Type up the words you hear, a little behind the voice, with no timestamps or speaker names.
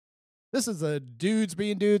This is a dudes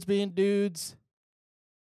being dudes being dudes.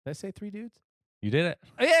 Did I say 3 dudes? You did it.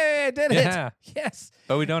 Oh, yeah, I did Yeah. it. Yes.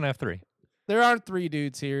 But we don't have 3. There aren't 3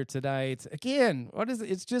 dudes here tonight. Again, what is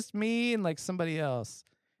it? It's just me and like somebody else.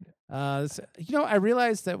 I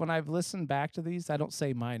realized that when I've listened back to these, I don't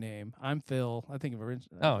say my name. I'm Phil. I think of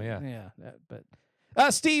original. Oh, yeah. Yeah.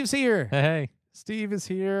 But Steve's here. Hey. Steve is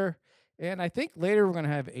here. And I think later we're going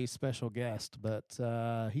to have a special guest, but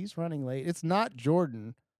he's running late. It's not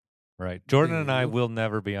Jordan. Right. Jordan and I will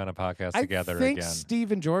never be on a podcast together I think again.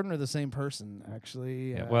 Steve and Jordan are the same person,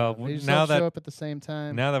 actually. Yeah, well, they just now don't show that- up at the same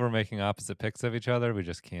time. Now that we're making opposite picks of each other, we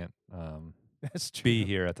just can't That's true. be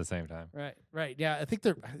here at the same time. Right. Yeah, I think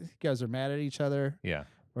you guys are mad at each other. Yeah.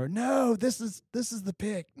 Or no, this is the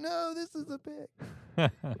pick. No, this is the pick.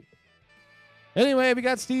 Anyway, we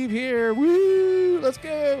got Steve here. Woo! Let's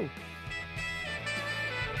go.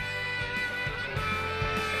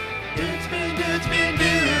 Dudes being dudes being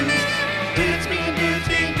dudes. Dudes being dudes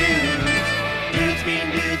being dudes. Dudes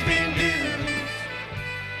being dudes being dudes.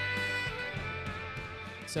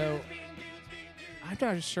 So I'm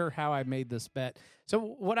not sure how I made this bet. So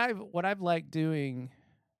what I've liked doing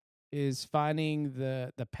is finding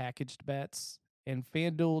the packaged bets, and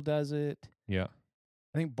FanDuel does it. Yeah.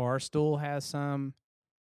 I think Barstool has some.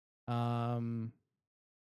 I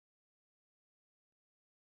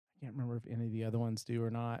can't remember if any of the other ones do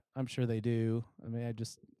or not. I'm sure they do. I mean, I'm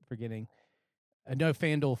just forgetting. I know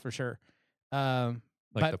FanDuel for sure.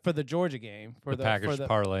 But for the Georgia game, for the packaged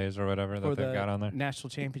parlays or whatever that they've got on there. national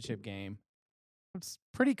championship game, I was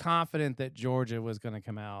pretty confident that Georgia was going to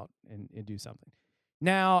come out and do something.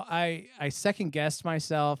 Now, I second guessed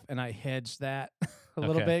myself and I hedged that a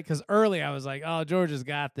little bit because early I was like, oh, Georgia's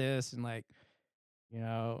got this, and like,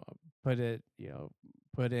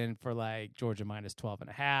 put in for like Georgia minus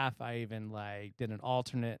 12.5. I even like did an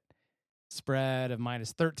alternate spread of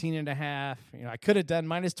minus 13.5. I could have done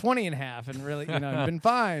minus 20.5 and really, been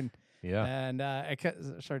fine. Yeah. And I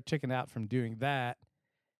started checking out from doing that.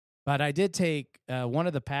 But I did take one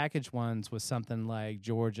of the package ones was something like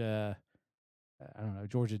Georgia. I don't know,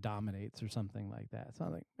 Georgia dominates or something like that. So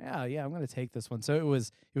I'm like, yeah, I'm going to take this one. So it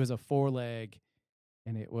was a 4-leg,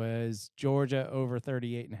 and it was Georgia over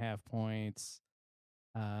 38.5 points.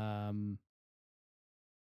 And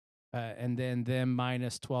then them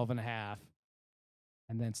minus 12.5.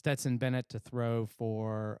 And then Stetson Bennett to throw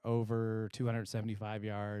for over 275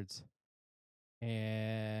 yards.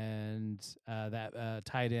 And that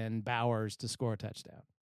tight end Bowers to score a touchdown.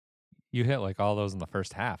 You hit like all those in the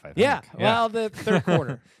first half, I think. Yeah. Well, the third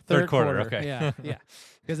quarter. Third quarter, okay. Yeah.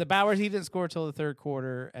 Because the Bowers, he didn't score till the third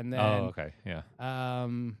quarter. And then okay. Yeah.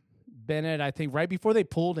 Bennett, I think right before they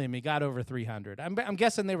pulled him, he got over 300. I'm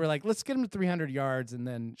guessing they were like, let's get him to 300 yards and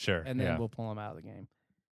then we'll pull him out of the game.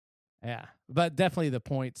 Yeah. But definitely the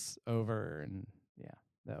points over, and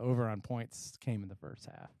the over on points came in the first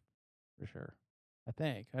half for sure. I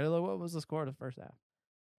think. What was the score of the first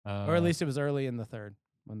half? Or at least it was early in the third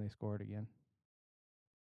when they scored again.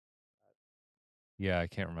 Yeah, I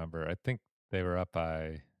can't remember. I think they were up by,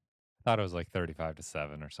 I thought it was like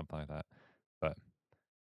 35-7 or something like that. But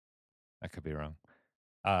I could be wrong.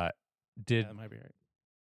 That might be right.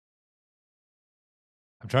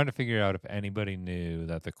 I'm trying to figure out if anybody knew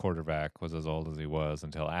that the quarterback was as old as he was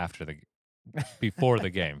until before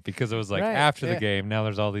the game, because it was like after the game. Now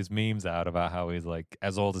there's all these memes out about how he's like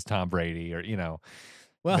as old as Tom Brady, or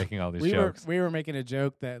making all these jokes. We were making a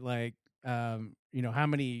joke that like how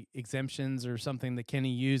many exemptions or something that Kenny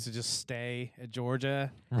used to just stay at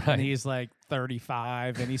Georgia, and he's like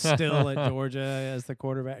 35 and he's still at Georgia as the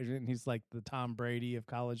quarterback, and he's like the Tom Brady of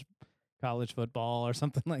college football or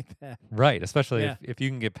something like that. Right, especially if you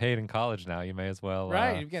can get paid in college now, you may as well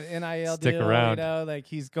you get an NIL stick deal, around. Like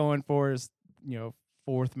he's going for his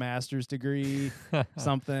fourth master's degree,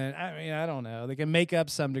 something. I mean, I don't know. They can make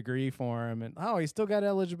up some degree for him, and he's still got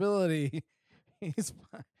eligibility.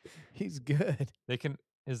 He's good. They can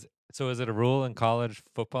is it a rule in college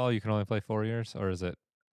football you can only play 4 years, or is it?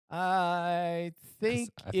 I think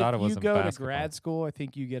I thought it was you in go to basketball. grad school, I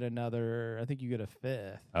think you get a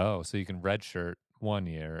fifth. Oh, so you can redshirt 1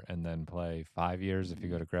 year and then play 5 years if you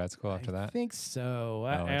go to grad school after that? I think so.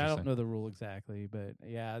 I don't know the rule exactly, but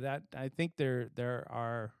that I think there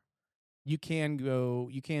are. You can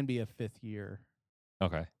be a fifth year.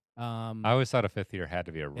 Okay. I always thought a fifth year had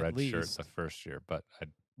to be a red shirt the first year, but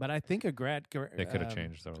I think a they could have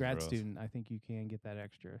changed those grad rules. student. I think you can get that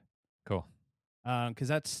extra. Cool. Because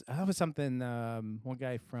that was something one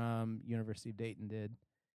guy from University of Dayton did.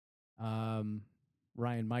 Ryan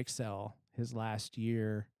Mikesell, his last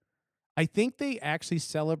year, I think they actually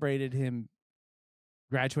celebrated him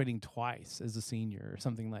graduating twice as a senior or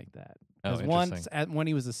something like that. Oh, Because once when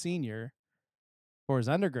he was a senior for his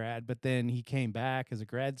undergrad, but then he came back as a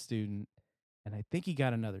grad student, and I think he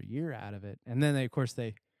got another year out of it. And then of course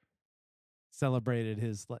they celebrated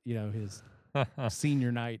his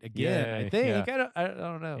senior night again. Yeah, I think yeah. I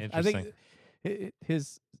don't know. I think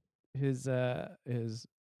his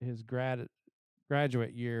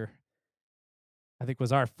graduate year, I think,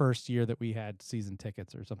 was our first year that we had season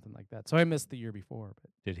tickets or something like that. So I missed the year before.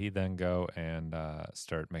 But did he then go and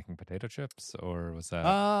start making potato chips, or was that?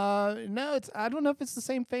 No, I don't know if it's the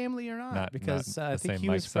same family or not, because I think he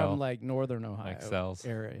was from like Northern Ohio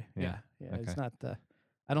area. Yeah. Okay. It's not the.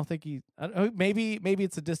 I don't think he. Maybe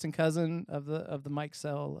it's a distant cousin of the Mike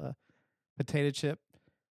Sell potato chip.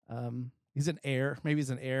 He's an heir. Maybe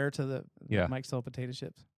he's an heir to the Mike Sell potato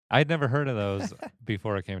chips. I'd never heard of those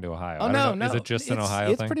before I came to Ohio. Oh, no. Is it just an Ohio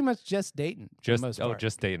thing? It's pretty much just Dayton.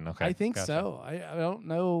 Just Dayton. Okay. I think so. I don't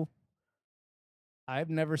know. I've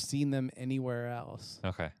never seen them anywhere else.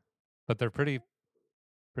 Okay. But they're pretty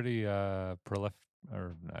prolific,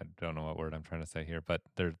 or I don't know what word I'm trying to say here, but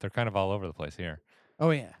they're kind of all over the place here. Oh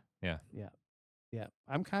yeah. Yeah. Yeah.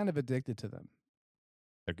 I'm kind of addicted to them.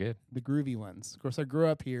 They're good. The groovy ones. Of course, I grew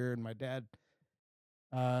up here, and my dad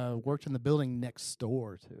worked in the building next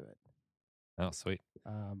door to it. Oh, sweet.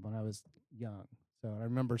 When I was young, so I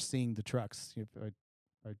remember seeing the trucks. I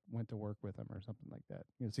went to work with him or something like that.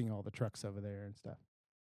 Seeing all the trucks over there and stuff.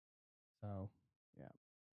 So, yeah.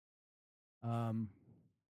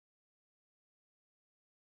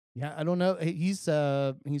 Yeah, I don't know. He's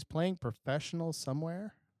playing professional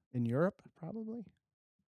somewhere in Europe, probably.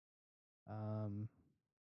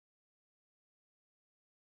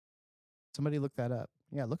 Somebody look that up.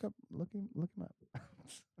 Yeah, look him up.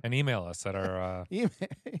 And email us at our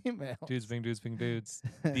email. Dudes being dudes.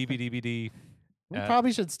 DBDBD. We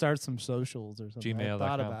probably should start some socials or something. Gmail.com. I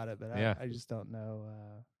thought about it, but I just don't know.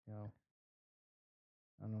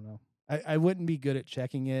 I don't know. I wouldn't be good at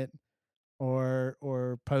checking it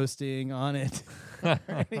or posting on it, or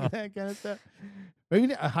any of that kind of stuff.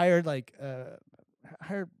 Maybe I hired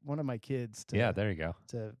one of my kids to there you go.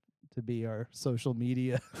 to be our social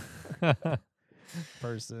media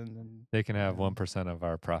person, and they can have 1% of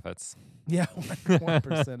our profits. Yeah,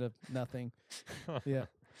 1% of nothing. Yeah,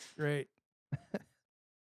 great.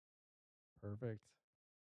 Perfect.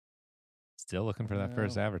 Still looking for that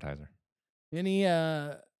first advertiser. Any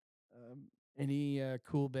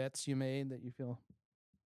cool bets you made that you feel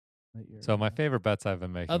that you're? So my favorite bets I've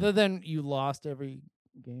been making, other than you lost every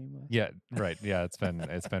game. Yeah, right. Yeah, it's been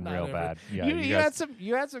real bad. Yeah, you had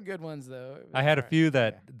some good ones though. I had a few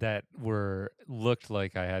that looked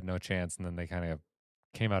like I had no chance, and then they kind of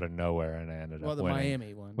came out of nowhere, and I ended up the winning.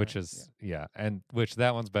 Miami one, which is and which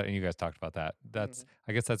that one's better. You guys talked about that. That's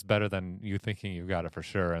I guess that's better than you thinking you got it for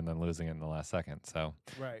sure and then losing it in the last second. So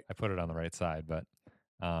I put it on the right side, but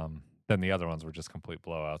then the other ones were just complete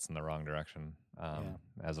blowouts in the wrong direction.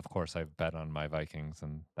 As of course I bet on my Vikings,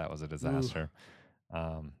 and that was a disaster.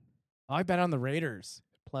 I bet on the Raiders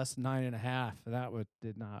plus 9.5. That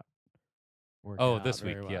did not work out this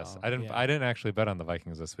week, very well. yes. I didn't actually bet on the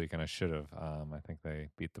Vikings this week, and I should have. I think they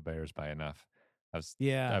beat the Bears by enough. I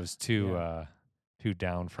was too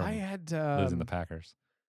down from losing the Packers.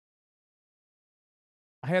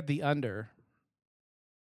 I had the under.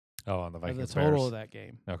 Oh, on the Vikings. The total Bears. of that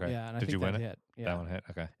game. Okay. Yeah, and Did you win it? Hit. Yeah. That one hit.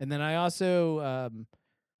 Okay. And then I also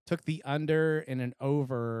took the under and an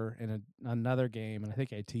over in another game, and I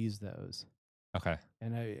think I teased those. Okay.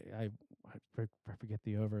 And I forget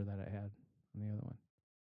the over that I had on the other one.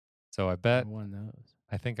 So I bet. I won those.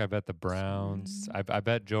 I think I bet the Browns. I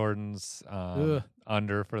bet Jordan's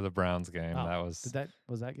under for the Browns game. Oh, was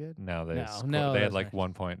that good? No, they had like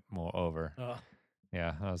 1 point more over. Oh.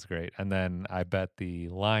 Yeah, that was great. And then I bet the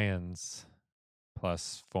Lions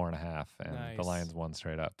plus 4.5, and the Lions won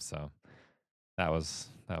straight up. So that was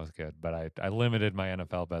good. But I limited my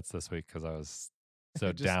NFL bets this week because I was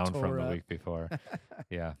so down from the week before.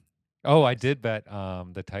 Yeah. Oh, I did bet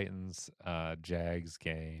the Titans Jags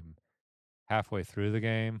game halfway through the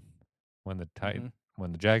game when the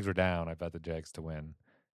when the Jags were down. I bet the Jags to win,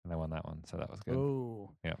 and I won that one. So that was good.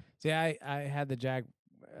 Oh, yeah. See, I had the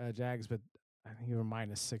Jags, but I think you were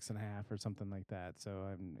minus 6.5 or something like that. So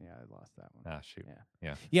I lost that one. Ah, shoot.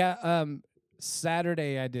 Yeah.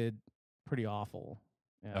 Saturday I did pretty awful.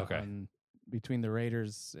 Okay. Between the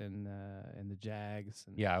Raiders and the Jags.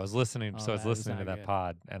 And I was listening. So I was listening to that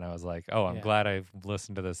pod, and I was like, "Oh, I'm glad I've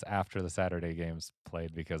listened to this after the Saturday games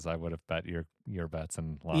played, because I would have bet your bets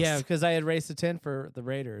and lost." Yeah, because I had raised to 10 for the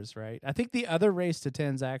Raiders, right? I think the other race to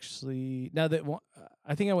 10s actually.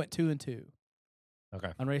 I think I went 2-2.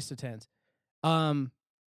 Okay. On race to 10s.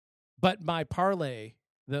 But my parlay,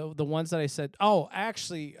 the ones that I said, oh,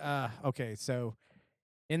 actually, okay, so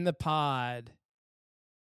in the pod,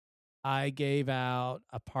 I gave out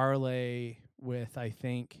a parlay with, I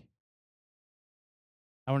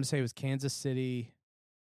want to say it was Kansas City,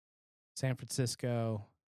 San Francisco,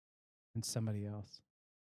 and somebody else.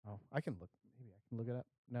 Oh, maybe I can look it up.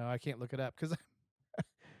 No, I can't look it up because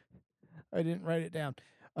I didn't write it down.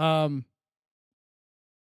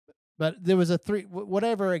 But there was a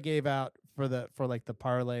whatever I gave out for the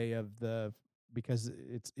parlay because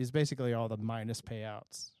it's basically all the minus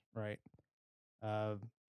payouts, right? Of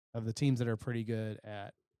the teams that are pretty good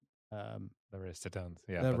at the race to tens.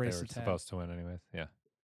 Yeah, the but race they were to 10. supposed to win anyways. Yeah.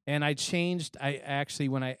 And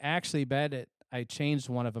when I actually bet it, I changed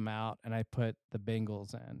one of them out and I put the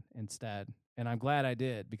Bengals in instead. And I'm glad I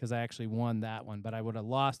did because I actually won that one, but I would have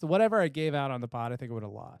lost whatever I gave out on the pod. I think I would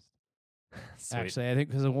have lost. Actually, I think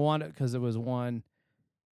because it was one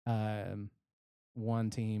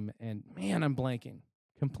team, and man, I'm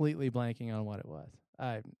completely blanking on what it was.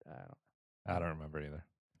 I don't remember either.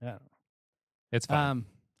 Yeah, it's fine.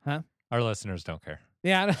 Huh? Our listeners don't care.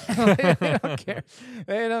 Yeah, they don't care.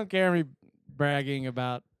 They don't care me bragging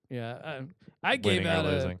about. Yeah, I gave out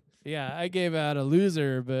I gave out a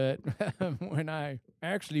loser, but when I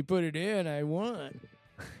actually put it in, I won.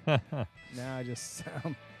 Now I just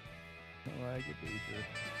sound like a loser.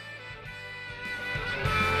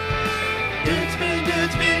 Dudes being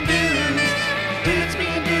dudes being dudes. Dudes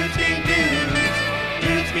being dudes being dudes.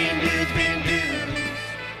 Dudes being dudes being dudes.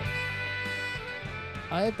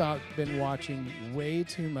 I've been watching way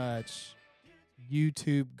too much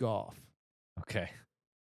YouTube golf. Okay.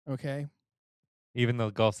 Even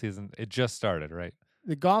though golf season, it just started, right?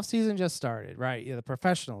 The golf season just started, right? Yeah, the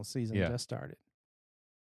professional season just started.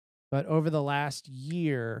 But over the last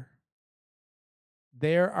year,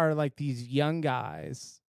 there are like these young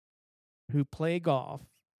guys who play golf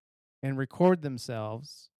and record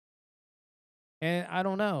themselves. And I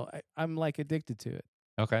don't know. I'm like addicted to it.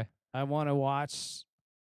 Okay. I want to watch.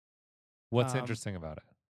 What's interesting about it?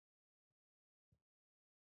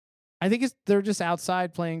 I think they're just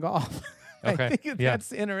outside playing golf. Okay. I think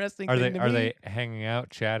that's interesting. Are they hanging out,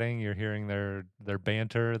 chatting? You're hearing their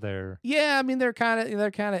banter. Yeah, I mean they're kind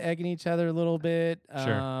of egging each other a little bit.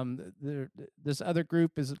 Sure. This other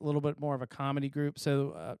group is a little bit more of a comedy group.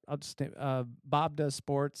 So I'll just Bob Does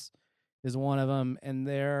Sports is one of them, and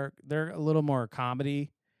they're a little more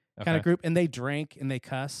comedy kind of group, and they drink and they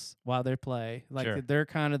cuss while they play. Like they're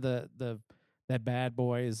kind of that bad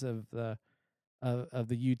boys of the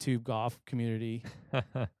YouTube golf community.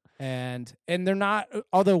 And they're not.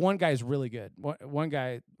 Although one guy's really good. One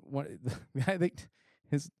guy,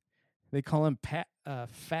 they call him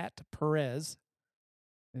Fat Perez.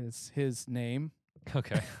 Is his name?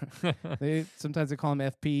 Okay. Sometimes they call him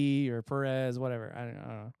FP or Perez, whatever. I don't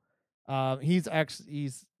know. He's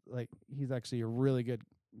actually a really good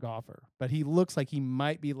golfer, but he looks like he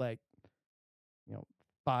might be like,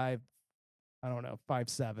 5'7",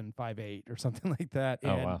 5'8", or something like that.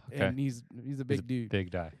 Oh wow! Okay. And he's a big dude.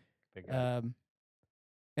 Big guy.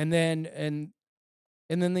 And then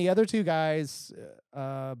the other two guys,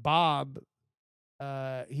 Bob,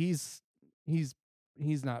 he's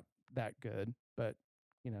not that good, but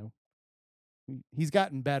he's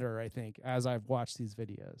gotten better, I think, as I've watched these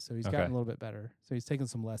videos. So he's gotten a little bit better. So he's taken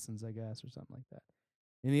some lessons, I guess, or something like that.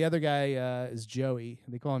 And the other guy is Joey.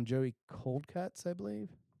 They call him Joey Cold Cuts, I believe.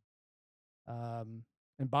 And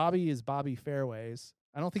Bobby is Bobby Fairways.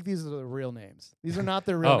 I don't think these are the real names. These are not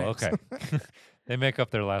their real names. Oh, okay. They make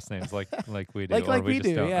up their last names like we do. like we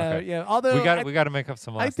do. Yeah, yeah. Although we got to make up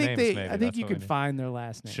some last names. Maybe. I think you can find their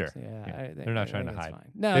last names. Sure. Yeah. They're not trying to hide.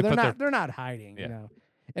 Fine. No, they're not. They're not hiding. Yeah.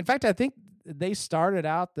 In fact, I think they started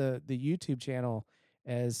out the YouTube channel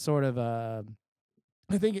as sort of a.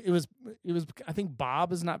 I think it was. I think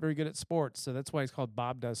Bob is not very good at sports, so that's why he's called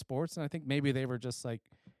Bob Does Sports. And I think maybe they were just like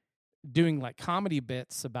doing like comedy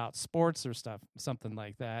bits about sports or something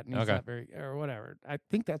like that. And he's not very, or whatever. I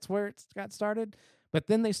think that's where it got started. But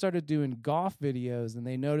then they started doing golf videos, and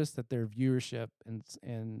they noticed that their viewership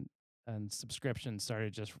and subscriptions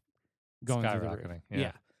started just going through the roof.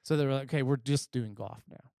 Yeah. So they were like, okay, we're just doing golf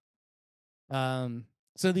now.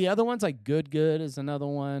 So the other one's like Good is another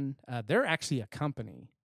one. They're actually a company.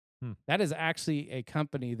 That is actually a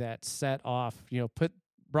company that set off,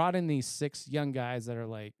 brought in these 6 young guys that are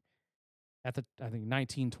like I think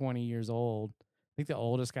 19, 20 years old. I think the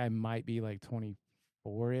oldest guy might be like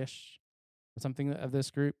 24-ish or something of this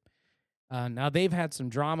group. Now they've had some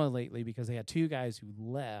drama lately because they had 2 guys who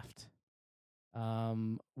left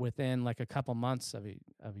within like a couple months of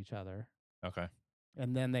each other. Okay.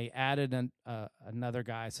 and then they added another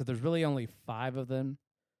guy. So there's really only 5 of them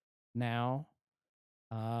now.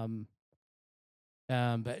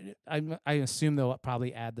 But I assume they'll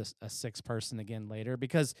probably add a 6th person again later,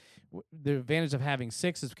 because the advantage of having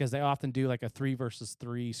 6 is because they often do like a 3 versus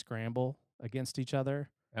 3 scramble against each other.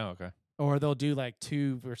 Oh, okay. Or they'll do like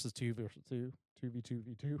 2 versus 2 versus 2,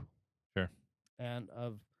 2v2v2. Sure. And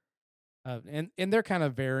and they're kind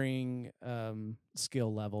of varying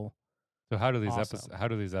skill level. So how do these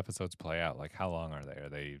episodes play out? Like, how long are they? Are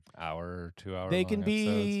they hour, 2 hour? They can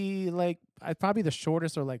be like probably the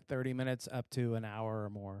shortest are like 30 minutes up to an hour or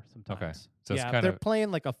more sometimes. Okay. So yeah, if they're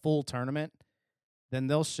playing like a full tournament, then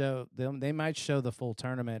they'll show them. They might show the full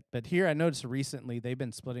tournament. But here, I noticed recently they've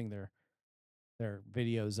been splitting their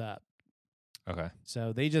videos up. Okay.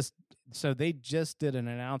 So they just did an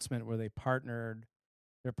announcement where they're partnering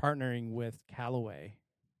with Callaway.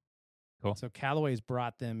 Cool. So Callaway's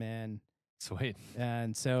brought them in. Sweet.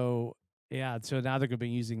 And so now they're going to be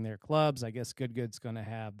using their clubs. I guess Good's going to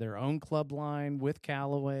have their own club line with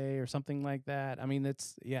Callaway or something like that. I mean,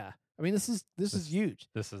 this is huge.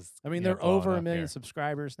 They're over 1 million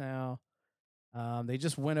subscribers now. They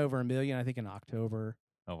just went over 1 million, I think, in October.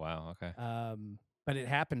 Oh wow, okay. But it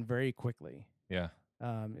happened very quickly. Yeah.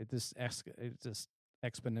 It just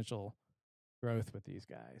exponential growth with these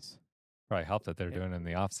guys. Probably helped that they're doing it in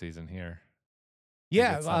the off season here.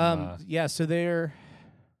 Yeah, so I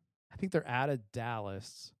think they're out of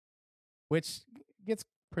Dallas, which gets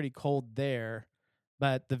pretty cold there.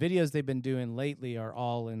 But the videos they've been doing lately are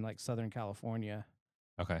all in like Southern California.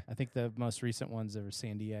 Okay. I think the most recent ones are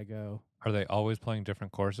San Diego. Are they always playing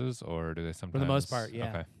different courses, or do they sometimes? For the most part, yeah.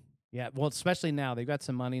 Okay. Yeah, well, especially now. They've got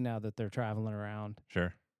some money now that they're traveling around.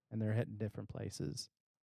 Sure. And they're hitting different places.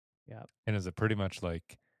 Yeah. And is it pretty much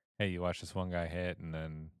like, hey, you watch this one guy hit and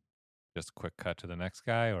then just a quick cut to the next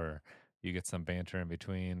guy, or you get some banter in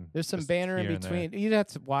between? There's some banter in between. You'd have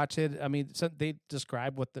to watch it. I mean, so they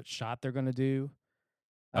describe what the shot they're going to do.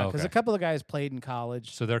 Because a couple of guys played in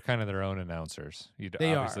college. So they're kind of their own announcers.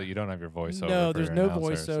 Obviously, you don't have your voiceover. No, there's no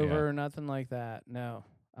voiceover or nothing like that. No.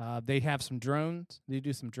 They have some drones. They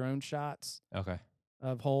do some drone shots. Okay.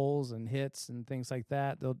 Of holes and hits and things like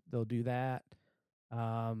that. They'll do that.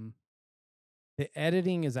 The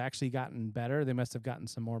editing has actually gotten better. They must have gotten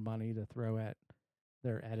some more money to throw at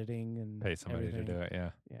their editing and pay somebody everything. to do it.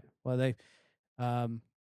 Yeah. Yeah. Well, they,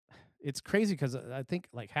 it's crazy because I think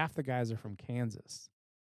like half the guys are from Kansas,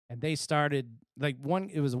 and they started like one.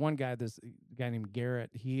 It was one guy, this guy named Garrett.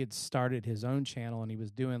 He had started his own channel, and he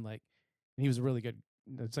was doing and he was really good.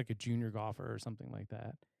 It's like a junior golfer or something like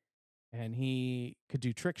that, and he could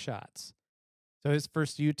do trick shots. So his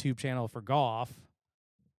first YouTube channel for golf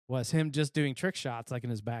was him just doing trick shots like in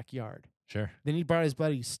his backyard. Sure. Then he brought his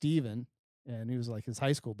buddy Steven, and he was like his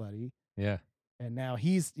high school buddy. Yeah. And now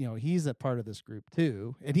he's a part of this group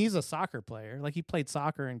too. And he's a soccer player. Like he played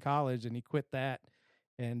soccer in college and he quit that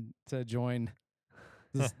and to join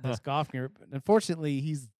this golf group. Unfortunately,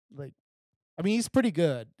 he's pretty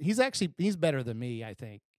good. He's better than me, I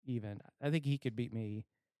think, even. I think he could beat me.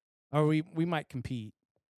 Or we might compete.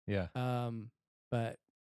 Yeah. But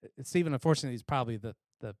Steven, unfortunately, is probably the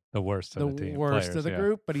worst of the team. Worst of the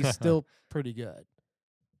group, but he's still pretty good.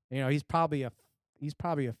 He's probably a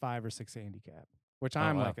 5 or 6 handicap, which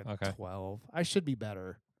I'm like a 12. I should be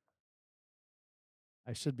better.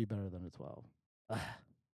 I should be better than a 12.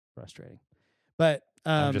 Frustrating. But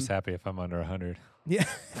I'm just happy if I'm under 100. Yeah.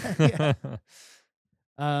 Yeah.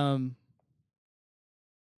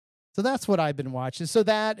 So that's what I've been watching. So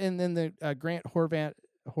that, and then the Grant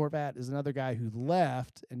Horvat is another guy who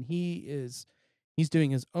left, and he's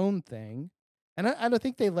doing his own thing. And I don't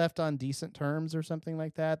think they left on decent terms or something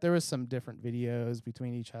like that. There was some different videos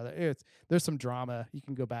between each other. There's some drama. You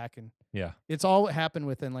can go back and it's all what happened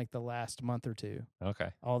within like the last month or two.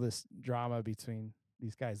 Okay. All this drama between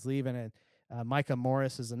these guys leaving, and Micah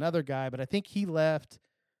Morris is another guy, but I think he left.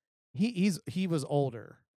 He was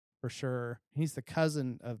older for sure. He's the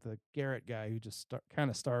cousin of the Garrett guy who just kind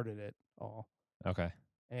of started it all. Okay.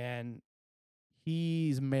 And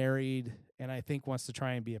he's married and I think wants to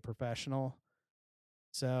try and be a professional.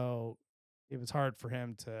 So it was hard for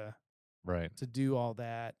him to do all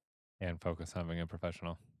that and focus on being a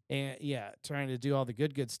professional. And trying to do all the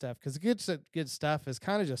good stuff, because good stuff is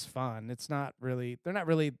kind of just fun. It's not really. They're not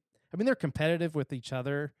really. I mean, they're competitive with each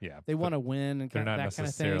other. Yeah, they want to win, and they're not that kind of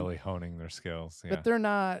thing. necessarily honing their skills. Yeah. But they're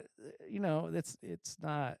not. It's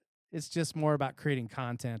not. It's just more about creating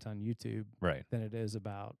content on YouTube, than it is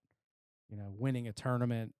about winning a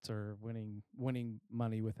tournament or winning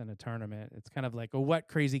money within a tournament. It's kind of like, what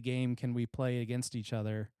crazy game can we play against each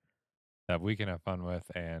other that we can have fun with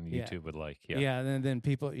and YouTube would like. Yeah. Yeah, and then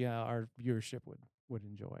people, our viewership would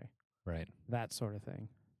enjoy. Right. That sort of thing.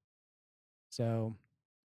 So,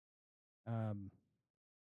 and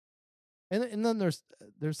then there's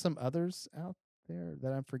some others out there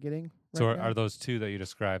that I'm forgetting. So right are those two that you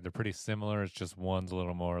described, they're pretty similar? It's just one's a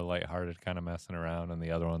little more lighthearted, kind of messing around, and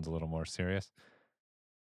the other one's a little more serious?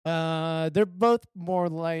 They're both more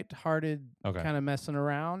lighthearted, Okay. kind of messing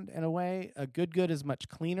around in a way. A Good is much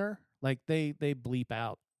cleaner. Like they bleep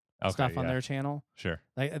out stuff on their channel. Sure.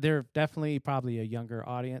 Like they're definitely probably a younger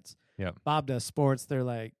audience. Yep. Bob Does Sports, they're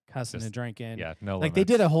like cussing and drinking. Yeah, no Like limits. they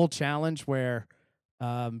did a whole challenge where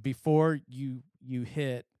before you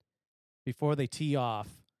hit, before they tee off,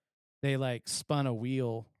 they like spun a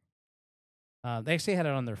wheel. They actually had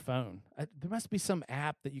it on their phone. There must be some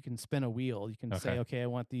app that you can spin a wheel. You can say, okay, I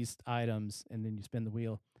want these items, and then you spin the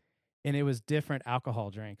wheel. And it was different alcohol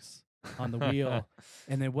drinks on the wheel.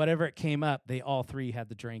 And then whatever it came up, they all three had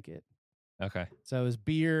to drink it. Okay. So it was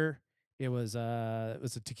beer. It was a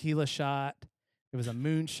tequila shot. It was a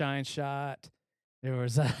moonshine shot. There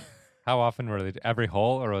was a... How often were they? Every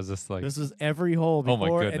hole, or was this like... This was every hole.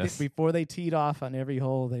 Before, oh, my goodness. Before they teed off on every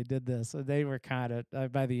hole, they did this. So they were kind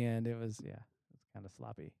of... by the end, it was kind of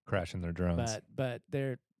sloppy. Crashing their drones. But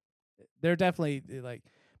they're definitely like...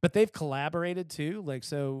 But they've collaborated, too. Like,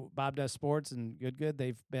 so Bob Does Sports and Good,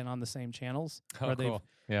 they've been on the same channels. Oh, cool.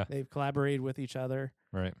 They've collaborated with each other.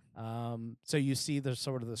 Right. So you see there's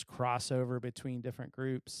sort of this crossover between different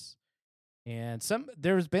groups. And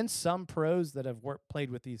there's been some pros that have played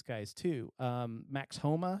with these guys too. Max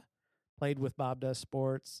Homa played with Bob Does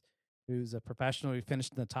Sports, who's a professional. He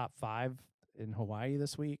finished in the top 5 in Hawaii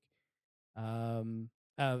this week. Bryson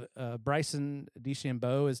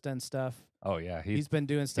DeChambeau has done stuff. Oh yeah, he's been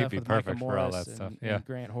doing stuff with Michael Morris for all that stuff. And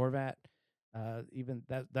Grant Horvat. Even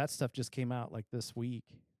that stuff just came out like this week,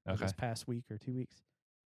 this past week or 2 weeks.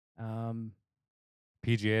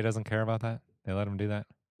 PGA doesn't care about that. They let him do that.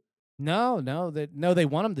 No, they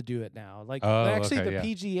want them to do it now. Like the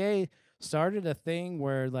PGA started a thing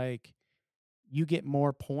where like you get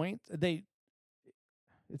more points.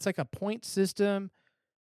 It's like a point system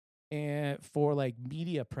and for like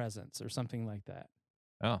media presence or something like that.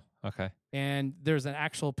 Oh, okay. And there's an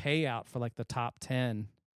actual payout for like the top 10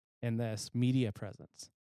 in this media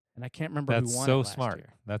presence. And I can't remember who won it last year. That's so smart.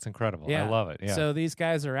 That's incredible. Yeah. I love it. Yeah. So these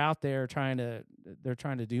guys are out there trying to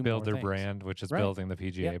do build more their things. brand, which is building the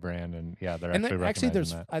PGA brand, and they're actually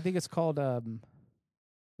there's that. I think it's called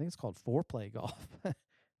Foreplay Golf.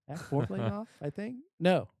 Foreplay Golf, I think.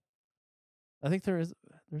 No, I think there's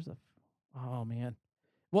a. Oh man,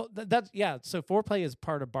 well that's So Foreplay is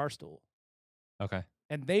part of Barstool. Okay.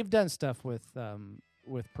 And they've done stuff with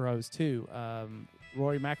pros too.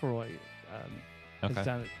 Rory McIlroy.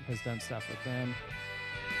 Has done stuff with them.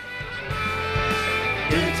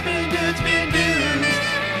 Dudes being dudes being dudes.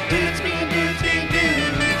 Dudes being dudes being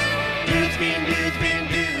dudes. Dudes being dudes being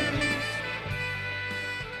dudes.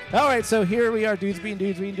 All right, so here we are, dudes being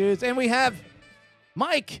dudes, and we have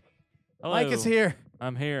Mike. Hello. Mike is here.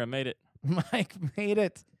 I'm here. I made it. Mike made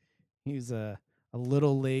it. He's a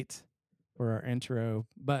little late for our intro,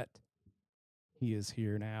 but he is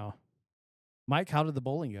here now. Mike, how did the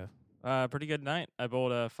bowling go? Pretty good night. I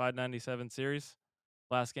bowled a 597 series.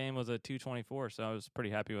 Last game was a 224, so I was pretty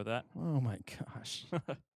happy with that. Oh my gosh.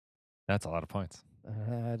 That's a lot of points.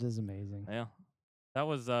 That is amazing. Yeah. That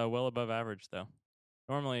was well above average, though.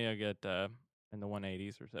 Normally I get in the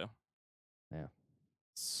 180s or so. Yeah.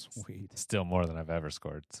 Sweet. Still more than I've ever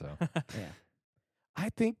scored, so. Yeah. I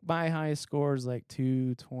think my highest score is like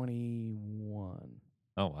 221.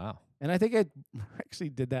 Oh, wow. And I think I actually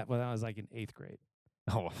did that when I was like in 8th grade.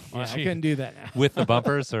 Oh, yeah, I couldn't do that now. With the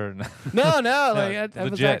bumpers or no? Like I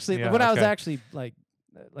was actually when I was actually like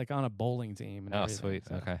on a bowling team. And sweet.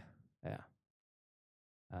 So, okay. Yeah.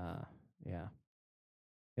 Yeah.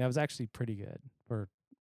 I was actually pretty good for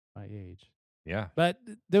my age. Yeah. But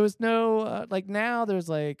there was no like now. There's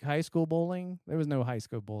like high school bowling. There was no high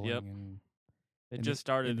school bowling. Yep. It just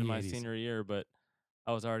started in my 80s. senior year, but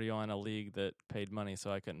I was already on a league that paid money,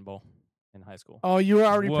 so I couldn't bowl in high school. Oh, you were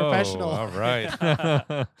already professional. All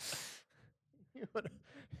right. You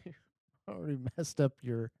already messed up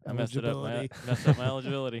your eligibility. Messed up my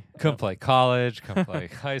eligibility. Couldn't play college. Couldn't play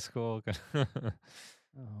high school. Oh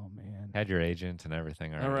man. Had your agent and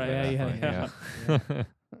everything. All right. Yeah.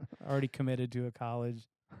 Already committed to a college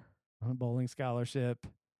on a bowling scholarship.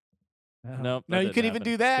 Nope. No, you couldn't even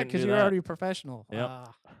do that because you're already a professional. Yep.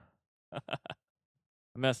 I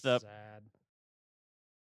messed up. Sad.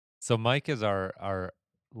 So Mike is our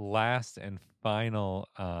last and final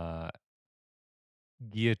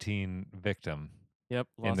guillotine victim. Yep.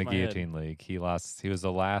 in the my head. Guillotine League. He lost. He was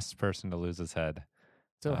the last person to lose his head.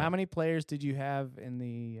 So how many players did you have in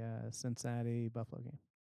the Cincinnati Buffalo game?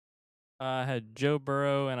 I had Joe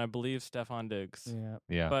Burrow and I believe Stephon Diggs.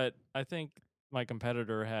 Yeah. But I think my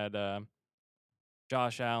competitor had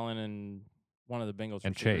Josh Allen and one of the Bengals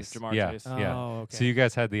and receivers, Chase. Jamar Yeah. Chase. Yeah. Oh, okay. So you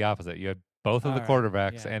guys had the opposite. You had both of the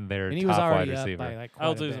quarterbacks and their and he was top wide already receiver. Up by like I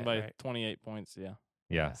was quite a losing bit, by 28 points. Yeah.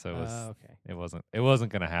 Yeah. So it was. okay. It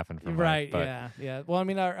wasn't going to happen for Mike. Right. But Yeah. Well, I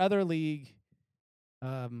mean, our other league,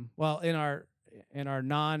 well, in our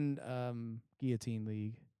non guillotine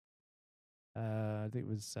league, I think it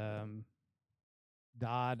was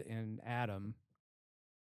Dodd and Adam.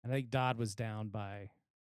 I think Dodd was down by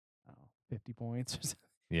 50 points or something.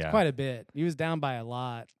 Yeah. It's quite a bit. He was down by a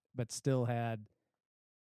lot, but still had.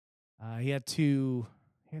 He had two.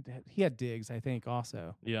 He had Diggs, I think,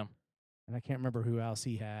 also. Yeah. And I can't remember who else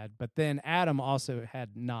he had. But then Adam also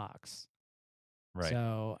had Knox. Right.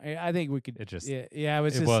 So I think we could. It just. Yeah. It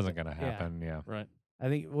was. It wasn't going to happen. Yeah. Right. I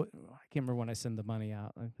think I can't remember when I sent the money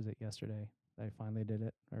out. Was it yesterday? I finally did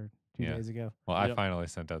it, or 2 days ago. Well, I finally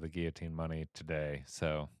sent out the guillotine money today,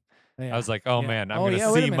 so Yeah. I was like, "Oh man, I'm Oh, going to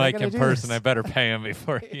yeah, wait a see minute, I Mike gotta in do person. this." I better pay him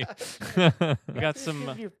before he." I got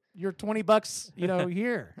some. You're $20,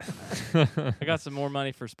 here. I got some more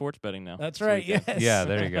money for sports betting now. That's this right. weekend. Yes. Yeah,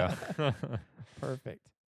 there you go. Perfect.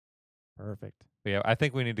 But yeah, I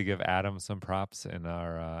think we need to give Adam some props in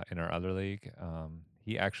our other league.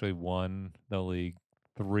 He actually won the league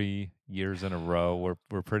 3 years in a row.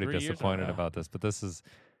 We're pretty 3 years in a disappointed row. about this, but this is.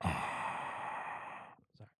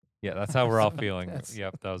 Yeah, that's how we're all feeling. That's-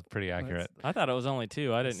 Yep, that was pretty accurate. I thought it was only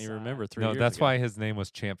 2. I didn't even remember 3 No, years that's ago. why his name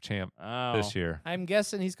was Champ Oh. this year. I'm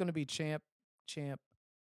guessing he's going to be champ.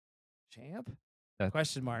 That-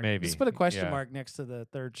 Question mark. maybe, Just put a question yeah. mark next to the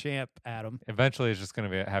third champ, Adam. Eventually, it's just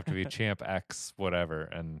going to have to be Champ X whatever,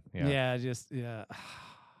 and Yeah. Yeah.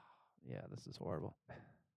 This is horrible.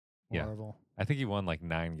 Yeah. Horrible. I think he won like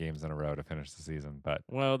 9 games in a row to finish the season. But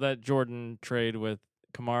Well, that Jordan trade with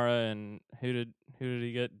Kamara and who did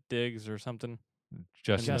he get? Diggs or something?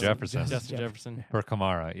 Justin Jefferson Justin Jefferson. for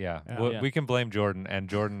Kamara, Yeah. We can blame Jordan, and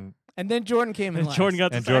Jordan And then Jordan came in. And Jordan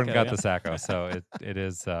got the and Jordan Sacco, got the Sacco. So it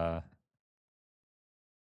is.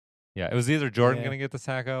 Yeah, it was either Jordan going to get the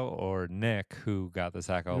Sacco or Nick who got the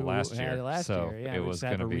Sacco last year. So Yeah, it we was just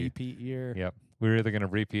have going to a be. repeat year. Yep, we were either going to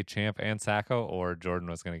repeat Champ and Sacco, or Jordan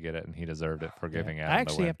was going to get it, and he deserved it for giving Adam I the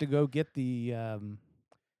actually win. have to go get the. I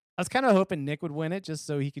was kind of hoping Nick would win it just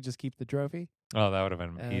so he could just keep the trophy. Oh, that would have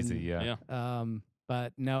been easy. Yeah.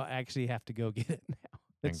 But no, I actually have to go get it now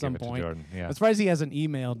And at some give it to point. Jordan. Yeah. I'm surprised he hasn't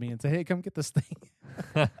emailed me and said, "Hey, come get this thing."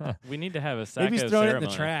 We need to have a Sacco Maybe he's throwing ceremony. it in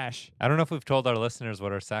the trash. I don't know if we've told our listeners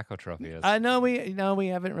what our Sacco trophy is. I know we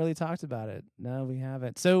haven't really talked about it. No, we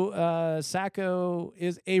haven't. So Sacco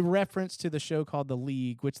is a reference to the show called The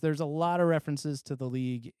League, which there's a lot of references to The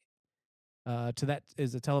League. To that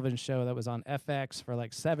is a television show that was on FX for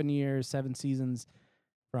like 7 years, 7 seasons.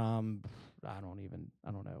 From I don't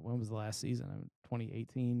know when was the last season?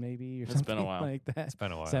 2018 maybe or It's something been a while. like that. It's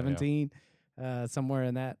been a while. 17, somewhere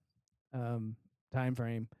in that time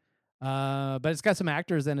frame. But it's got some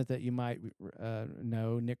actors in it that you might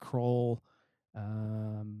know: Nick Kroll,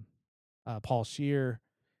 Paul Scheer,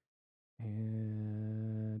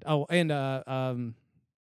 and oh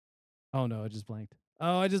no, I just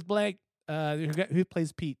blanked. Who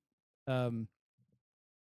plays Pete?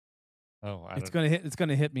 It's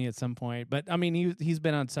gonna hit me at some point. But I mean, he's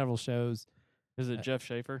been on several shows. Is it Jeff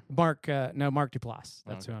Schaefer? Mark Duplass.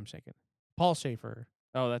 That's Okay. who I'm shaking. Paul Schaefer.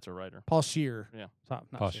 Oh, that's a writer. Paul Scheer. Yeah. Not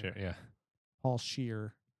Paul Scheer. Scheer, yeah. Paul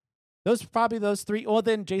Scheer. those 3. Well,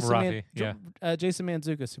 then Jason Rafi, Jason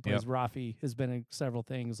Mantzoukas, who plays Yep. Rafi, has been in several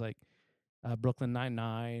things like Brooklyn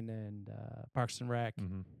Nine-Nine and Parks and Rec.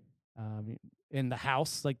 Mm-hmm. In The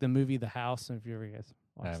House, like the movie The House. And if you ever guys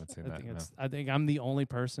watched, I haven't seen that. I think I'm the only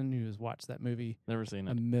person who has watched that movie Never seen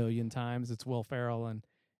a it. million times. It's Will Ferrell and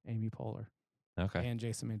Amy Poehler Okay. and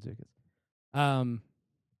Jason Mantzoukas.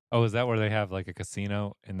 Oh, is that where they have like a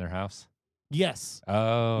casino in their house? Yes.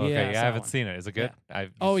 Oh, okay. Yeah, Yeah, I that haven't one. seen it. Is it good?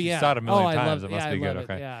 Oh, You yeah. saw it a million I times. love It must be I good. love it.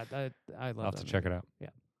 Okay. Yeah, I love I'll have to check it out. Yeah.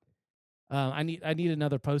 I need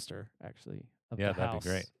another poster actually of Yeah, the that'd house. be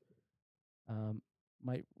great.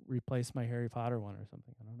 Might replace my Harry Potter one or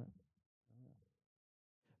something. I don't know.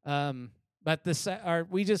 But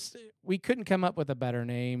we couldn't come up with a better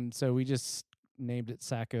name, so we just named it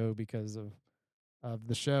Sacco because of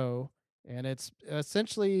the show, and it's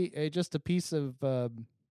essentially just a piece of I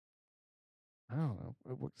don't know,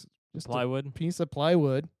 just Plywood. a piece of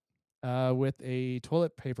plywood with a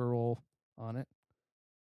toilet paper roll on it,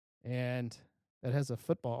 and that has a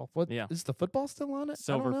football. What is the football still on it?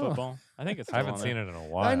 Silver football. I think it's. Still I haven't seen it in a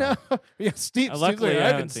while. I know. Yeah, Steve. Luckily, I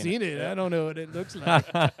haven't seen it. I don't know what it looks like.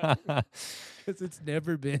 It's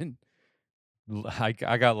never been. I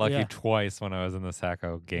got lucky twice when I was in the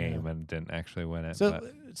Sacco game and didn't actually win it.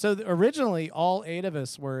 So originally, all 8 of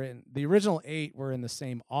us were in the original 8 were in the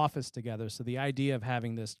same office together. So the idea of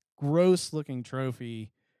having this gross-looking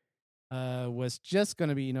trophy was just going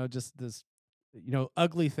to be, just this,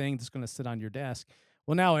 ugly thing that's going to sit on your desk.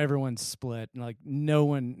 Well, now everyone's split, and like no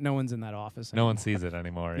one's in that office anymore. No one sees it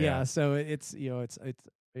anymore. Yeah. So it's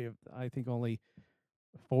I think only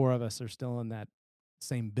 4 of us are still in that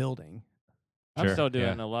same building. I'm still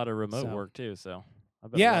doing a lot of remote work too, so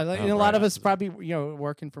a lot of us probably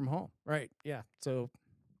working from home, right? Yeah, so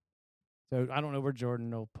I don't know where Jordan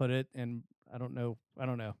will put it, and I don't know.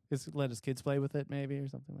 Just let his kids play with it, maybe, or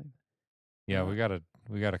something like that. Yeah,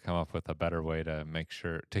 we gotta come up with a better way to make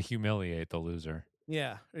sure to humiliate the loser.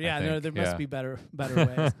 Yeah. No, there must be better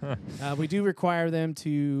ways. We do require them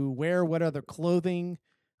to wear what other clothing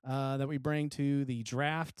that we bring to the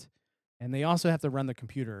draft, and they also have to run the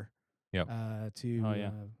computer. Yep.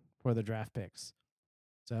 For the draft picks.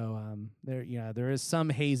 So there is some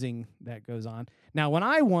hazing that goes on. Now, when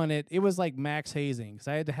I won it, it was like max hazing because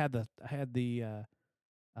I had the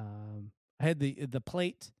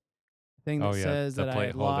plate thing that says the that plate I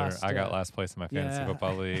had holder. lost. I got last place in my fantasy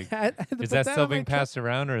football league. Is that that still being passed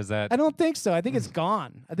around, or is that? I don't think so. I think it's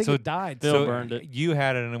gone. I think it died. Bill burned it. You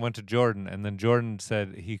had it and it went to Jordan, and then Jordan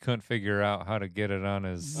said he couldn't figure out how to get it on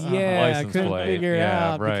his license I couldn't plate. figure it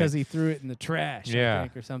out right. because he threw it in the trash. Yeah. I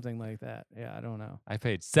think, or something like that. Yeah, I don't know. I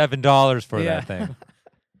paid $7 for that thing.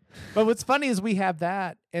 But what's funny is we have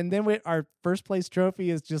that, and then our first place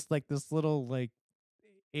trophy is just like this little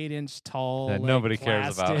 8-inch tall that nobody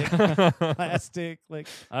plastic, cares about. plastic.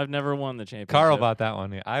 I've never won the championship. Carl bought that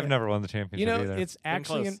one. Yeah. I've never won the championship either. It's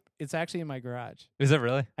actually in my garage. Is it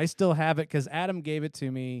really? I still have it because Adam gave it to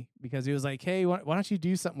me because he was like, "Hey, why don't you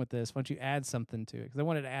do something with this? Why don't you add something to it?" Because I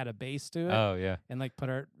wanted to add a base to it. Oh yeah. And put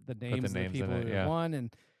the names of the people in it, who won,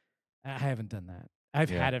 and I haven't done that. I've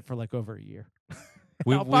had it for over a year.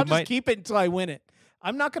 I'll just keep it until I win it.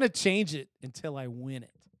 I'm not going to change it until I win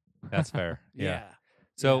it. That's fair. Yeah.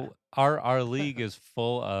 So our league is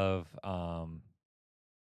full of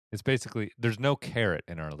it's basically there's no carrot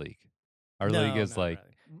in our league. Our league is really.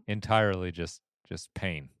 entirely just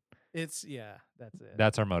pain. That's it.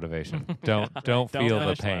 That's our motivation. Don't feel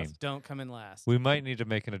the pain. Last. Don't come in last. We might need to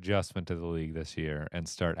make an adjustment to the league this year and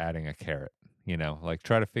start adding a carrot.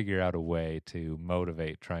 Try to figure out a way to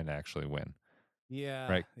motivate trying to actually win.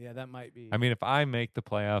 Yeah. Right. Yeah, that might be. I mean, if I make the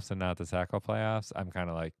playoffs and not the Sacco playoffs, I'm kind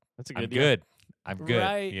of like, that's a good I'm deal. good. I'm good.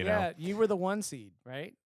 Right. You know? You were the 1 seed,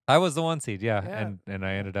 right? I was the 1 seed. Yeah. And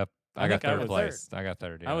I ended up. I got third place. I got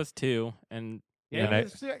third. Yeah. I was 2, and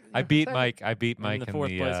I beat Mike. I beat Mike in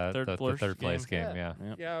the third place game. Yeah.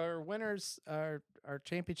 Yeah. Our winners, our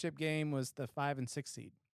championship game was the 5 and 6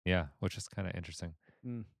 seed. Yeah, which is kind of interesting.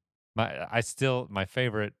 Mm. My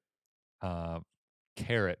favorite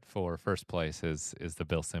carrot for first place is the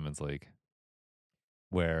Bill Simmons League,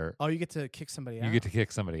 where you get to kick somebody out. You get to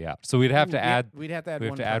kick somebody out. So we'd have to add. We'd have to add. We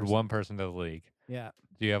have to add one person to the league. Yeah.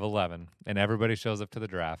 So you have 11, and everybody shows up to the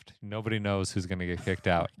draft. Nobody knows who's going to get kicked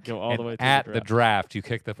out. Go all the way to at the draft. You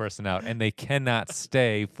kick the person out, and they cannot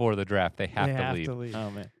stay for the draft. They have to leave.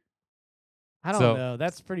 Oh man. I don't know.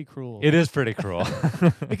 That's pretty cruel. It is pretty cruel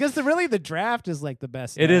because the draft is the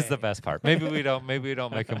best. It is the best part. Maybe we don't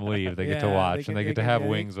make them leave. They get to watch and they get to have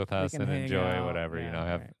wings with us and enjoy whatever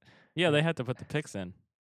they have to put the picks in.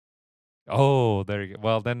 Oh, there you go.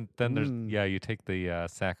 Well, then there's you take the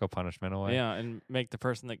Sacco punishment away. Yeah, and make the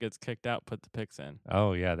person that gets kicked out put the picks in.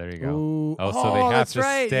 Oh yeah, there you go. Ooh. So they have to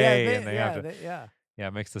stay and they have to. Yeah,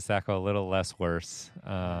 it makes the Sacco a little less worse.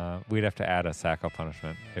 We'd have to add a Sacco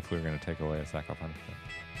punishment if we were going to take away a Sacco punishment.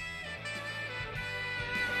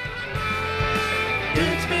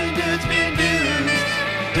 Dudes being dudes being dudes.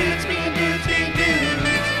 Dudes being dudes being dudes.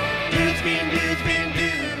 Dudes being dudes being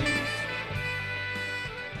dudes.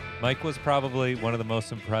 Mike was probably one of the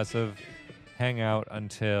most impressive hangout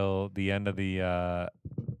until the end of the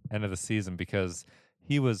season because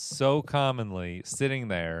he was so commonly sitting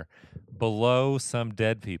there below some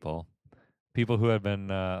dead people who had been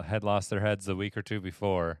had lost their heads a week or two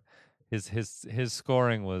before. His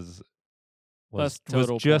scoring was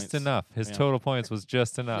just enough. His total points was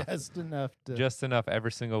just enough. Just enough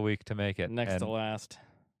every single week to make it. Next to last.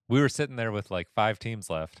 We were sitting there with 5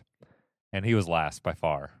 teams left, and he was last by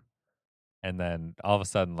far. And then all of a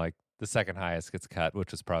sudden, the second highest gets cut,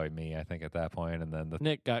 which was probably me, I think, at that point. And then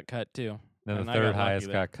Nick got cut too. Then the And I third got lucky highest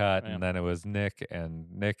there. got cut, Yeah. and then it was Nick and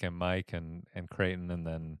Mike and Creighton, and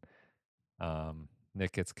then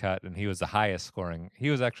Nick gets cut, and he was the highest scoring. He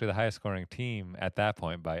was actually the highest scoring team at that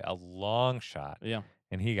point by a long shot. Yeah.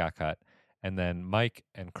 And he got cut. And then Mike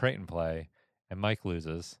and Creighton play, and Mike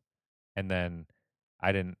loses, and then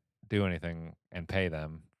I didn't do anything and pay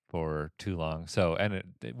them for too long. So, and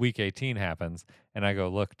week 18 happens, and I go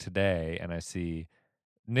look today, and I see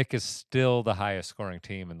Nick is still the highest scoring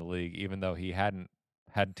team in the league, even though he hadn't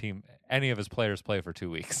had any of his players play for 2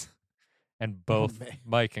 weeks. And both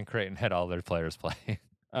Mike and Creighton had all their players play.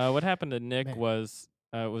 What happened to Nick was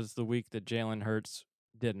the week that Jalen Hurts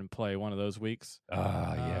didn't play, one of those weeks.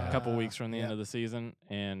 Yeah. A couple weeks from the end of the season,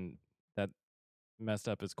 and that messed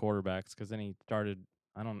up his quarterbacks because then he started.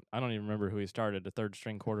 I don't even remember who he started. The third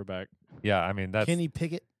string quarterback. Yeah, I mean that's Kenny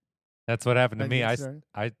Pickett. That's what happened to me.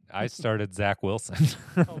 I started Zach Wilson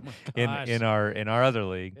Oh my gosh. in our other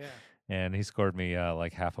league. Yeah. And he scored me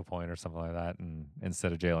like half a point or something like that, and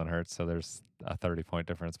instead of Jalen Hurts, so there's a 30-point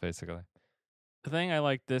difference basically. The thing I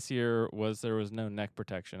liked this year was there was no neck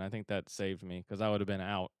protection. I think that saved me because I would have been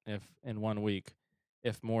out if in 1 week,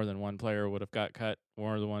 if more than one player would have got cut,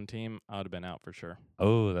 more than one team, I would have been out for sure.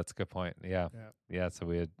 Oh, that's a good point. Yeah. So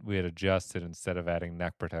we had adjusted instead of adding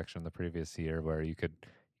neck protection the previous year, where you could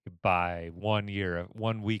buy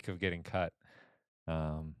 1 week of getting cut.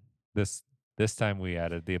 This time we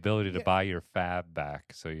added the ability to buy your fab back,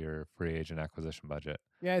 so your free agent acquisition budget.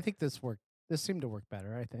 Yeah, I think this worked. This seemed to work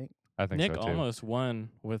better, I think. I think Nick so too. almost won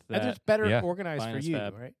with that. It's better organized for you,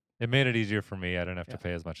 fab. right? It made it easier for me. I didn't have to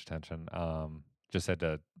pay as much attention. Just had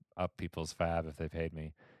to up people's fab if they paid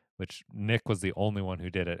me, which Nick was the only one who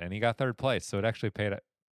did it, and he got third place, so it actually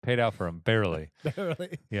paid out for him barely.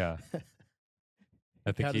 Barely. Yeah.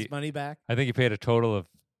 I think got his money back. I think he paid a total of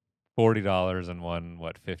 $40 and won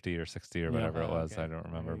 50 or 60 or whatever it was. Okay. I don't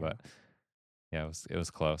remember, but yeah, it was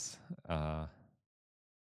close.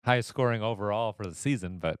 Highest scoring overall for the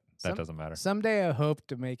season, but that doesn't matter. Someday I hope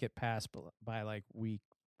to make it past by like week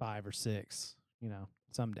 5 or 6.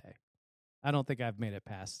 Someday. I don't think I've made it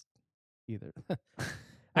past either.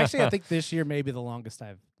 Actually, I think this year may be the longest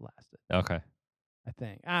I've lasted. Okay. I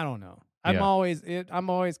think. I don't know. I'm always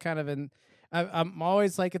kind of I'm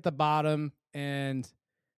always like at the bottom and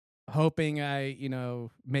hoping I,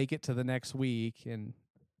 make it to the next week, and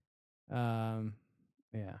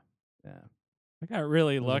yeah. I got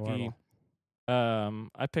really lucky.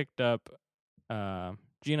 I picked up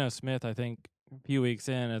Geno Smith, I think, a few weeks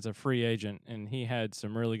in as a free agent, and he had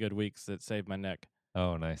some really good weeks that saved my neck.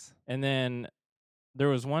 Oh, nice. And then there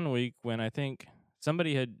was 1 week when I think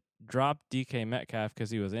somebody had dropped DK Metcalf because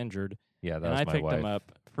he was injured. Yeah, that and was I my picked wife. him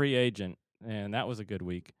up free agent, and that was a good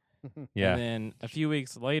week. Yeah. And then a few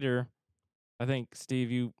weeks later, I think, Steve,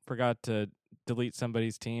 you forgot to delete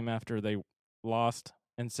somebody's team after they lost,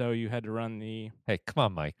 and so you had to run the... Hey, come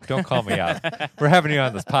on, Mike. Don't call me out. We're having you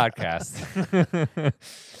on this podcast.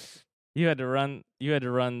 You had to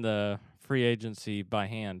run the free agency by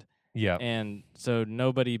hand. Yeah. And so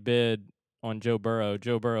nobody bid on Joe Burrow.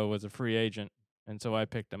 Joe Burrow was a free agent, and so I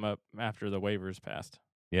picked him up after the waivers passed.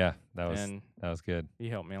 Yeah, that was good. He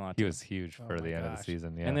helped me a lot. He too. was huge for the end of the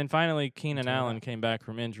season. Yeah. And then finally, Keenan Allen came back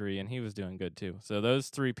from injury, and he was doing good too. So those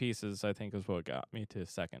 3 pieces, I think, is what got me to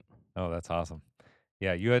second. Oh, that's awesome.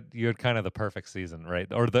 Yeah, you had kind of the perfect season, right?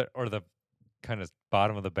 Or the kind of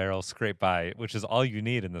bottom of the barrel scrape by, which is all you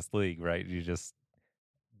need in this league, right?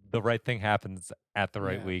 The right thing happens at the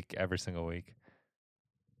right week every single week.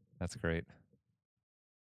 That's great.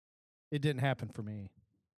 It didn't happen for me.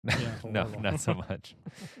 No, not so much.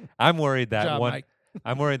 I'm worried that Mike.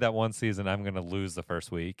 I'm worried that one season I'm going to lose the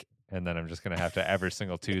first week, and then I'm just going to have to every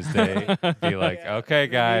single Tuesday be like, okay,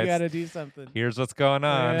 guys, you got to do something. Here's what's going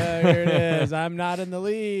on. Yeah, here it is. I'm not in the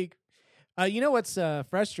league. You know what's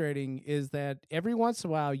frustrating is that every once in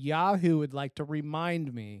a while, Yahoo would like to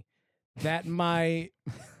remind me that my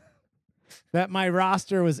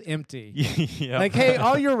roster was empty. Yep. Like, hey,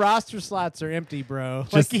 all your roster slots are empty, bro.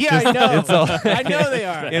 Just, like, I know. Insult. I know they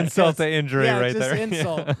are. Insult to injury right there.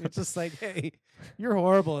 Insult. It's just like, hey, you're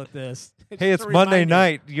horrible at this. Hey, it's Monday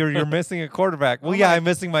night. You're missing a quarterback. Well, I'm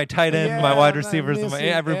missing my tight end, my wide receivers, and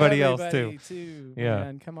everybody else too. Yeah,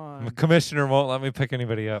 man, come on. The commissioner won't let me pick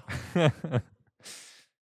anybody up.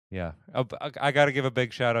 Yeah, I got to give a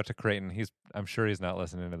big shout out to Creighton. I'm sure he's not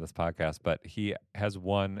listening to this podcast, but he has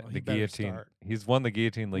won the guillotine. He's won the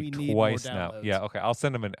guillotine league twice now. Yeah, okay. I'll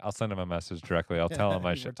send him a message directly. I'll tell him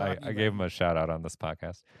I gave him a shout out on this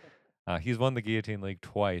podcast. He's won the guillotine league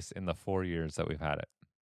twice in the 4 years that we've had it.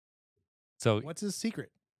 So what's his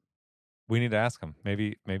secret? We need to ask him.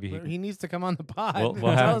 Maybe he needs to come on the pod.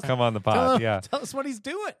 We'll have him come on the pod. Tell us what he's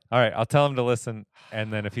doing. All right, I'll tell him to listen,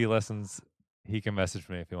 and then if he listens, he can message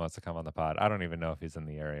me if he wants to come on the pod. I don't even know if he's in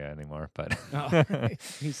the area anymore, but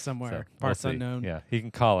he's somewhere, so parts unknown. Yeah, he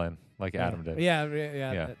can call in like Adam did. Yeah.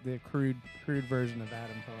 The crude version of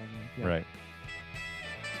Adam calling in. Yeah. Right.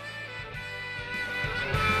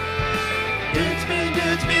 Dudes being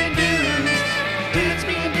dudes being dudes. Dudes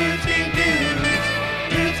being dudes being dudes.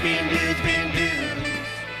 Dudes being dudes being dudes.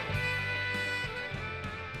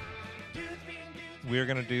 Dudes being dudes. We're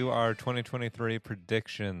gonna do our 2023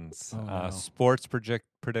 predictions, Oh, no. sports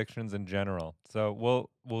predictions in general. So we'll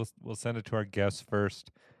send it to our guests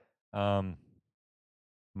first.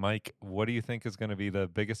 Mike, what do you think is going to be the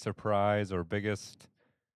biggest surprise or biggest,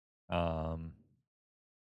 in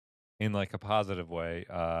like a positive way,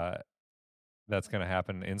 that's going to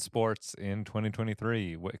happen in sports in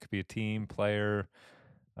 2023? What, it could be a team, player,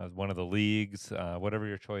 one of the leagues, whatever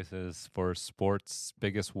your choice is for sports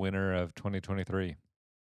biggest winner of 2023.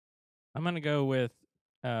 I'm going to go with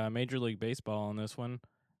Major League Baseball on this one.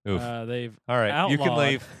 Oof. They've All right, outlawed. you can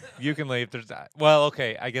leave. You can leave. There's well,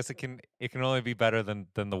 okay. I guess it can only be better than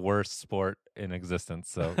the worst sport in existence.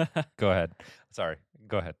 So go ahead. Sorry,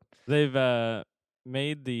 go ahead. They've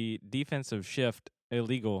made the defensive shift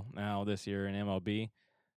illegal now this year in MLB.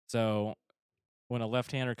 So when a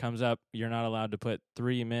left-hander comes up, you're not allowed to put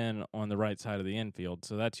 3 men on the right side of the infield.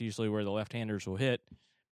 So that's usually where the left-handers will hit.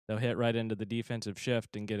 They'll hit right into the defensive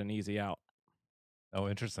shift and get an easy out. Oh,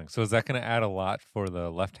 interesting. So is that going to add a lot for the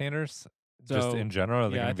left-handers, just So, in general? Are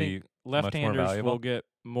they yeah, I going to be think much more left-handers valuable? will get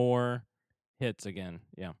more hits again.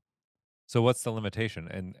 Yeah. So what's the limitation?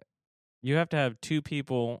 And You have to have 2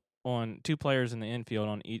 players in the infield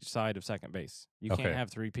on each side of second base. You Okay. can't have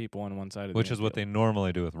 3 people on one side of the which infield. is what they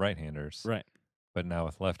normally do with right-handers, Right. but now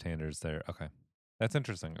with left-handers, they're okay. That's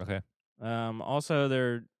interesting. Okay. Also,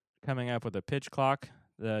 they're coming up with a pitch clock,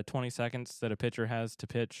 the 20 seconds that a pitcher has to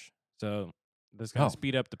pitch. So this going to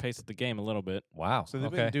speed up the pace of the game a little bit. Wow. So they've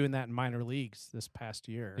okay. been doing that in minor leagues this past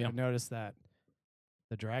year. Yeah. I noticed that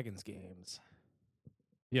the Dragons games.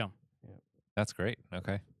 Yeah. That's great.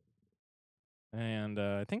 Okay. And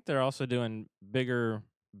I think they're also doing bigger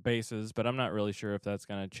bases, but I'm not really sure if that's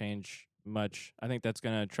going to change much. I think that's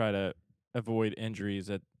going to try to avoid injuries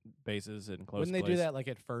at bases and close Wouldn't they plays. do that like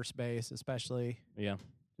at first base, especially? Yeah.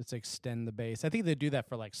 Just extend the base. I think they do that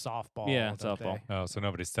for like softball. Yeah, don't softball. they? Oh, so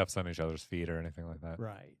nobody steps on each other's feet or anything like that.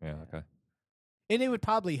 Right. Yeah. Okay. And it would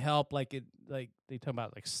probably help, like they talk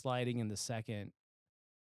about like sliding in the second,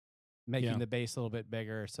 making Yeah. the base a little bit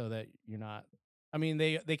bigger so that you're not. I mean,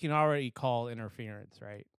 they can already call interference,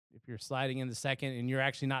 right? If you're sliding in the second and you're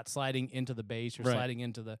actually not sliding into the base, you're Right. sliding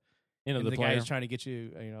into the Into the guy player. who's trying to get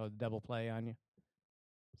you, a double play on you.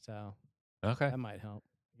 So Okay. that might help.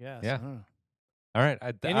 Yes. Yeah. I don't know. All right.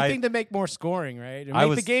 Anything to make more scoring, right? And I make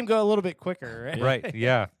was- the game go a little bit quicker, right? Right.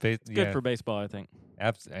 Yeah. It's good for baseball, I think.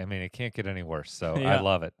 I mean, it can't get any worse. So I Yeah.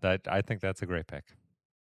 love it. I think that's a great pick.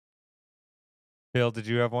 Phil, did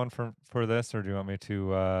you have one for this, or do you want me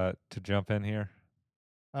to jump in here?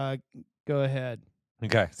 Go ahead.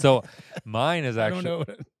 Okay. So mine is I actually don't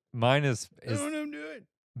know. mine is I don't know what I'm doing.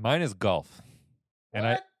 mine is golf. And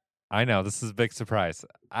What? I know this is a big surprise.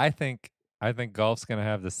 I think golf's going to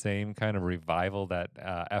have the same kind of revival that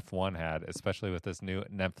F1 had, especially with this new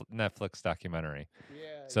Netflix documentary.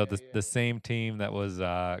 Yeah. So the same team that was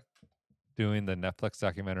doing the Netflix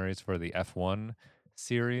documentaries for the F1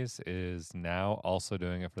 series is now also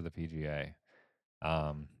doing it for the PGA.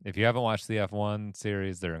 If you haven't watched the F1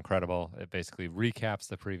 series, they're incredible. It basically recaps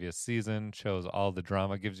the previous season, shows all the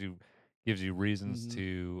drama, gives you reasons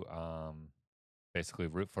to basically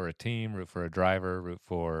root for a team, root for a driver, root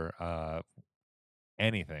for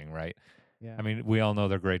anything, right? Yeah. I mean, we all know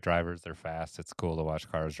they're great drivers. They're fast. It's cool to watch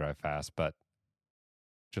cars drive fast, but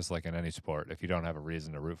just like in any sport, if you don't have a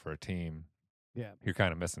reason to root for a team, Yeah. you're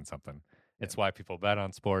kind of missing something. It's why people bet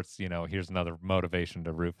on sports. Here's another motivation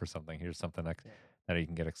to root for something. Here's something that you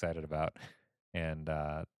can get excited about. And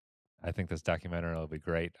I think this documentary will be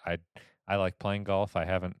great. I like playing golf. I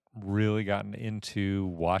haven't really gotten into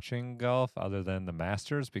watching golf other than the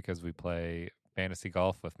Masters because we play fantasy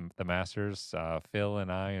golf with the Masters. Phil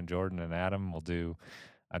and I and Jordan and Adam will do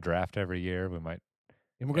a draft every year. We might,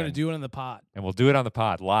 And we're going to do it in the pod. and we'll do it on the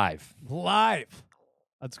pod live. Live.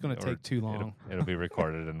 That's going to Or take too long. It'll be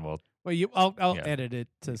recorded, and we'll. Well, I'll Yeah. edit it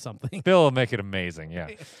to something. Phil will make it amazing. Yeah,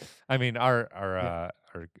 I mean our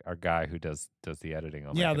guy who does the editing.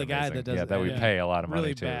 Will Yeah, make it the guy amazing. that does Yeah, it, that we yeah. pay a lot of money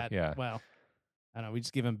Really to. bad. Yeah, Well, I don't know. We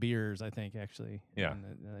just give him beers, I think, actually. Yeah.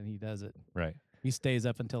 And he does it. right. He stays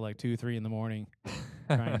up until like 2, 3 in the morning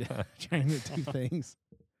trying to do things.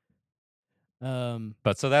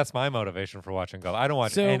 But so that's my motivation for watching golf. I don't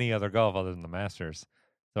watch any other golf other than the Masters.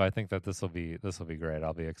 So I think that this will be great.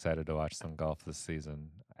 I'll be excited to watch some golf this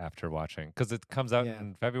season after watching, because it comes out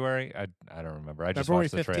in February. I don't remember. I just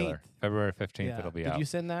watched the trailer. February 15th. It'll be out. Did you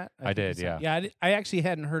send that? I did. Yeah. Yeah. I actually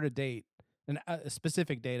hadn't heard a date, a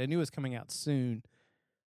specific date. I knew it was coming out soon.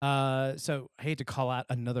 So I hate to call out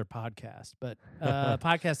another podcast, but a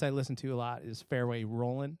podcast I listen to a lot is Fairway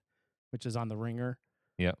Rollin', which is on the Ringer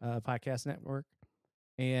podcast network,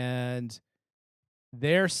 and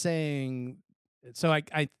they're saying. So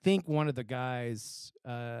I think one of the guys,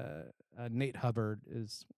 Nate Hubbard,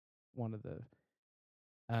 is one of the.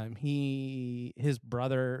 His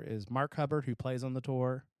brother is Mark Hubbard, who plays on the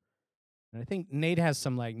tour, and I think Nate has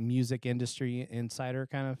some like music industry insider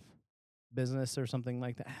kind of business or something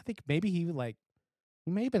like that. I think maybe he may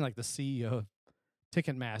have been like the CEO of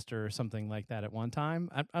Ticketmaster or something like that at one time.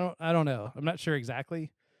 I don't know. I'm not sure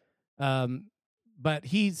exactly. But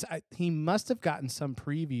he must have gotten some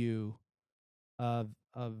preview of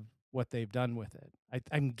what they've done with it.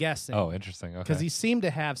 I'm guessing. Oh, interesting. Okay. Because he seemed to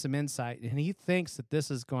have some insight, and he thinks that this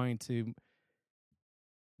is going to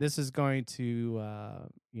it's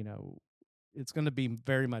going to be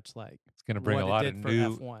very much like it's going to bring a lot of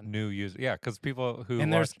new users. Yeah, because people who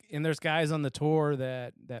there's guys on the tour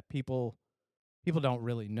that people don't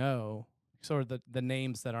really know, sort of the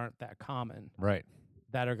names that aren't that common, right?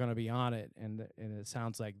 That are going to be on it, and it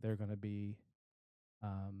sounds like they're going to be,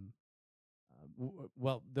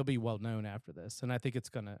 they'll be well known after this, and I think it's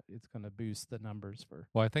gonna boost the numbers for.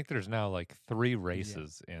 Well, I think there's now like 3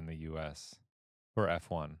 races in the U.S. for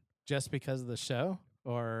F1 just because of the show,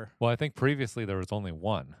 or well, I think previously there was only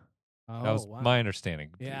 1. Oh, that was my understanding.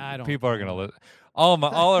 Yeah, I don't. People are gonna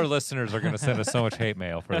all our listeners are gonna send us so much hate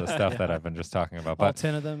mail for the stuff that I've been just talking about. But all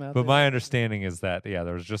 10 of them. But my understanding is that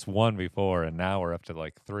there was just 1 before, and now we're up to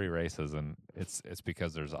like 3 races, and it's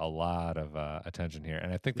because there's a lot of attention here,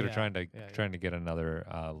 and I think they're trying to get another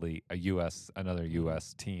another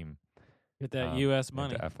U.S. team. Get that U.S.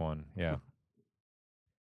 money. Into F1, yeah.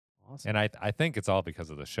 Awesome. And I think it's all because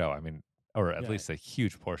of the show. I mean, or at least a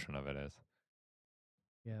huge portion of it is.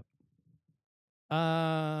 Yep.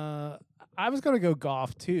 I was going to go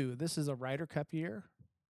golf too. This is a Ryder Cup year.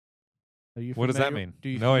 Are you what does that mean? Do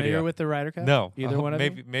you no familiar idea with the Ryder Cup? No. Either one of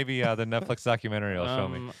you? Maybe the Netflix documentary will show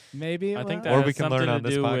me. Maybe. I think that or has we can something learn on to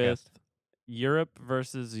this do podcast. with Europe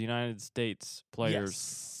versus United States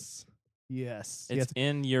players. Yes. It's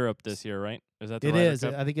in Europe this year, right? Is that the It Ryder is.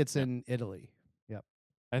 Cup? I think it's in Italy. Yep.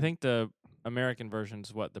 I think the American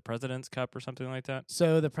version's what, the President's Cup or something like that?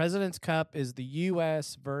 So the President's Cup is the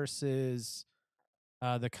U.S. versus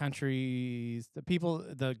the countries, the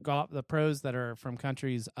pros that are from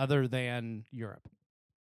countries other than Europe.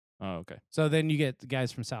 Oh, okay. So then you get the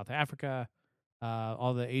guys from South Africa,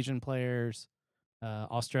 all the Asian players,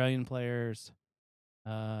 Australian players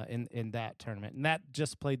in that tournament. And that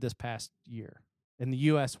just played this past year. And the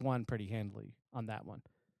U.S. won pretty handily on that one.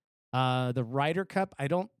 The Ryder Cup, I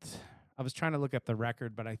was trying to look up the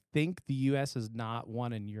record, but I think the U.S. has not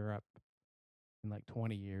won in Europe in like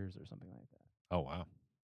 20 years or something like that. Oh, wow.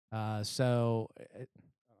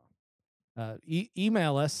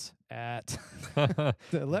 Email us at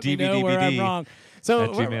let me know where I'm wrong.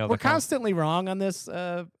 So we're constantly wrong on this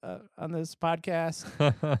podcast,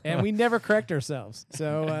 and we never correct ourselves.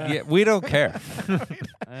 So yeah, we don't care.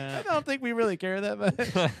 I don't think we really care that much.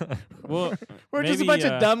 Well, we're just a bunch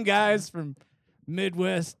of dumb guys from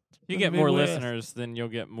Midwest. You get more listeners, then you'll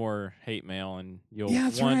get more hate mail, and you'll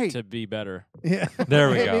want to be better. Yeah, there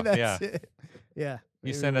we go. Yeah, yeah.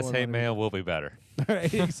 You send us hate mail, we'll be better.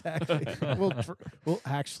 Right, exactly. We'll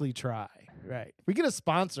actually try. Right. If we get a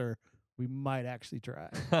sponsor, we might actually try.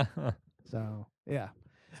 So yeah,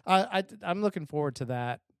 I'm looking forward to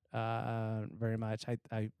that very much.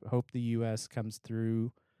 I hope the U.S. comes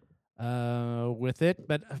through with it,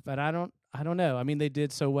 but I don't know. I mean, they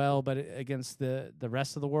did so well, but against the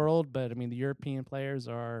rest of the world. But I mean, the European players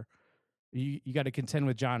are. You got to contend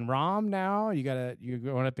with John Rahm now. You're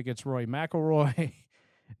going up against Rory McIlroy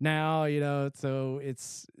now. So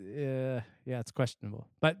it's it's questionable.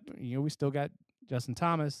 But we still got Justin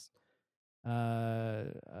Thomas,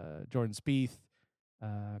 Jordan Spieth,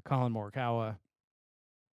 Colin Morikawa,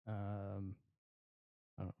 and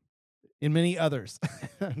many others.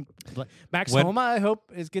 Max Homa, I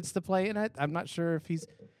hope gets to play in it. I'm not sure if he's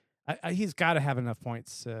got to have enough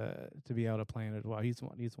points to be able to play in it as well. He's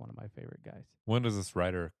one of my favorite guys. When does this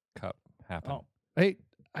Ryder Cup happen? Oh, hey,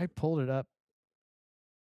 I pulled it up.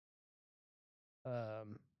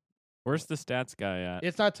 Where's the stats guy at?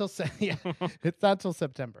 It's not till it's not till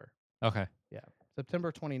September. Okay. Yeah,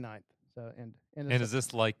 September 29th. So and is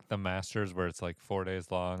this like the Masters where it's like 4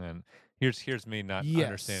 days long? And here's me not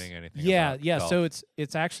understanding anything. Yeah, about yeah. golf. So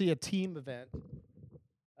it's actually a team event.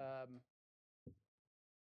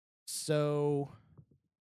 So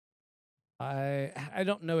I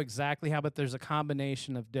don't know exactly how, but there's a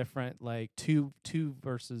combination of different like two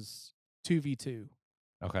versus 2v2.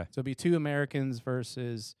 Okay. So it'll be 2 Americans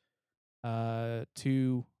versus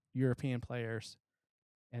 2 European players,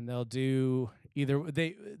 and they'll do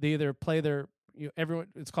they either play their everyone.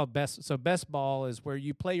 It's called best. So best ball is where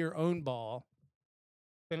you play your own ball,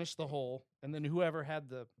 finish the hole, and then whoever had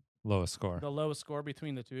the lowest score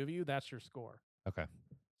between the two of you, that's your score. Okay.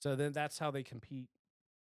 So then that's how they compete.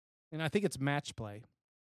 And I think it's match play.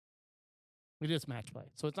 It is match play.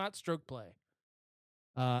 So it's not stroke play.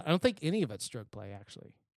 I don't think any of it's stroke play,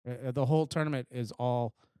 actually. The whole tournament is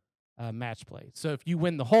all match play. So if you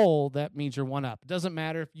win the hole, that means you're one up. It doesn't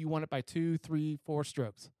matter if you won it by 2, 3, 4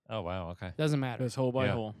 strokes. Oh, wow. Okay. Doesn't matter. It's hole by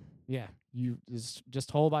hole. Yeah. You just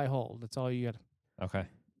hole by hole. That's all you got. Okay.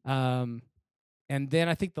 And then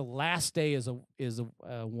I think the last day is a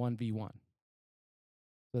 1v1.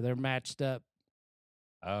 So they're matched up.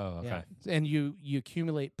 Oh, okay. Yeah. And you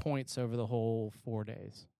accumulate points over the whole 4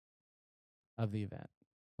 days of the event.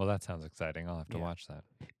 Well, that sounds exciting. I'll have to watch that.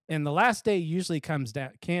 And the last day usually can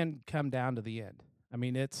come down to the end. I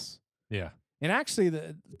mean, it's And actually,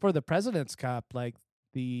 for the President's Cup, like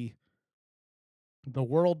the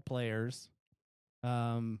world players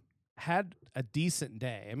had a decent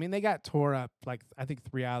day. I mean, they got tore up like I think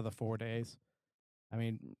 3 out of the 4 days. I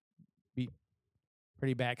mean,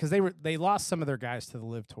 pretty bad because they lost some of their guys to the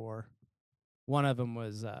Live Tour. One of them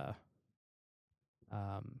was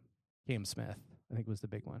Cam Smith, I think was the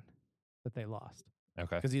big one that they lost.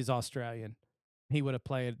 Okay, because he's Australian. He would have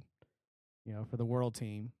played, for the world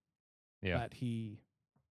team. Yeah, but he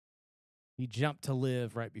jumped to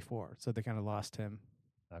Live right before, so they kind of lost him.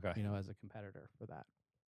 Okay, as a competitor for that.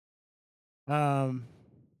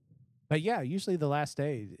 But yeah, usually the last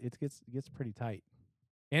day it gets pretty tight.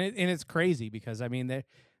 And it's crazy because I mean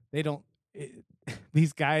they don't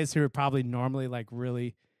these guys who are probably normally like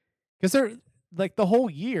really because they're like the whole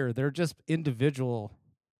year they're just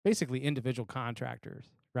basically individual contractors,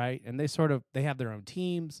 right? And they have their own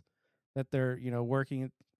teams that they're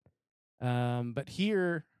working. But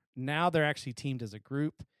here now they're actually teamed as a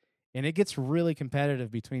group, and it gets really competitive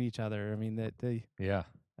between each other. I mean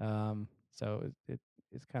so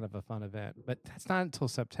it's kind of a fun event, but that's not until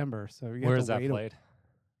September. So where is that played?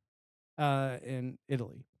 In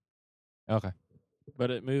Italy. Okay.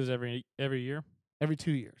 But it moves every year? Every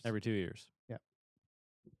 2 years. Every 2 years. Yeah.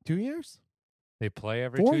 2 years? They play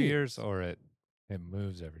every 4 2 years, or it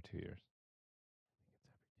moves every 2 years?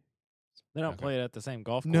 They don't play it at the same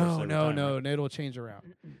golf course. No. Right? It'll change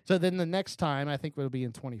around. So then the next time, I think it'll be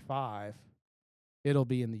in 25. It'll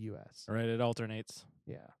be in the U.S. Right, it alternates.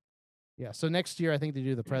 Yeah. Yeah, so next year I think they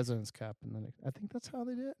do the President's Cup, and then I think that's how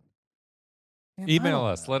they do it. Man, email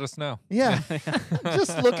us. Let us know. Yeah.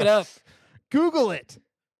 Just look it up. Google it.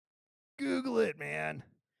 Google it, man.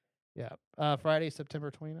 Yeah. Friday,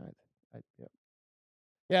 September 29th. Yep.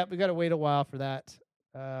 Yeah, we got to wait a while for that.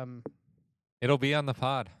 It'll be on the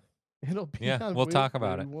pod. It'll be we'll talk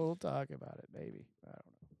about it. We'll talk about it, maybe. I don't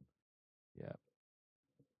know.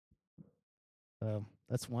 Yeah.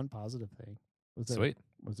 That's one positive thing. Sweet.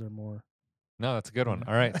 Was there more? No, that's a good one.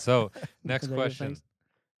 All right. So next question.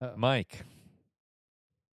 Mike.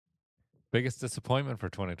 Biggest disappointment for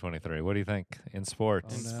 2023. What do you think in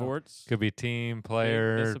sports? In sports? Could be team,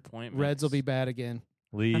 player, disappointment. Reds will be bad again.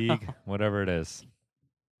 League, whatever it is.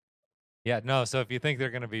 Yeah, no, so if you think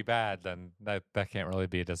they're going to be bad, then that can't really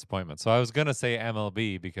be a disappointment. So I was going to say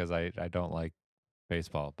MLB because I don't like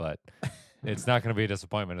baseball, but it's not going to be a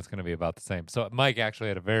disappointment. It's going to be about the same. So Mike actually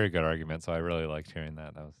had a very good argument, so I really liked hearing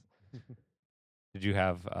that. Did you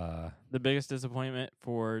have the biggest disappointment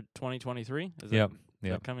for 2023? Is Yep.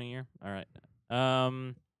 The coming year? All right.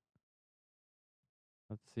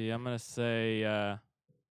 Let's see. I'm going to say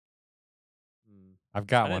I've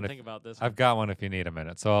got I one. Didn't think about this. I've got one if you need a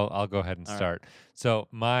minute. So I'll go ahead and All start. Right. So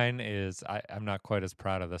mine is I'm not quite as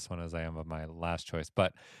proud of this one as I am of my last choice,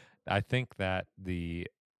 but I think that the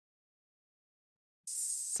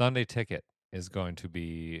Sunday ticket is going to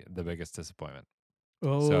be the biggest disappointment.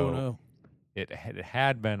 Oh, no. It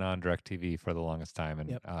had been on DirecTV for the longest time,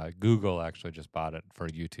 and Google actually just bought it for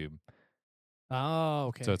YouTube. Oh,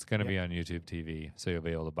 okay. So it's going to be on YouTube TV, so you'll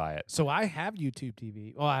be able to buy it. So I have YouTube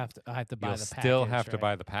TV. Well, I have to buy you'll the package. Still have to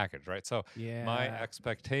buy the package, right? So yeah. My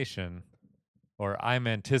expectation, or I'm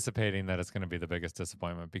anticipating that it's going to be the biggest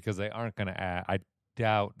disappointment because they aren't going to add. I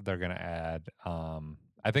doubt they're going to add.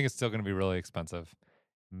 I think it's still going to be really expensive,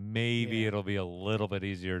 Maybe it'll be a little bit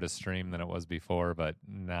easier to stream than it was before, but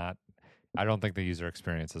not. I don't think the user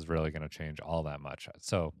experience is really going to change all that much.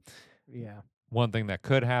 So, one thing that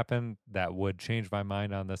could happen that would change my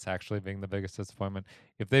mind on this actually being the biggest disappointment,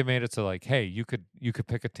 if they made it so like, hey, you could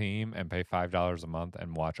pick a team and pay $5 a month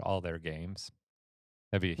and watch all their games.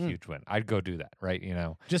 That'd be a huge win. I'd go do that, right?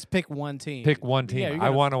 Just pick one team. Pick one team. I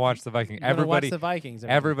want to watch the Vikings. Watch the Vikings.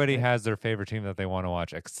 Everybody has their favorite team that they want to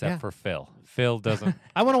watch, except for Phil. Phil doesn't.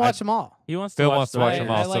 I want to watch them all. He wants Phil to wants to watch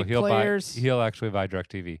them all, so players. he'll actually buy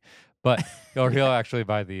DirecTV, but or he'll actually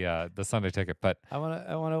buy the Sunday ticket. But I want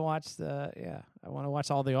to watch I want to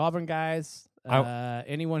watch all the Auburn guys.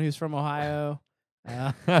 Anyone who's from Ohio.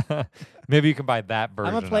 Maybe you can buy that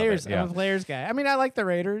version. I'm a players guy. I mean, I like the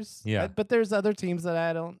Raiders. Yeah, but there's other teams that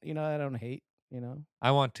I don't hate.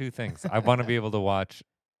 I want two things. I want to be able to watch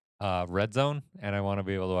Red Zone, and I want to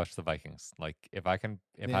be able to watch the Vikings. Like if I can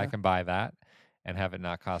buy that and have it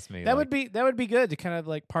not cost me. That would be good to kind of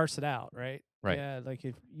like parse it out, right? Right. Yeah, like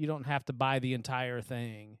if you don't have to buy the entire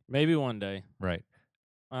thing. Maybe one day. Right.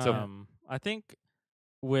 I think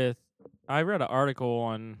I read an article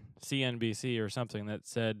on CNBC or something that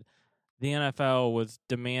said the NFL was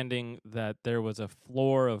demanding that there was a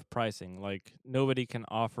floor of pricing. Like nobody can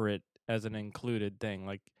offer it as an included thing.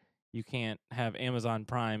 Like you can't have Amazon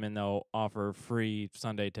Prime and they'll offer free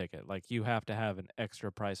Sunday ticket. Like you have to have an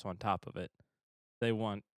extra price on top of it. They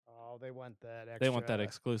want that extra. They want that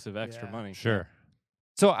exclusive extra money. Sure.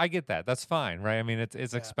 So I get that. That's fine, right? I mean,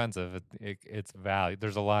 it's expensive. It's value.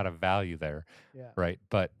 There's a lot of value there, right?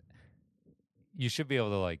 But you should be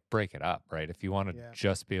able to like break it up, right? If you want to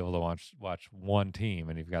just be able to watch one team,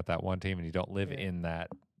 and you've got that one team, and you don't live in that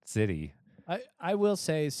city. I will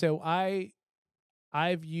say so.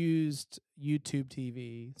 I've used YouTube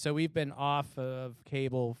TV. So we've been off of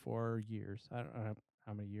cable for years. I don't know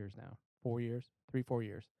how many years now. 4 years, 4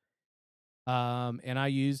 years. And I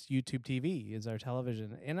use YouTube TV as our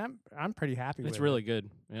television, and I'm pretty happy with it. It's really good.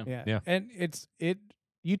 Yeah. And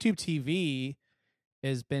YouTube TV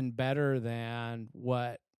has been better than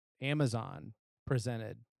what Amazon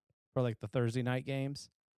presented for like the Thursday night games.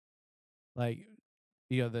 Like,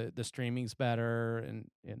 the streaming's better and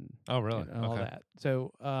oh really and all that.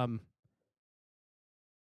 So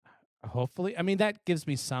hopefully, I mean that gives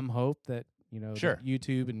me some hope that that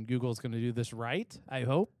YouTube and Google is going to do this right. I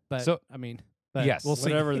hope, but yes, we'll see.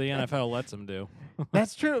 Whatever the NFL lets them do.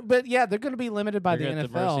 That's true, but they're going to be limited by the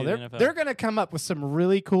NFL. They're going to come up with some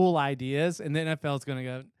really cool ideas, and the NFL is going to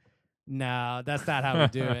go, "No, that's not how we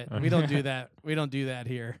do it. We don't do that. We don't do that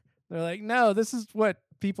here." They're like, "No, this is what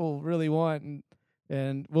people really want,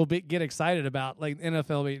 and we'll get excited about." Like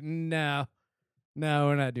NFL, no,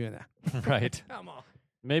 we're not doing that. Right? Come on.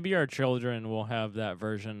 Maybe our children will have that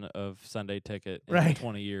version of Sunday Ticket in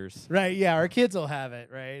 20 years. Right, yeah, our kids will have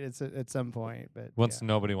it, right? It's at some point. But once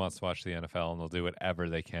nobody wants to watch the NFL, and they'll do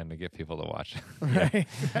whatever they can to get people to watch. Right.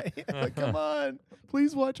 Like, come on,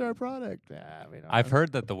 please watch our product. I've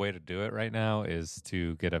heard that the way to do it right now is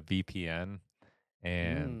to get a VPN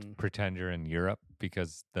and pretend you're in Europe,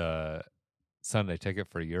 because the Sunday Ticket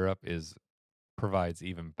for Europe provides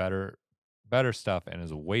even better stuff and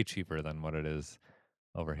is way cheaper than what it is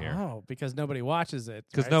over here. Oh, because nobody watches it.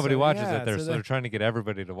 Because nobody watches it there, so they're trying to get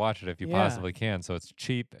everybody to watch it if you possibly can. So it's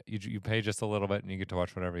cheap. You pay just a little bit, and you get to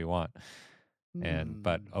watch whatever you want.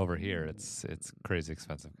 But over here, it's crazy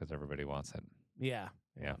expensive because everybody wants it. Yeah.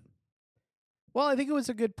 Well, I think it was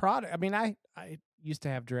a good product. I mean, I used to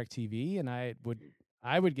have DirecTV, and I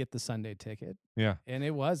would get the Sunday Ticket. Yeah, and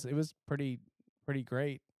it was pretty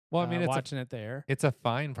great. Well, I mean, it's watching it there. It's a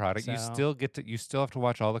fine product. So. You still have to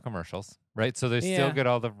watch all the commercials, right? So they still get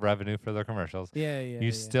all the revenue for their commercials. Yeah.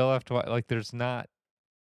 You still have to watch. There's not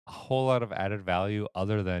a whole lot of added value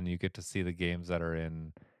other than you get to see the games that are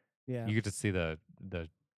in. Yeah. You get to see the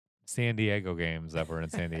San Diego games that were in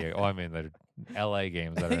San Diego. Oh, I mean the LA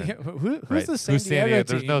games that are in. Who's the San Diego team?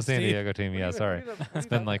 There's no San Diego team. Yeah, sorry. It's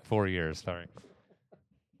been like 4 years. Sorry.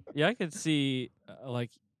 Yeah, I could see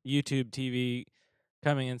like YouTube TV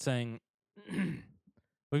coming and saying,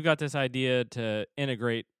 we've got this idea to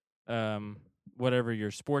integrate whatever your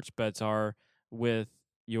sports bets are with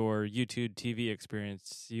your YouTube TV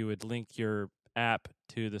experience. You would link your app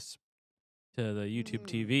to the YouTube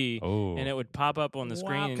TV, and it would pop up on the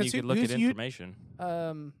screen, and you could look at information.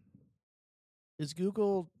 Is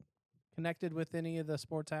Google connected with any of the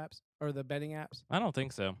sports apps or the betting apps? I don't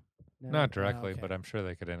think so. No? Not directly, but I'm sure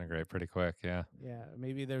they could integrate pretty quick. Yeah. Yeah.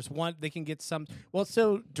 Maybe there's one they can get some. Well,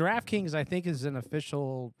 so DraftKings, I think, is an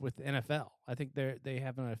official with the NFL. I think they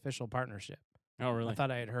have an official partnership. Oh, really? I thought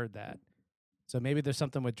I had heard that. So maybe there's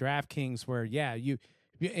something with DraftKings where,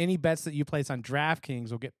 any bets that you place on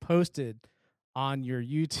DraftKings will get posted on your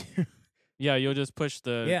YouTube. Yeah, you'll just push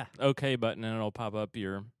the OK button and it'll pop up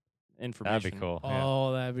your information. That'd be cool.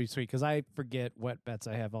 Oh, that'd be sweet because I forget what bets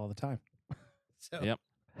I have all the time. Yep.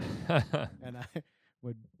 And I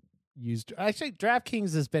would use actually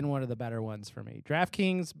DraftKings has been one of the better ones for me.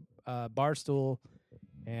 DraftKings, Barstool,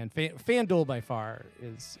 and FanDuel by far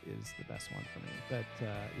is the best one for me. But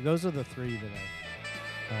those are the three that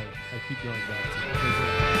I keep going back to.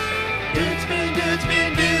 Dudes being dudes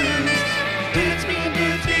being dudes. Dudes being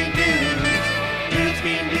dudes being dudes. Dudes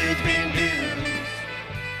being dudes being dudes.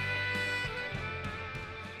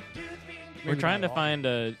 We're trying to find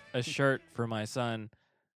a shirt for my son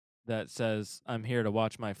that says, "I'm here to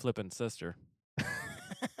watch my flippin' sister."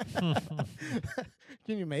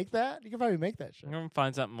 Can you make that? You can probably make that shirt. I'm going to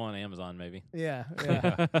find something on Amazon, maybe. Yeah.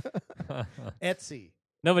 Etsy.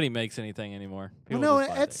 Nobody makes anything anymore. Well, no,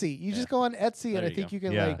 Etsy. You just go on Etsy, and I think you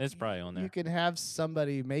can it's probably on there. You can have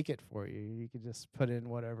somebody make it for you. You can just put in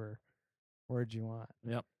whatever words you want.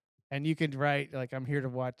 Yep. And you can write like, "I'm here to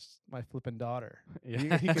watch my flippin' daughter."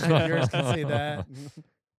 Yeah. Yours can say that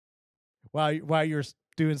while you're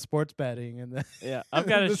doing sports betting and I've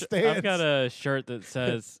got a shirt that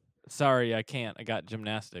says, "Sorry, I can't. I got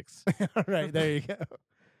gymnastics." All right, there you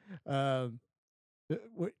go.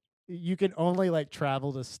 You can only like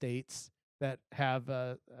travel to states that have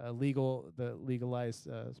legalized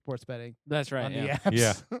sports betting. That's right. On the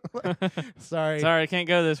apps. Sorry, I can't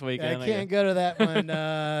go this weekend. I can't go to that one.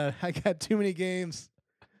 I got too many games.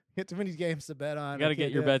 Get too many games to bet on. You got to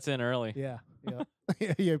get your bets in early. Yeah.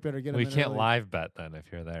 You better get them. We in can't early. live bet then if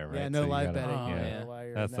you're there, right? Yeah, no live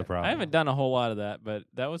betting. That's the problem. I haven't done a whole lot of that, but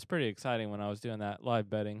that was pretty exciting when I was doing that live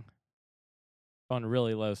betting on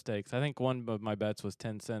really low stakes. I think one of my bets was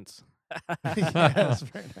 10 cents. That's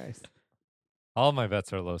very nice. All my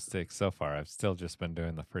bets are low stakes so far. I've still just been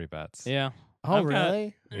doing the free bets. Yeah. Oh,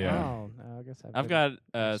 really? Yeah. Oh, no, I guess I've got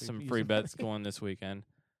some free bets going this weekend.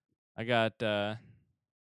 I got the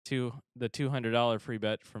 $200 free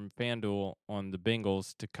bet from FanDuel on the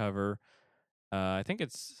Bengals to cover. I think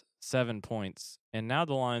it's 7 points, and now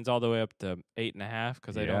the line's all the way up to 8.5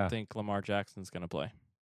 because I don't think Lamar Jackson's going to play.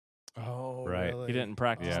 Oh, right. Really? He didn't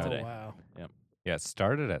practice today. Wow. Yep. Yeah, it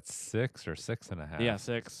started at 6 or 6.5. Yeah,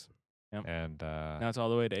 6. Yep. And now it's all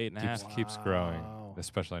the way to 8.5. Keeps growing,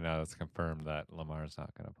 especially now that it's confirmed that Lamar's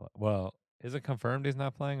not going to play. Well, is it confirmed he's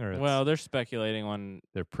not playing, or well, they're speculating on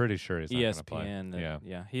they're pretty sure he's not going to play. ESPN.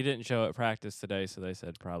 Yeah, he didn't show at practice today, so they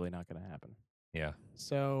said probably not going to happen. Yeah.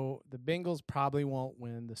 So the Bengals probably won't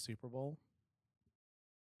win the Super Bowl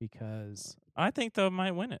because I think they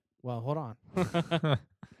might win it. Well, hold on.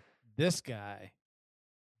 This guy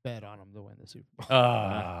bet on him to win the Super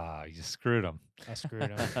Bowl. You screwed him. I screwed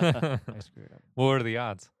him. What were the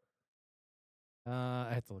odds? I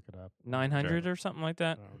have to look it up. 900 or something like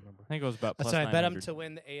that. I don't remember. I think it was about plus So I 900. bet him to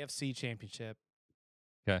win the AFC Championship.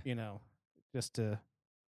 Okay. Just to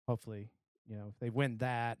hopefully, if they win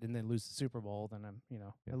that and then lose the Super Bowl, then I'm,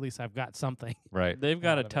 at least I've got something. Right. They've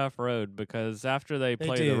got a tough road because after they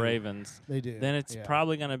play the Ravens, they do. Then it's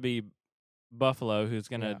probably going to be Buffalo who's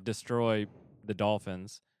going to destroy the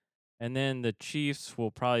Dolphins. And then the Chiefs will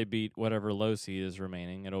probably beat whatever low seed is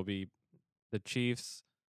remaining. It'll be the Chiefs,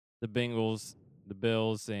 the Bengals, the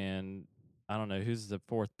Bills, and I don't know who's the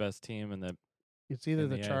fourth best team in the. It's either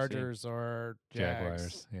the AFC. Chargers or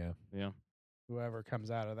Jaguars. Yeah. Whoever comes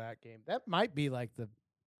out of that game, that might be like the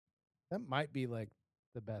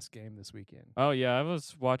best game this weekend. Oh yeah, I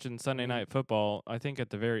was watching Sunday Night Football. I think at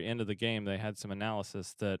the very end of the game they had some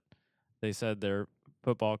analysis that they said their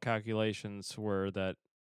football calculations were that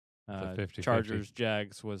Chargers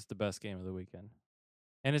Jags was the best game of the weekend.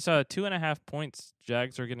 And it's 2.5 points.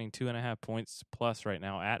 Jags are getting 2.5 points plus right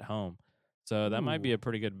now at home. So that might be a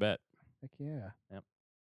pretty good bet. Heck yeah. Yep.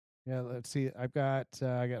 Yeah, let's see. I got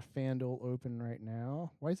FanDuel open right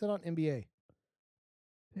now. Why is it on NBA?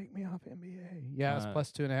 Take me off NBA. Yeah, it's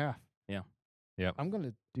plus 2.5. Yeah. Yep. I'm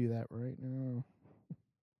gonna do that right now.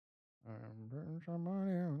 I'm putting some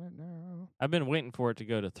money on it now. I've been waiting for it to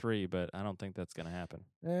go to 3, but I don't think that's going to happen.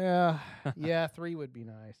 Yeah, 3 would be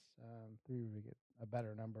nice. 3 would get a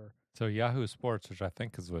better number. So Yahoo Sports, which I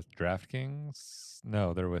think is with DraftKings,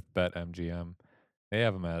 no, they're with BetMGM. They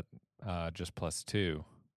have them at just plus 2.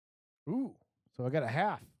 Ooh, so I got a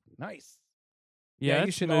half. Nice. Yeah,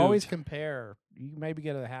 you should always compare. You maybe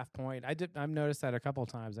get a half point. I've noticed that a couple of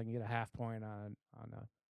times. I can get a half point on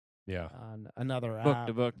another app. Book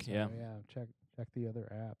to book, So, yeah. Check the other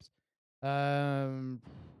apps.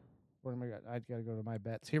 What am I got? I got to go to my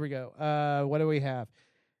bets. Here we go. What do we have?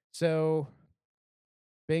 So,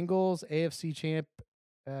 Bengals AFC champ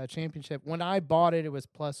championship. When I bought it, it was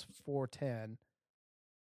plus 410.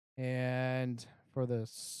 And for the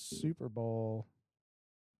Super Bowl,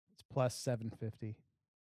 it's plus 750.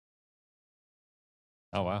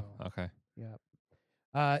 Oh, wow. Okay. Yep.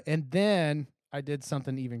 And then I did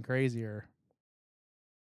something even crazier.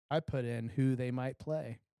 I put in who they might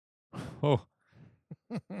play. Oh.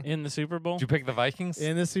 In the Super Bowl? Did you pick the Vikings?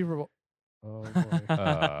 In the Super Bowl. Oh, boy.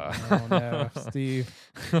 Oh, no, Steve.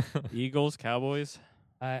 Eagles, Cowboys?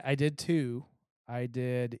 I did two. I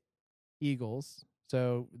did Eagles.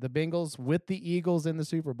 So the Bengals with the Eagles in the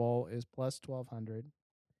Super Bowl is plus 1,200.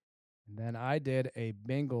 And then I did a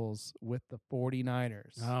Bengals with the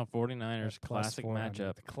 49ers. Oh, 49ers. Classic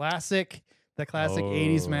matchup. The classic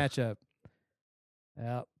 80s matchup.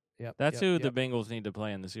 Yep. That's who the Bengals need to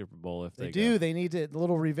play in the Super Bowl if they do. go. They need a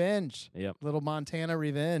little revenge. Yep. Little Montana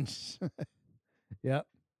revenge. Yep.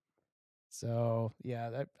 So,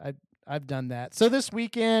 yeah, I've done that. So this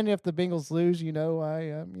weekend, if the Bengals lose, they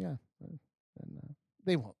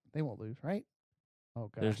won't lose, right? Oh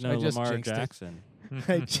gosh, there's no Lamar Jackson.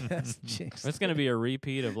 I just jinxed. It's going to be a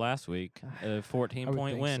repeat of last week, a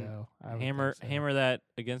 14-point win. So. Hammer that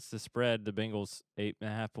against the spread. The Bengals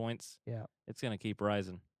 8.5 points. Yeah, it's going to keep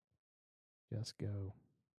rising. Just go.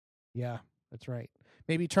 Yeah, that's right.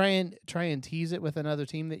 Maybe try and tease it with another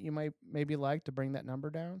team that you might maybe like to bring that number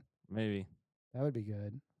down. Maybe that would be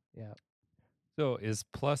good. Yeah. So is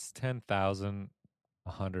plus 10,000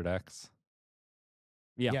 100x?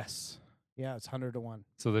 Yeah. Yes. Yeah, it's 100 to 1.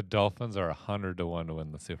 So the Dolphins are 100 to 1 to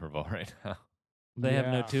win the Super Bowl right now. They have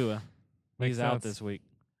no Tua. He's out this week.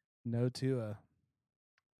 No Tua.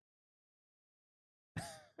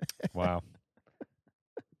 Wow.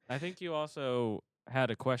 I think you also had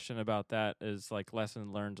a question about that as like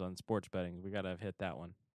lesson learned on sports betting. We got to hit that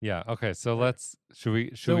one. Yeah. Okay. So should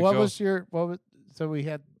we what go? So we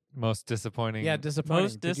had most disappointing. Yeah, disappointing.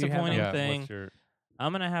 Most disappointing thing.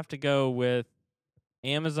 I'm going to have to go with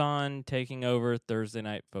Amazon taking over Thursday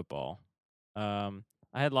Night Football. I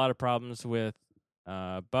had a lot of problems with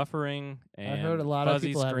buffering and I heard a lot fuzzy of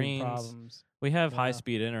people screens. having problems. We have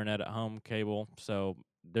high-speed internet at home, cable, so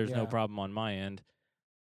there's no problem on my end.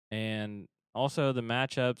 And also the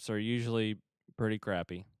matchups are usually pretty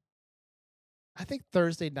crappy. I think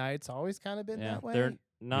Thursday night's always kind of been that way.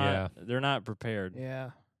 They're not prepared. Yeah.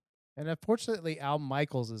 And unfortunately Al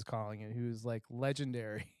Michaels is calling it, who's like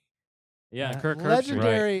legendary. Yeah, Kirk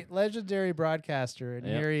Herbstreit. Legendary broadcaster, and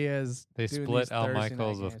here he is. They split Al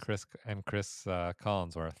Michaels with Chris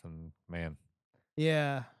Collinsworth, and man,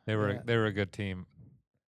 yeah, they were a good team.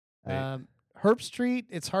 Herbstreit,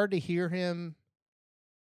 it's hard to hear him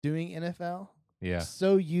doing NFL. Yeah,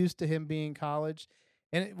 so used to him being college.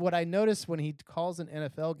 And what I noticed when he calls an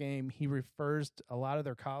NFL game, he refers to a lot of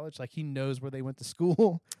their college, like he knows where they went to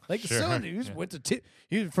school. Like son, went to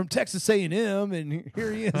he was from Texas A&M, and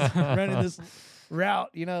here he is running this route.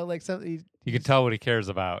 Like something. You can tell what he cares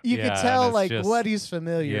about. You can tell like what he's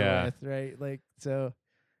familiar with, right? Like so.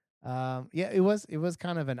 It was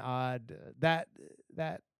kind of an odd that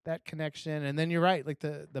connection, and then you're right, like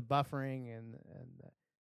the buffering and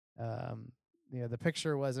the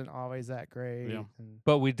picture wasn't always that great. Yeah.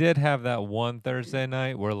 But we did have that one Thursday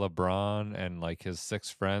night where LeBron and like his 6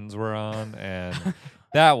 friends were on, and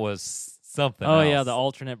that was something else. Yeah, the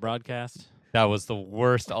alternate broadcast. That was the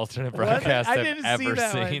worst alternate broadcast I've ever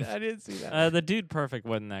seen. I didn't see that. The Dude Perfect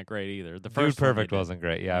wasn't that great either. The Dude first Perfect wasn't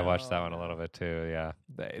great. Yeah, I watched that one a little bit too. Yeah,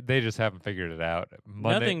 they just haven't figured it out.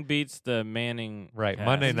 Nothing beats the Manning. Right, cast.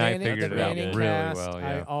 Monday night figured it out really well.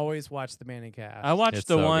 Yeah, I always watch the Manning cast. I watched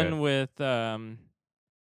the one with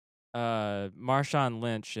Marshawn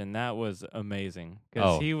Lynch, and that was amazing.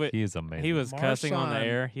 He's amazing. He was cussing on the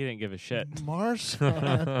air. He didn't give a shit.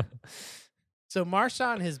 Marshawn. So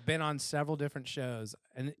Marshawn has been on several different shows,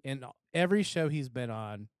 and in every show he's been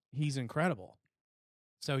on, he's incredible.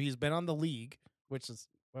 So he's been on The League, which is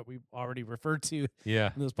what we've already referred to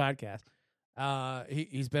in this podcast.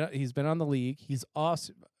 He's been on The League. He's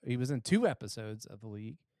awesome. He was in 2 episodes of The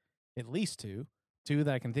League, at least 2 that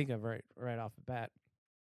I can think of right off the bat.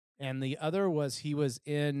 And the other was he was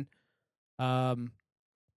in, oh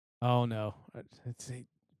no,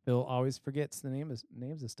 Phil always forgets the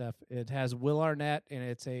names of stuff. It has Will Arnett, and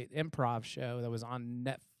it's a improv show that was on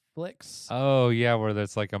Netflix. Oh yeah, where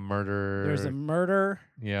there's like a murder. There's a murder.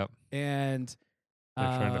 Yep. And they're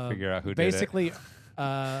trying to figure out who basically, did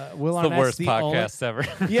it. Will Arnett's the worst podcast ever.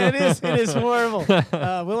 Yeah, it is. It is horrible.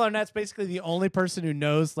 Will Arnett's basically the only person who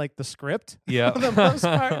knows like the script. Yeah. For the most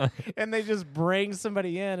part, and they just bring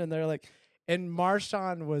somebody in, and they're like, And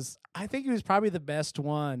Marshawn was, I think he was probably the best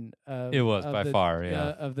one. It was by far, yeah.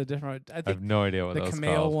 Of the different, I think I have no idea what the that was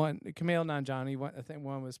Kumail called. one, the Kumail Nanjiani one, I think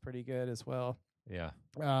one was pretty good as well. Yeah.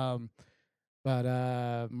 But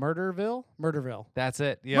Murderville. That's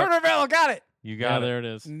it. Yeah. Murderville, got it. You got it. There it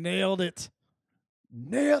is. Nailed it.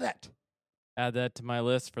 Add that to my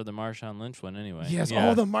list for the Marshawn Lynch one anyway. Yes, Yeah.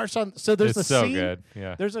 all the Marshawn. So there's It's a so scene. good.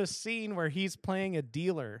 Yeah. There's a scene where he's playing a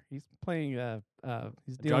dealer. He's playing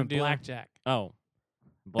he's drug dealing dealer? blackjack. Oh,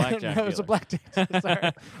 blackjack. No, it's a dealer. blackjack.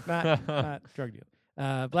 Sorry, not drug deal.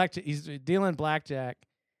 Blackjack. He's dealing blackjack,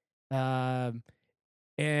 and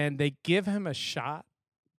they give him a shot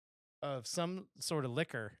of some sort of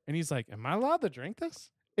liquor, and he's like, "Am I allowed to drink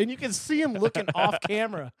this?" And you can see him looking off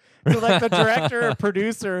camera to like the director or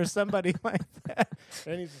producer or somebody like that,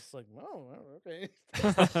 and he's just like, "Oh, okay."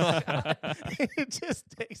 He just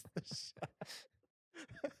takes the shot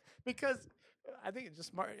because. I think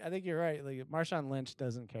I think you're right. Like Marshawn Lynch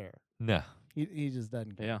doesn't care. No. He just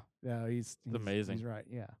doesn't care. Yeah. No, he's amazing. He's right.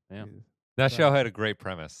 Yeah. Yeah. That show had a great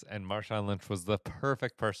premise, and Marshawn Lynch was the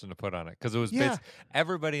perfect person to put on it because it was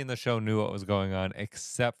everybody in the show knew what was going on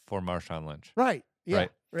except for Marshawn Lynch. Right. Yeah. Right.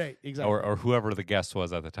 Right. Exactly. Or whoever the guest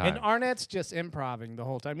was at the time. And Arnett's just improving the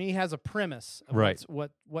whole time. He has a premise of Right.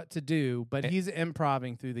 what to do, but he's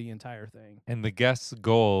improving through the entire thing. And the guest's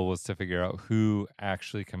goal was to figure out who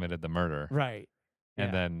actually committed the murder. Right.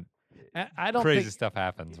 And then I don't crazy think, stuff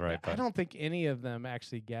happens, right? I don't think any of them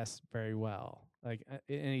actually guessed very well. Like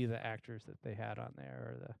any of the actors that they had on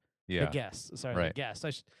there, or the guests. Sorry, right. the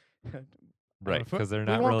guests. Right, because they're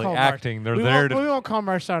not really acting. They're there to. We won't call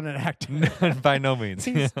Marshawn an actor. By no means.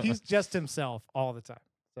 He's just himself all the time.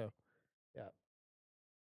 So, yeah.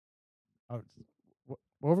 Oh, what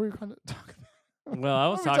were we going to talk about? Well, I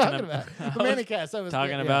was talking about the Manicast. I was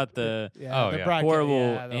talking about the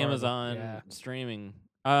horrible Amazon streaming.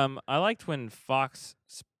 I liked when Fox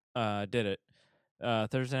did it.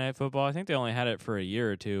 Thursday Night Football. I think they only had it for a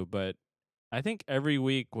year or two, but I think every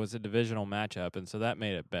week was a divisional matchup, and so that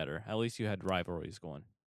made it better. At least you had rivalries going.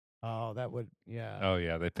 Oh, that would, yeah. Oh,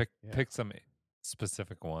 yeah. They picked some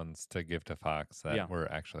specific ones to give to Fox that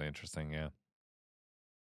were actually interesting, yeah.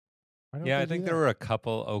 Yeah, I think there were a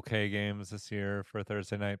couple okay games this year for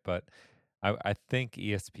Thursday night, but I think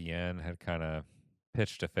ESPN had kind of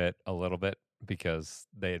pitched a fit a little bit because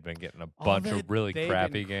they had been getting a bunch of really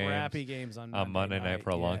crappy games on Monday night for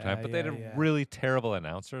a long time, but they had really terrible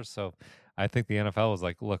announcers. So I think the NFL was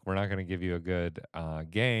like, look, we're not going to give you a good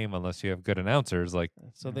game unless you have good announcers. Like,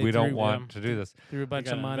 so we don't want to do this. Threw a bunch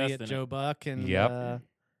of money at Joe Buck and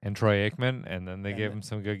and Troy Aikman, and then they gave him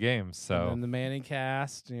some good games. So and the Manning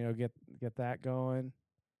cast, get that going.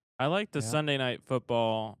 I like the Sunday Night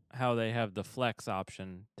Football, how they have the flex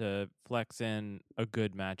option to flex in a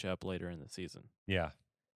good matchup later in the season. Yeah.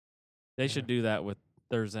 They should do that with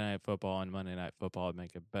Thursday Night Football and Monday Night Football and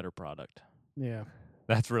make a better product. Yeah.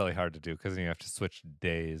 That's really hard to do because you have to switch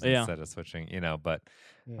days instead of switching, but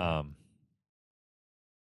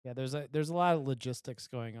there's a lot of logistics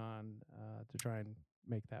going on to try and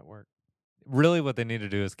make that work. Really what they need to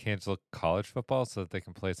do is cancel college football so that they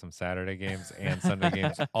can play some Saturday games and Sunday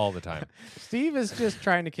games all the time. Steve is just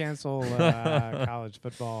trying to cancel college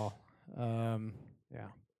football.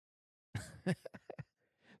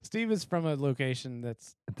 Steve is from a location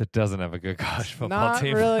that doesn't have a good college football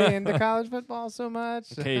team. Not really into college football so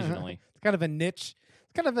much. Occasionally. It's kind of a niche.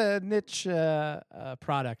 It's kind of a niche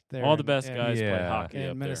product there. All the best guys play hockey in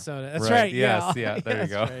up Minnesota. there. That's right. Yes, yeah. There you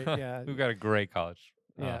go. Right, yeah. We've got a great college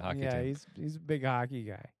hockey team. Yeah, he's a big hockey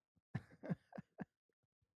guy.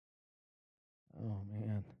 Oh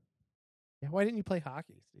man. Yeah, why didn't you play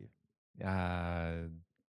hockey, Steve? Yeah,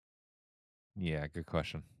 good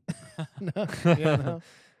question. No. Yeah.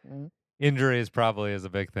 Injuries probably is a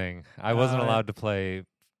big thing. I wasn't allowed to play.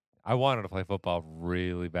 I wanted to play football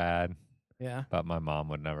really bad. Yeah. But my mom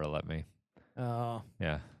would never let me. Oh.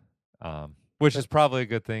 Yeah. Which is probably a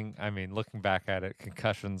good thing. I mean, looking back at it,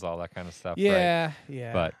 concussions, all that kind of stuff. Yeah. Right?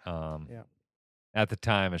 Yeah. But at the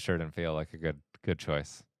time, it sure didn't feel like a good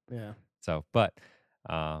choice. Yeah. So, but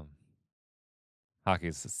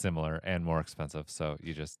hockey's similar and more expensive. So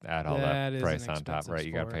you just add all that price on top, right?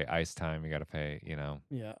 You got to pay ice time. You got to pay,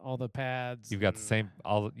 Yeah, all the pads. You've got the same,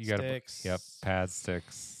 you got to, pads,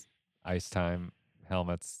 sticks, ice time,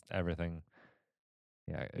 helmets, everything.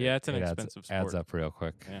 Yeah, it's an expensive sport. Adds up real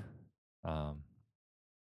quick. Yeah.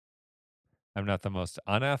 I'm not the most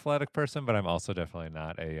unathletic person, but I'm also definitely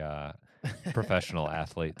not a professional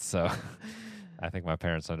athlete. So I think my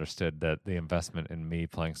parents understood that the investment in me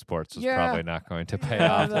playing sports was probably not going to pay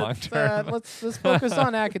off long term. Let's focus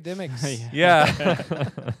on academics. Yeah.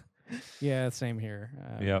 Yeah, same here.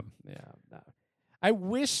 Yep. Yeah. No. I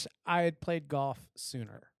wish I had played golf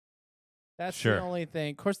sooner. That's Sure. the only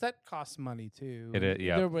thing. Of course, that costs money too.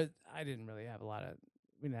 Yeah. I didn't really have we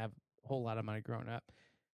didn't have a whole lot of money growing up,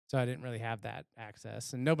 so I didn't really have that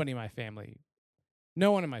access. And no one in my family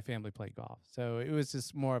played golf, so it was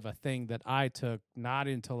just more of a thing that I took not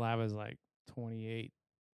until I was like 28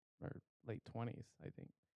 or late 20s, I think,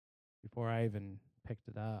 before I even picked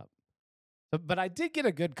it up. But I did get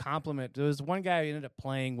a good compliment. There was one guy I ended up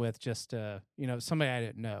playing with, just somebody I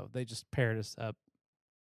didn't know. They just paired us up.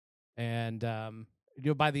 And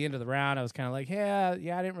by the end of the round, I was kind of like, yeah,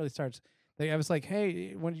 I didn't really start. I was like,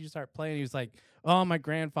 hey, when did you start playing? He was like, oh, my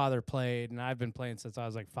grandfather played, and I've been playing since I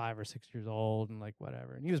was like 5 or 6 years old, and like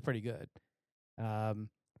whatever. And he was pretty good. And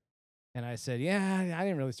I said, yeah, I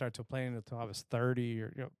didn't really start playing until I was 30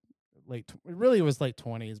 or late. It really was late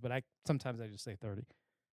 20s, but sometimes I just say 30,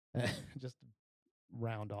 just to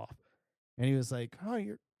round off. And he was like, oh,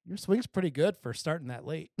 your swing's pretty good for starting that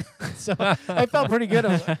late. So I felt pretty good.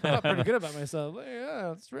 I felt pretty good about myself. Like, yeah,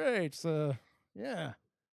 that's right. So yeah,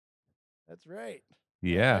 that's right.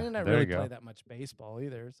 Yeah, I didn't really play that much baseball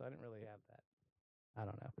either, so I didn't really have that. I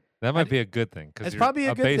don't know. That might be a good thing because probably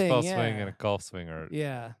a good baseball thing, swing and a golf swing are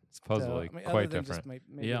supposedly quite different.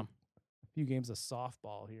 Maybe a few games of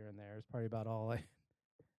softball here and there is probably about all I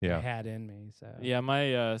had in me. So yeah,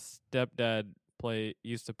 my stepdad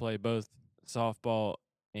used to play both softball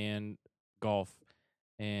and golf,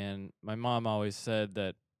 and my mom always said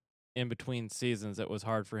that in between seasons it was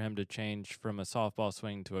hard for him to change from a softball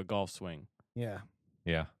swing to a golf swing. Yeah.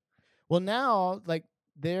 Well, now like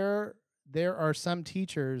there are some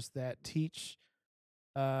teachers that teach.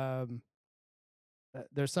 There's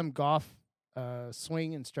some golf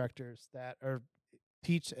swing instructors that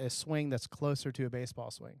teach a swing that's closer to a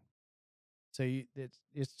baseball swing. So it's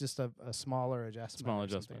just a smaller adjustment. Small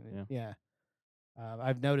adjustment. Yeah.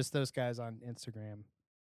 I've noticed those guys on Instagram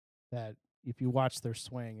that if you watch their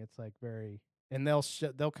swing, it's like and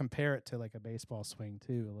they'll compare it to like a baseball swing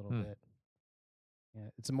too a little bit. Yeah,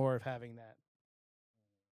 it's more of having that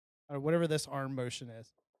or whatever this arm motion is.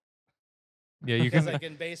 Yeah, you can. Like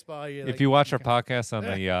in baseball, if you watch our podcast on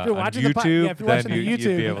the on YouTube, then you'd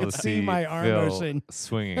be able to see my arm Phil motion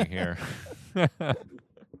swinging here.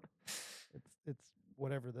 It's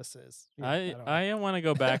whatever this is. I want to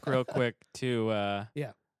go back real quick to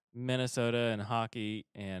Minnesota and hockey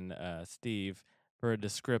and Steve for a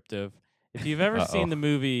descriptive. If you've ever seen the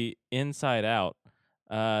movie Inside Out,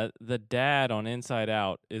 the dad on Inside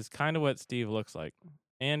Out is kind of what Steve looks like.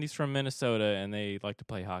 And he's from Minnesota, and they like to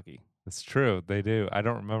play hockey. It's true. They do. I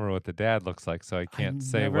don't remember what the dad looks like, so I can't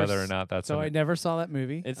say whether or not that's... So I never saw that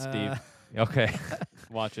movie. It's Steve. Okay.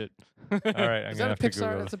 Watch it. All right, I'm going to have to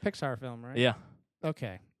Google it. It's a Pixar film, right? Yeah.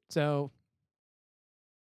 Okay. So,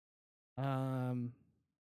 I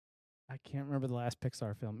can't remember the last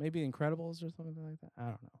Pixar film. Maybe Incredibles or something like that. I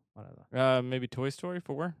don't know. Whatever. Maybe Toy Story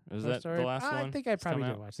 4? Is that Story? the last one? I think I probably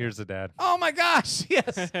did watch that. Here's the dad. Oh my gosh!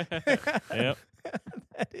 Yes. Yep.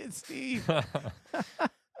 That is Steve.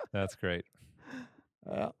 That's great.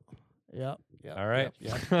 Yep. All right.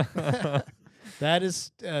 Yep. That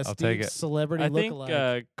is Steve's celebrity lookalike.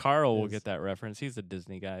 I think Carl will get that reference. He's a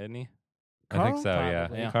Disney guy, isn't he? I think so,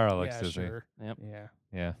 Probably. yeah. Carl looks Disney. Sure. Yep.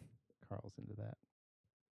 Yeah. Carl's into that.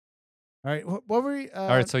 All right. What were we? All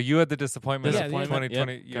right. So you had the disappointment of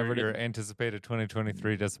 2020. Yep, your anticipated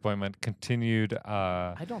 2023 disappointment continued.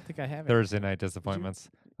 I don't think I have it. Thursday night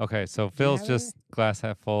disappointments. Okay. So Phil's just glass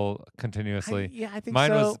half full continuously. I think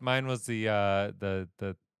mine so. Mine was the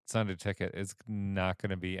Sunday ticket is not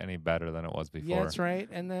going to be any better than it was before. Yeah, that's right.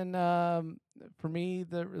 And then for me,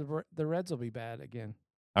 the Reds will be bad again.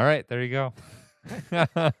 All right. There you go.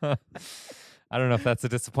 I don't know if that's a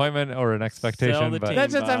disappointment or an expectation, but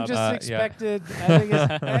that's just, I'm just expected.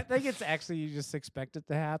 Yeah. I think it's actually you just expect it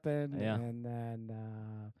to happen. Yeah. And then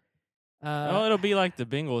it'll be like the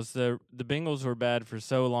Bengals. The Bengals were bad for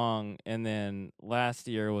so long, and then last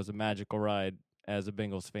year was a magical ride as a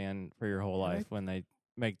Bengals fan for your whole life when they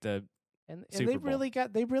make the Super Bowl.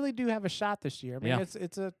 They really do have a shot this year. I mean,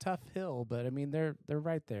 it's a tough hill, but I mean they're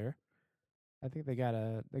right there. I think they got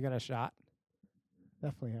a shot.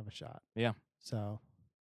 Definitely have a shot. Yeah. So,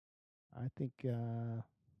 I think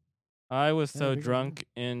I was so drunk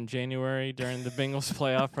in January during the Bengals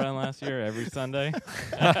playoff run last year every Sunday.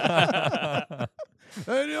 I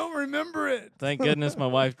don't remember it. Thank goodness my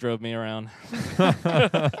wife drove me around.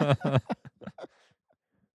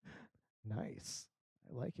 Nice.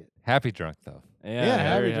 I like it. Happy drunk though. Yeah,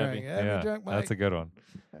 happy happy. drunk. Happy drunk, Mike. That's a good one.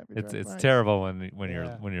 It's terrible when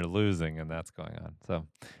you're losing and that's going on. So.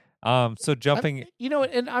 So jumping,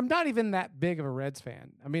 and I'm not even that big of a Reds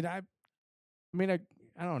fan. I mean, I mean,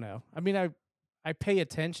 I don't know. I mean, I pay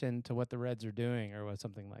attention to what the Reds are doing or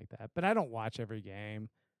something like that, but I don't watch every game.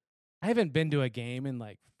 I haven't been to a game in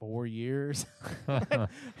like 4 years.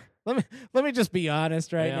 Let me just be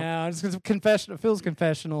honest right now. It's just confessional. Phil's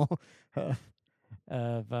confessional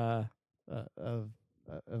of a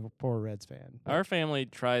poor Reds fan. Our family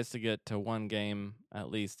tries to get to one game at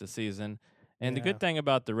least a season. And the good thing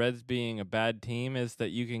about the Reds being a bad team is that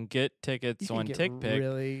you can get tickets on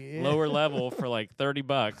TickPick, lower level for like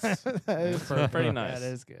 $30. For pretty nice. That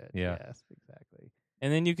is good. Yeah. Yes, exactly.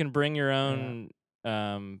 And then you can bring your own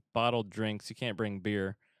bottled drinks. You can't bring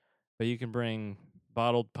beer, but you can bring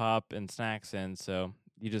bottled pop and snacks in. So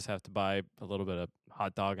you just have to buy a little bit of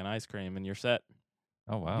hot dog and ice cream, and you're set.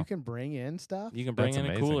 Oh, wow. You can bring in stuff? You can bring in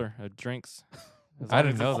a cooler of drinks. I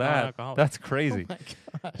didn't know that. That's crazy. Oh my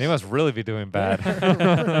gosh. They must really be doing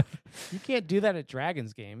bad. You can't do that at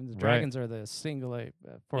Dragons game. The Dragons are the single A.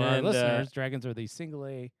 For our listeners, Dragons are the single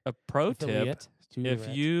A. A pro tip, if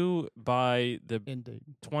you buy the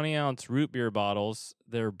 20-ounce root beer bottles,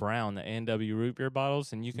 they're brown, the A&W root beer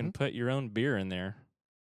bottles, and you can put your own beer in there.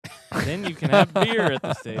 Then you can have beer at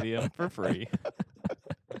the stadium for free.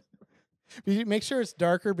 Make sure it's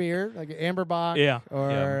darker beer, like Amber Bock.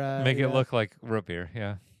 Or make it look like root beer.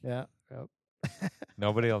 Yeah. Yeah. Yep.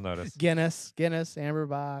 Nobody will notice. Guinness, Amber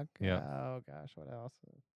Bock. Yeah. Oh gosh, what else?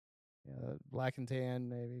 Yeah, black and tan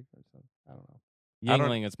maybe or something. I don't know.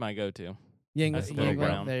 Yingling is my go-to. Yingling.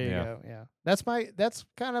 Brown. There you go. Yeah. That's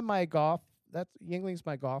kind of my golf. Yingling's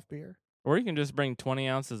my golf beer. Or you can just bring 20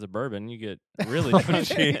 ounces of bourbon. You get really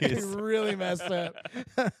cheese. Really messed up.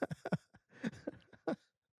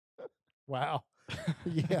 Wow.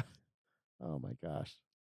 Yeah. Oh my gosh.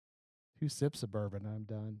 2 sips of bourbon, I'm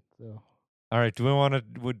done. So. All right. Do we want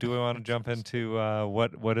to jump into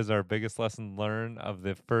what is our biggest lesson learned of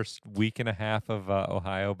the first week and a half of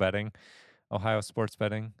Ohio sports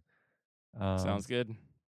betting? Sounds good.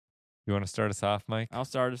 You want to start us off, Mike? I'll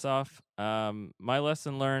start us off. My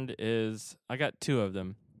lesson learned is I got 2 of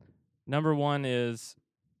them. Number 1 is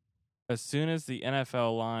as soon as the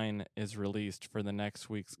NFL line is released for the next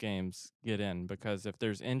week's games, get in, because if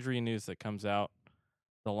there's injury news that comes out,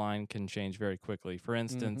 the line can change very quickly. For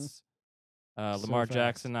instance, Lamar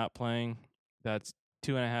Jackson not playing, that's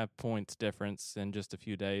 2.5 points difference in just a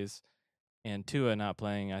few days. And Tua not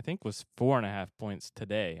playing, I think, was 4.5 points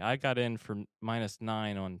today. I got in for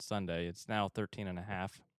 -9 on Sunday. It's now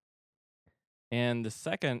 13.5. And the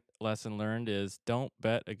second lesson learned is don't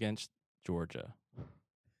bet against Georgia.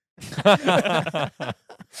 It's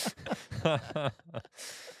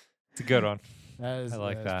a good one. I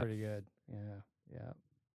like that. That's pretty good. Yeah.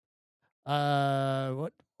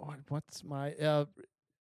 What's my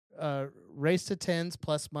race to 10s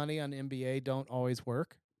plus money on NBA don't always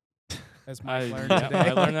work. As Mike learned today.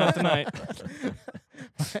 I learned that tonight.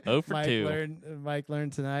 0 for 2. Mike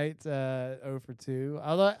learned tonight 0 for 2.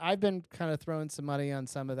 Although I've been kind of throwing some money on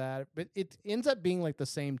some of that, but it ends up being like the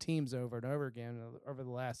same teams over and over again over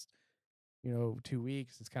the last 2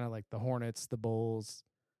 weeks. It's kind of like the Hornets, the Bulls,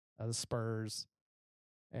 the Spurs,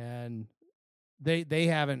 and they've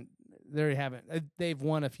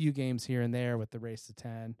won a few games here and there with the race to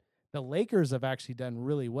 10. The Lakers have actually done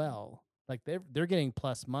really well. Like they're getting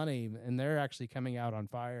plus money, and they're actually coming out on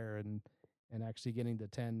fire and actually getting to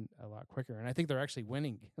 10 a lot quicker. And I think they're actually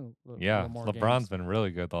winning. Yeah, LeBron's been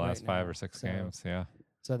really good the last 5 or 6 games. Yeah,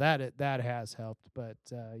 so that has helped. But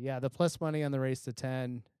the plus money on the race to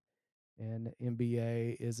 10 in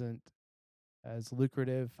NBA isn't as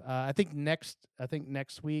lucrative. I think next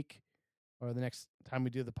week or the next time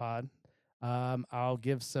we do the pod, I'll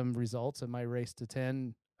give some results of my race to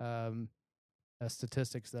 10.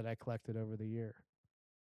 Statistics that I collected over the year.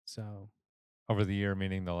 So over the year,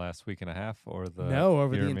 meaning the last week and a half, or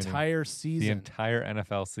over the entire season, the entire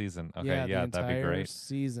NFL season. Okay, yeah, that'd be great.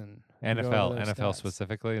 Season NFL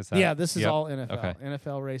specifically is that? Yeah, this is all NFL. Okay.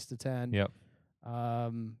 NFL race to 10. Yep.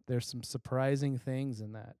 There's some surprising things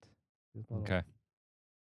in that.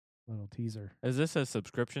 Little teaser. Is this a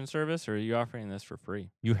subscription service, or are you offering this for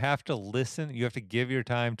free? You have to listen. You have to give your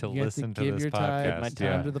time to listen to this podcast. My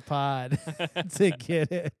time to the pod to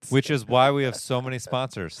get it. Which is why we have so many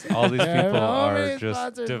sponsors. All these people are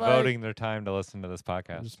just devoting their time to listen to this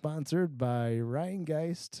podcast. We're sponsored by Ryan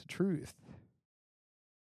Geist Truth.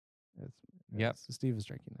 Yep. Steve is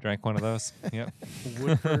drinking that. Drank one of those. Yep.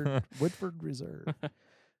 Woodford Reserve.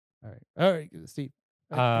 All right, Steve.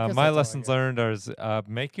 My lessons learned are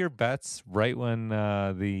make your bets right when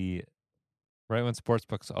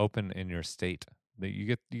sportsbooks open in your state.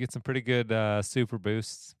 You get some pretty good super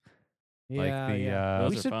boosts. Yeah,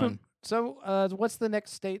 those are fun. So, what's the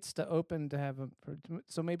next states to open to have them?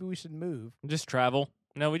 So maybe we should move. Just travel.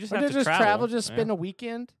 No, we just Or have to just travel. Just spend a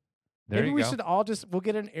weekend. There Maybe you we go. should we'll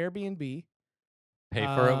get an Airbnb. Pay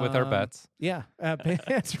for it with our bets. Yeah,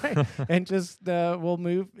 that's right. And just we'll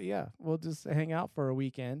move. Yeah, we'll just hang out for a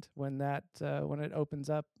weekend when it opens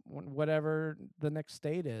up, whatever the next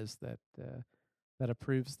state is that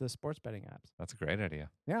approves the sports betting apps. That's a great idea.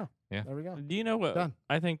 Yeah. Yeah. There we go. Do you know what Done.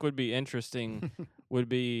 I think would be interesting would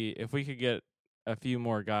be if we could get a few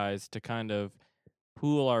more guys to kind of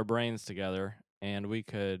pool our brains together and we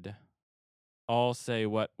could all say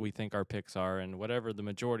what we think our picks are, and whatever the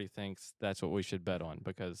majority thinks, that's what we should bet on,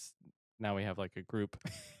 because now we have like a group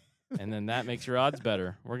and then that makes your odds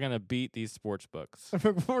better. We're going to beat these sports books.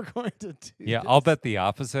 We're going to do Yeah, this. I'll bet the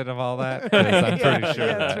opposite of all that. 'Cause I'm pretty sure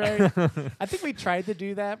that's that. right. I think we tried to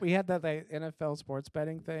do that. We had that NFL sports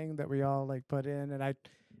betting thing that we all put in, and I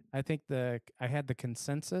think I had the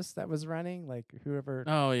consensus that was running, whoever.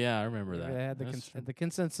 Oh yeah, I remember that. Had the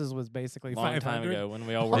consensus was basically Long 500 time ago when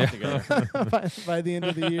we all worked together. by the end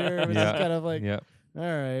of the year. It was just kind of like, Yeah. all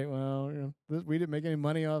right, well, we didn't make any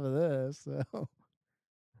money off of this, so.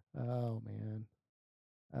 Oh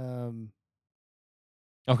man.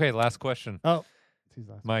 Okay, last question. Oh,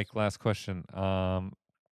 Mike, last question.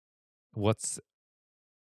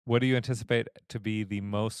 What do you anticipate to be the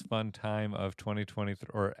most fun time of 2023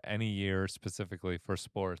 or any year specifically for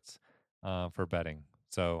sports, for betting?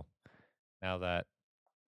 So now that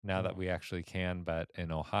we actually can bet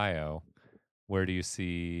in Ohio, where do you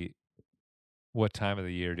see, what time of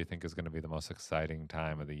the year do you think is going to be the most exciting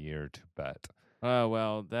time of the year to bet? Oh,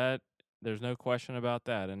 well, there's no question about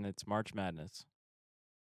that, and it's March Madness.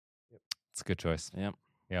 It's a good choice. Yep.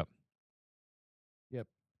 Yep. Yep.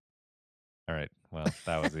 All right. Well,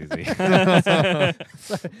 that was easy.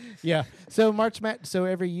 Yeah. So So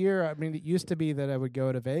every year, I mean, it used to be that I would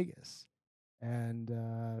go to Vegas, and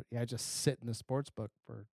I just sit in the sports book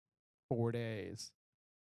for 4 days,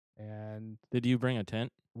 and Did you bring a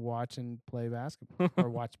tent? watch and play basketball or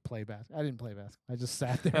watch play basketball. I didn't play basketball. I just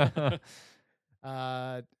sat there.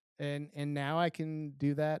 And now I can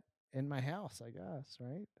do that in my house, I guess,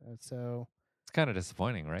 right? So It's kind of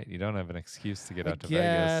disappointing, right? You don't have an excuse to get out to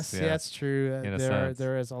Vegas. Vegas. Yeah, that's true. in a sense.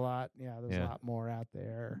 There is a lot. Yeah, there's a lot more out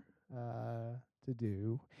there to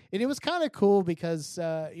do, and it was kind of cool because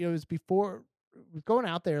it was going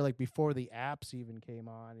out there before the apps even came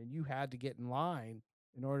on, and you had to get in line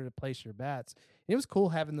in order to place your bets. It was cool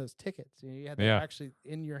having those tickets. You had them actually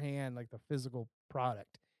in your hand, like the physical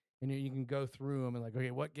product, and you can go through them and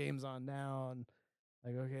okay, what game's on now, and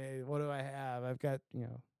okay, what do I have? I've got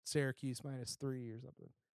Syracuse -3 or something.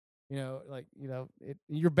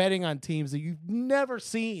 You're betting on teams that you've never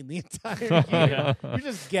seen the entire year. You're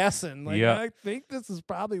just guessing. I think this is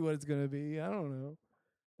probably what it's going to be. I don't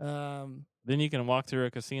know. Then you can walk through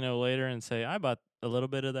a casino later and say, I bought a little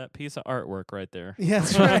bit of that piece of artwork right there. Yeah,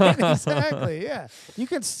 that's right. Exactly. Yeah. You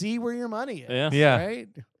can see where your money is. Yeah. Right?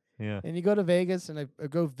 Yeah. And you go to Vegas and I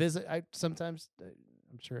go visit. Sometimes,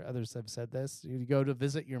 I'm sure others have said this, you go to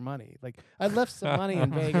visit your money. I left some money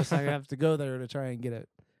in Vegas. I have to go there to try and get it.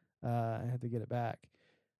 I had to get it back.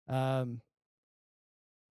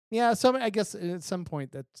 Yeah, so I guess at some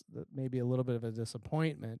point that may be a little bit of a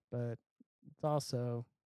disappointment, but it's also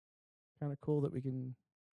kind of cool that we can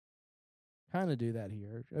kind of do that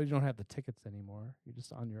here. You don't have the tickets anymore. You're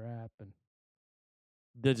just on your app and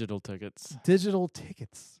Digital tickets.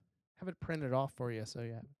 Have it printed off for you, so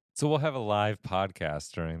yeah. So we'll have a live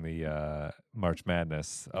podcast during the March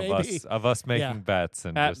Madness of Maybe. us making bets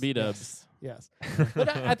and At just B-dubs. Yes. But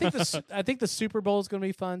I think the Super Bowl is going to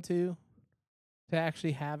be fun too. To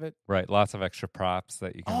actually have it. right, lots of extra props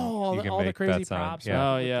that you can all make the crazy bets props. on.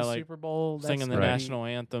 Yeah. Oh, with yeah, the like Super Bowl, that's Singing the gonna be- national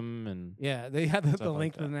anthem and Yeah, they have the stuff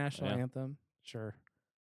link like to the that. national Yeah. anthem. Sure.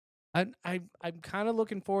 I'm kind of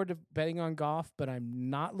looking forward to betting on golf, but I'm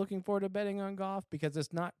not looking forward to betting on golf because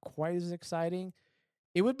it's not quite as exciting.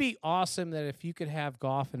 It would be awesome that if you could have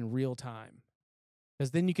golf in real time,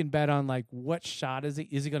 because then you can bet on what shot is he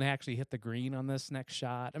going to actually hit the green on this next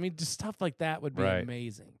shot. I mean, just stuff like that would be Right.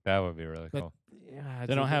 amazing. That would be really But cool. yeah,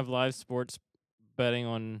 they don't have live sports betting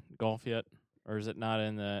on golf yet, or is it not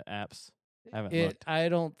in the apps? I haven't looked. I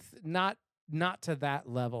don't not to that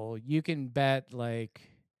level. You can bet Yeah,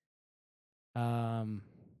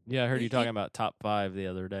 I heard you talking about top 5 the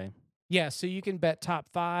other day. yeah, so you can bet top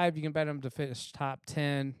 5, you can bet them to finish top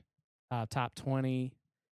 10, top 20,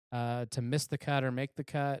 to miss the cut or make the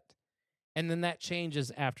cut. And then that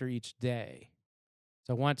changes after each day.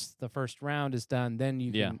 So once the first round is done, then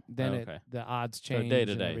you can the odds change day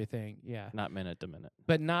to and day. everything. Yeah. Not minute to minute.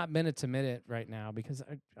 But not minute to minute right now because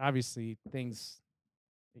obviously things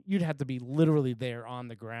you'd have to be literally there on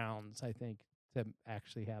the grounds, I think, to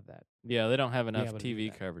actually have that. Yeah, they don't have enough able to do TV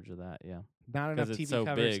that. coverage of that. Yeah, Not enough 'Cause TV it's so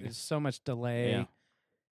coverage. big. There's so much delay. Yeah.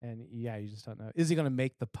 And you just don't know. Is he going to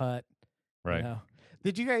make the putt? Right. You know?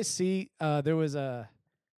 Did you guys see? There was they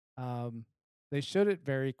showed it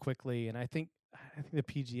very quickly, and I think the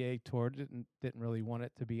PGA Tour didn't really want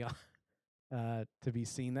it to be on, to be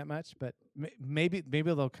seen that much. But maybe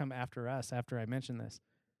they'll come after us after I mention this,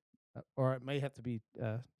 or it may have to be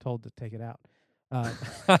told to take it out.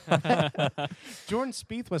 Jordan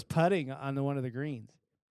Spieth was putting on one of the greens,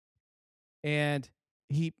 and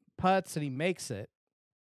he putts and he makes it.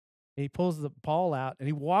 He pulls the ball out and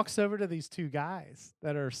he walks over to these two guys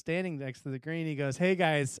that are standing next to the green. He goes, "Hey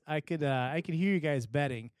guys, I could hear you guys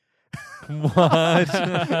betting What?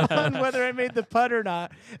 on whether I made the putt or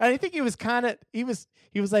not." And I think he was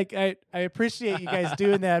like, I appreciate you guys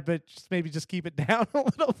doing that, but just keep it down a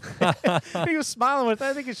little bit. He was smiling with it.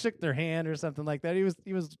 I think he shook their hand or something like that. He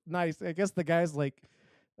was nice. I guess the guys like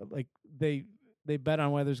they bet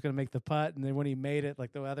on whether he's going to make the putt, and then when he made it,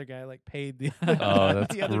 like the other guy like paid the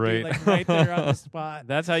that's the other great. dude, like right there on the spot.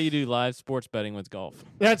 That's how you do live sports betting with golf.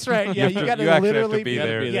 That's right. Yeah, you got to you actually have to literally be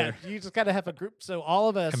there. Yeah, you just got to have a group. So all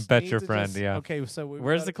of us And bet need your to friend, just- yeah. Okay, so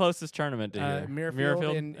Where's the closest tournament to here?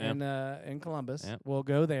 Muirfield Yep. in Columbus. Yep. We'll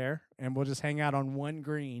go there and we'll just hang out on one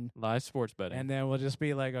green, Live sports betting. and then we'll just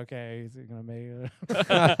be like, okay, is it gonna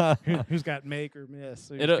make? Who's got make or miss?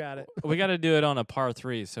 Who's got it? We got to do it on a par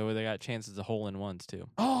 3, so they got chances of hole in ones too.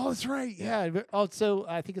 Oh, that's right. Yeah. Oh, so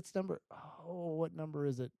I think it's number. Oh, what number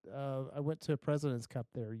is it? I went to a President's Cup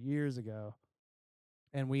there years ago,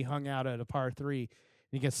 and we hung out at a par 3. And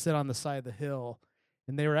you can sit on the side of the hill,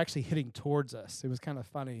 and they were actually hitting towards us. It was kind of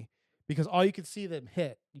funny because all you could see them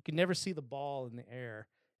hit. You could never see the ball in the air,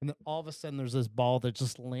 and then all of a sudden there's this ball that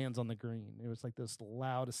just lands on the green. It was like this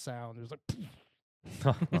loudest sound. It was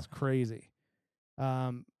like it's crazy.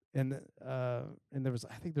 And there was,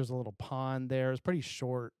 I think there's a little pond there. It was pretty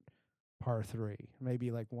short par 3,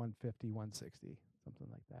 maybe like 150, 160, something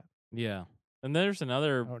like that. Yeah. And there's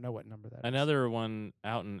another I don't know what number that is. another one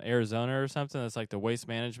out in Arizona or something that's like the Waste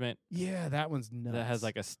Management Yeah, that one's nuts. that has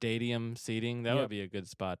like a stadium seating. That Yep. would be a good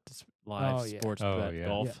spot to live sports bet yeah.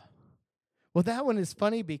 golf. Yeah. Well, that one is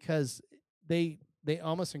funny because they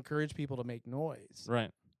almost encourage people to make noise.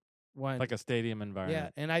 Right. When, Like a stadium yeah,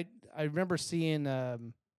 environment. and I remember seeing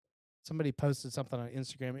somebody posted something on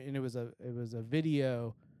Instagram, and it was a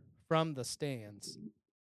video from the stands,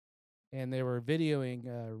 and they were videoing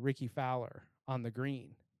Ricky Fowler on the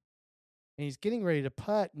green, and he's getting ready to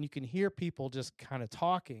putt, and you can hear people just kind of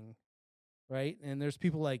talking, right? And there's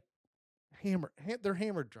people like they're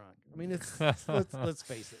hammered drunk. I mean, it's let's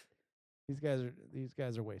face it, these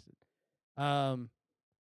guys are wasted.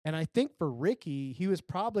 And I think for Ricky, he was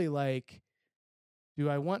probably like, do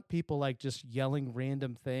I want people like just yelling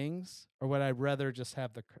random things, or would I rather just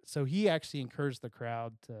have so he actually encouraged the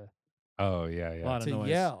crowd to Oh yeah, A yeah. lot of to noise.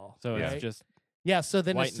 yell. So right? it's just yeah. So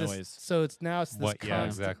then white it's just, noise. so it's now it's this What- yeah,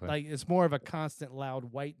 constant, exactly. like it's more of a constant loud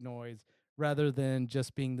white noise rather than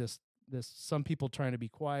just being this some people trying to be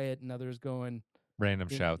quiet and others going Random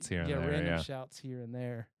shouts here and there. random Yeah. shouts here and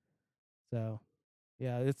there. So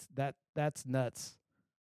yeah, it's that's nuts.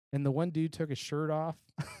 And the one dude took his shirt off.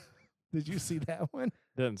 Did you see that one?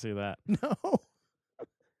 didn't see that. No.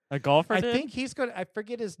 A golfer I did? think he's going to, I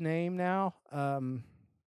forget his name now.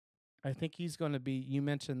 I think he's going to be, you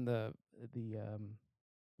mentioned the The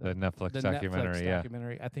Netflix documentary. Netflix Yeah.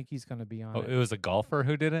 documentary. I think he's going to be on Oh, it. it was a golfer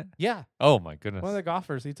who did it. Yeah. Oh my goodness. One of the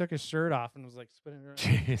golfers, he took his shirt off and was like spinning around.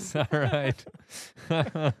 Jeez. All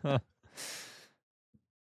right.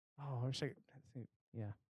 Oh, I wish yeah,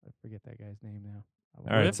 I forget that guy's name now. All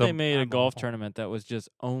What right, if so they made a I'm golf awful. tournament that was just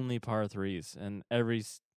only par 3s and Every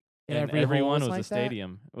every hole one is was like a that?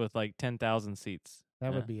 stadium with like 10,000 seats? That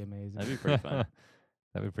Yeah. would be amazing. That'd be pretty fun.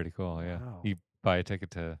 That'd be pretty cool. Yeah. Wow. You buy a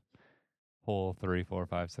ticket to hole 3, 4,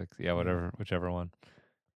 5, 6. Yeah, whichever one.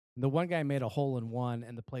 The one guy made a hole in one,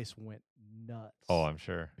 and the place went nuts. Oh, I'm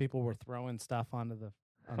sure. People were throwing stuff onto the.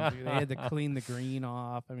 They had to clean the green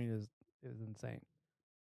off. I mean, it was insane.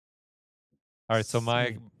 All right,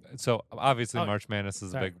 so obviously Oh, March Madness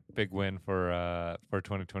is sorry. a big win for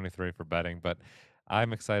 2023 for betting, but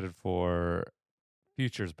I'm excited for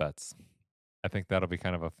futures bets. I think that'll be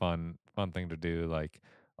kind of a fun thing to do, like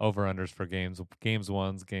over-unders for games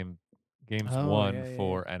won yeah,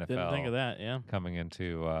 for NFL. Didn't think of that, yeah. Coming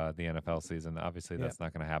into the NFL season. Obviously, Yep. that's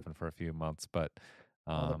not going to happen for a few months, but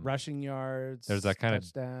All the rushing yards. there's that kind of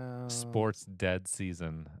touchdowns. sports dead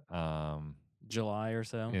season. July or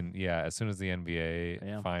so. As soon as the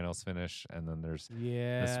NBA finals finish, and then there's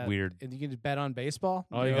this weird. And you can bet on baseball.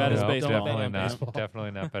 All you got is baseball.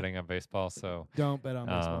 Definitely not betting on baseball. So don't bet on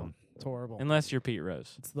baseball. It's horrible. Unless you're Pete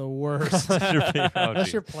Rose. It's the worst.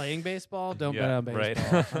 Unless you're playing baseball, don't bet on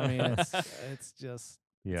baseball. Right. I mean, it's just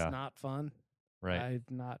it's not fun. Right.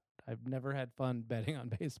 I've never had fun betting on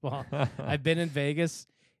baseball. I've been in Vegas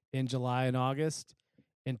in July and August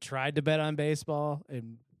and tried to bet on baseball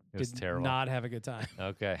and did not have a good time.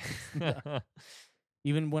 Okay.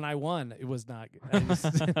 Even when I won, it was not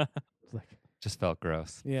good. Just felt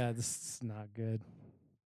gross. Yeah, this is not good.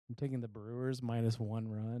 I'm taking the Brewers -1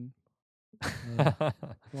 run.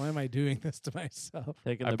 Why am I doing this to myself?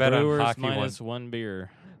 Taking the Brewers -1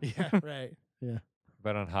 beer. Yeah, right. Yeah. I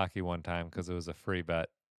bet on hockey one time because it was a free bet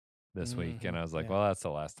this week, and I was like, well, that's the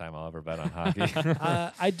last time I'll ever bet on hockey.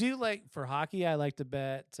 I do for hockey, I like to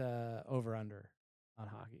bet over-under on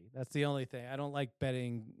hockey. That's the only thing. I don't like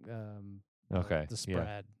betting the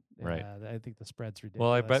spread. Yeah, right. I think the spread's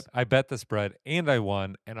ridiculous. Well, I bet the spread, and I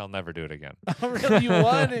won, and I'll never do it again. Oh, really? You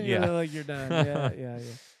won, and you're done. Yeah.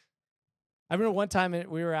 I remember one time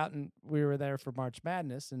we were there for March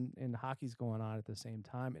Madness, and hockey's going on at the same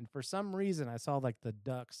time. And for some reason, I saw the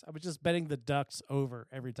Ducks. I was just betting the Ducks over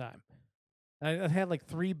every time. I had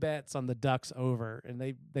 3 bets on the Ducks over, and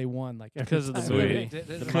they won because of the movie,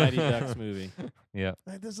 the Mighty Ducks movie. Yeah,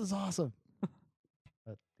 this is awesome.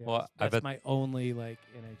 But, that's my only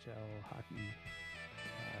NHL hockey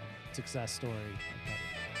success story.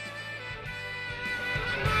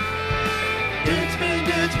 Dudes being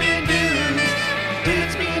dudes being dudes.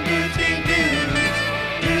 Dudes being dudes being dudes.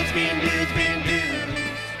 Dudes being dudes being dudes.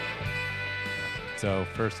 So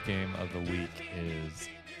first game of the week is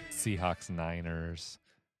Seahawks Niners.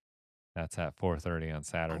 That's at 4:30 on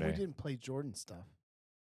Saturday. We didn't play Jordan stuff.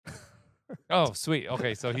 Oh, sweet.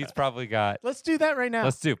 Okay, so he's probably got. Let's do that right now.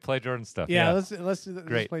 Let's play Jordan stuff. Yeah. Let's do that.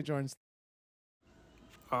 Great. Let's play Jordan stuff.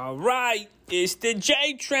 All right, it's the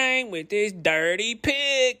J Train with his dirty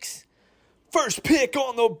picks. First pick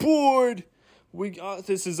on the board.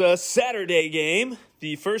 This is a Saturday game,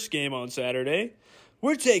 the first game on Saturday.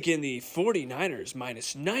 We're taking the 49ers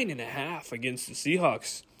 -9.5 against the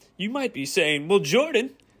Seahawks. You might be saying, well,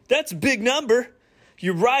 Jordan, that's a big number.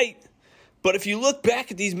 You're right. But if you look back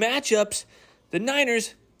at these matchups, the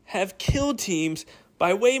Niners have killed teams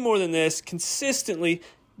by way more than this consistently,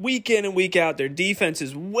 week in and week out. Their defense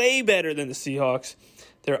is way better than the Seahawks.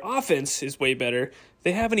 Their offense is way better.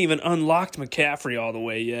 They haven't even unlocked McCaffrey all the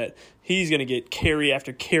way yet. He's going to get carry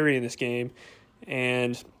after carry in this game.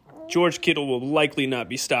 And George Kittle will likely not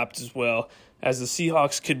be stopped as well, as the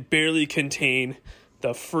Seahawks could barely contain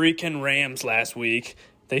the freaking Rams last week.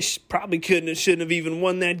 They probably shouldn't have even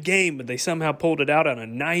won that game, but they somehow pulled it out on a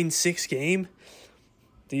 9-6 game.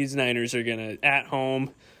 These Niners are going to, at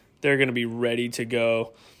home, they're going to be ready to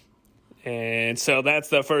go. And so that's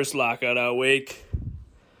the first lockout of the week.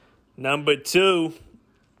 Number 2,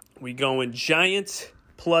 we going Giants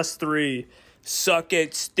 +3. Suck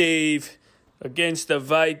it, Steve, against the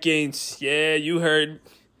Vikings. Yeah, you heard.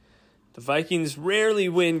 The Vikings rarely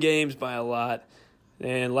win games by a lot.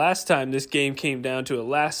 And last time this game came down to a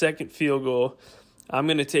last-second field goal. I'm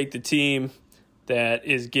going to take the team that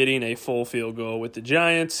is getting a full field goal with the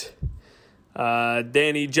Giants.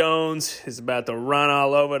 Danny Jones is about to run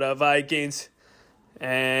all over the Vikings.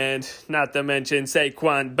 And not to mention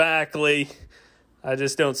Saquon Barkley. I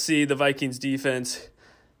just don't see the Vikings defense,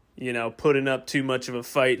 putting up too much of a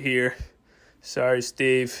fight here. Sorry,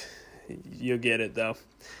 Steve. You'll get it, though.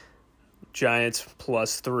 Giants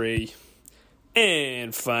 +3.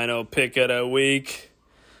 And final pick of the week.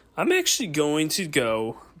 I'm actually going to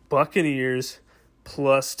go Buccaneers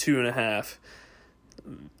 +2.5.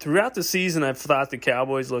 Throughout the season, I've thought the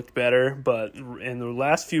Cowboys looked better, but in the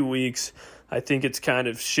last few weeks, I think it's kind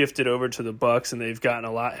of shifted over to the Bucs, and they've gotten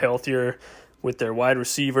a lot healthier with their wide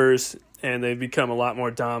receivers, and they've become a lot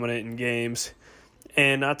more dominant in games.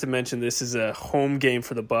 And not to mention, this is a home game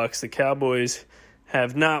for the Bucs. The Cowboys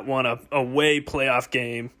have not won a away playoff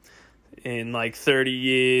game in 30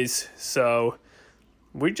 years, so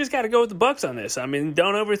we just got to go with the Bucs on this. I mean,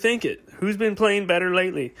 don't overthink it. Who's been playing better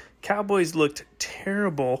lately? Cowboys looked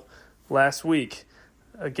terrible last week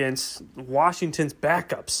against Washington's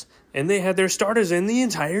backups, and they had their starters in the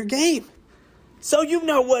entire game. So you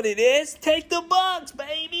know what it is. Take the Bucs,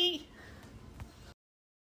 baby.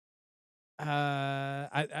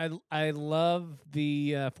 I love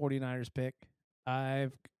the 49ers pick. I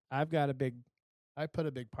put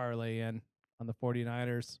a big parlay in on the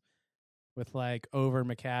 49ers with over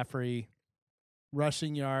McCaffrey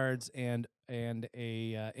rushing yards and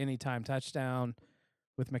a anytime touchdown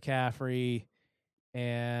with McCaffrey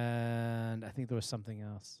and I think there was something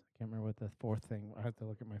else. I can't remember what the fourth thing. I have to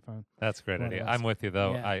look at my phone. That's a great What idea. else? I'm with you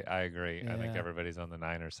though. Yeah. I agree. I think Yeah. everybody's on the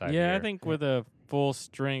Niners side. Yeah, here. I think with a full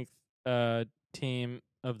strength team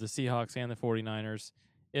of the Seahawks and the 49ers,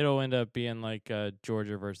 it'll end up being like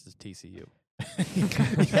Georgia versus TCU.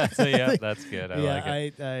 So yeah, that's good. I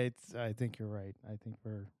like it. I think you're right. I think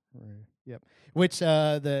we're yep. Which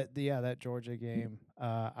that Georgia game,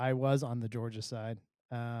 I was on the Georgia side.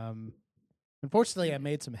 Unfortunately, I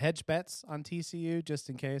made some hedge bets on TCU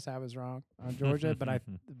just in case I was wrong on Georgia, but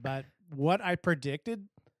what I predicted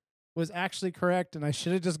was actually correct, and I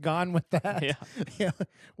should have just gone with that. Yeah.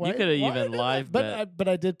 You could have even live bet. But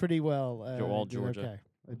I did pretty well. Georgia. Okay.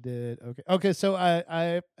 I did okay. Okay, so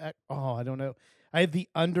I don't know. I had the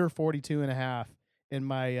under 42.5 in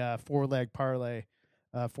my 4-leg parlay.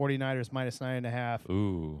 49ers -9.5.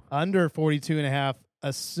 Ooh. Under 42.5,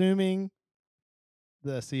 assuming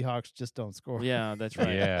the Seahawks just don't score. Yeah, that's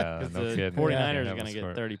right. Yeah, because no the kidding. 49ers Yeah. are going to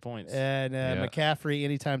get 30 points. And McCaffrey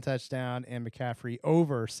anytime touchdown and McCaffrey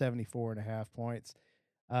over 74.5 points.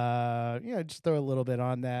 Just throw a little bit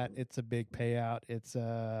on that. It's a big payout. It's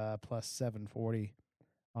plus 740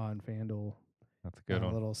 on FanDuel. That's a good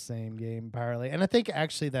one. A little same game parlay. And I think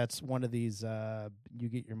actually that's one of these you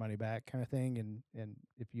get your money back kind of thing, and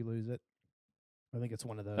if you lose it, I think it's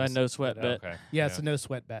one of those. A no sweat bet. Okay. Yeah, it's a no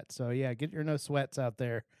sweat bet. So yeah, get your no sweats out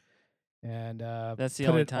there. And that's the put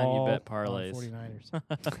only it time you all bet on parlays.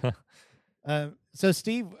 49ers. So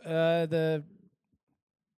Steve, the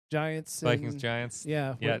Giants, Vikings, Giants.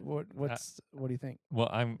 Yeah. Yeah. What do you think? Well,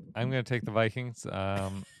 I'm going to take the Vikings.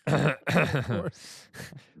 Of course.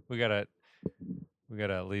 we gotta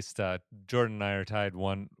at least Jordan and I are tied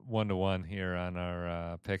 1-1 here on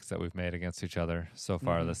our picks that we've made against each other so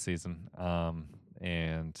far this season.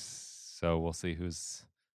 And so we'll see who's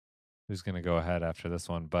going to go ahead after this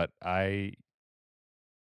one. But I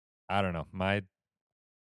don't know. My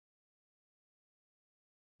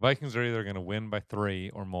Vikings are either going to win by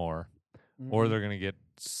 3 or more, or they're going to get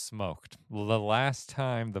smoked. The last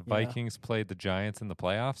time the Vikings played the Giants in the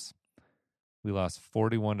playoffs, we lost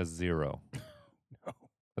 41-0. No.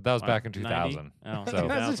 But that was back in 2000. Oh,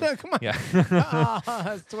 so come on. Yeah.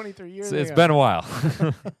 That's 23 years ago. It's been a while.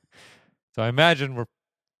 So I imagine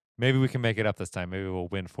maybe we can make it up this time. Maybe we'll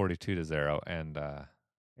win 42-0 and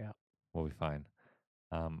we'll be fine.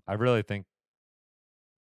 I really think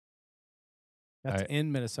that's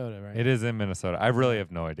in Minnesota, right? It is in Minnesota. I really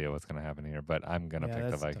have no idea what's going to happen here, but I'm going to pick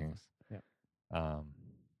the Vikings. Yeah.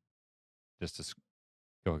 Just to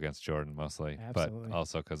go against Jordan mostly, Absolutely. but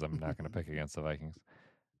also because I'm not going to pick against the Vikings.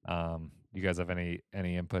 You guys have any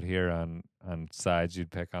input here on sides you'd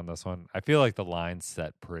pick on this one? I feel like the line's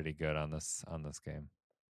set pretty good on this game.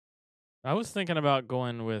 I was thinking about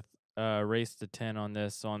going with race to 10 on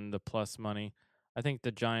this on the plus money. I think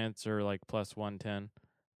the Giants are like plus 110.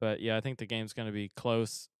 But yeah, I think the game's going to be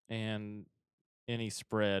close, and any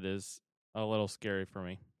spread is a little scary for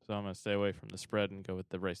me. So I'm going to stay away from the spread and go with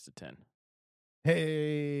the race to 10.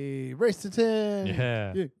 Hey, race to 10.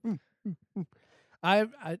 Yeah.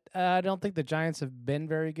 I don't think the Giants have been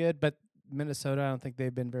very good, but Minnesota, I don't think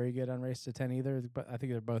they've been very good on race to 10 either. But I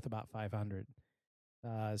think they're both about 500.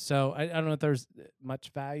 So I don't know if there's much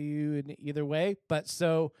value in either way. But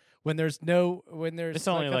so when there's it's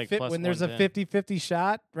only like plus when there's a 50-50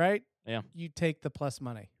 shot, right? Yeah, you take the plus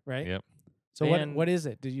money, right? Yep. So what is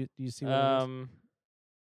it? Do you see what it is?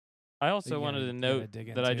 I also wanted to note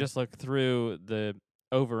that I just looked through the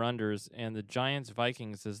over-unders, and the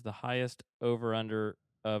Giants-Vikings is the highest over-under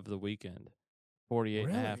of the weekend,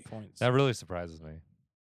 48.5 points. That really surprises me.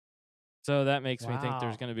 So that makes me think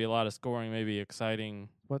there's going to be a lot of scoring, maybe exciting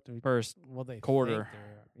first quarter.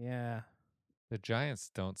 Yeah. The Giants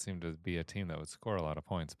don't seem to be a team that would score a lot of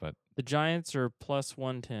points, but the Giants are plus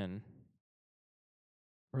 110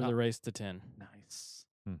 for the race to 10. Nice.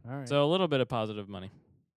 All right. So a little bit of positive money.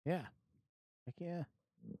 Yeah. Heck yeah.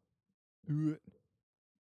 Do it.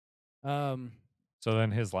 So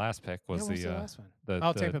then his last pick was the last one? the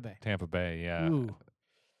Tampa Bay. Tampa Bay, yeah. Ooh.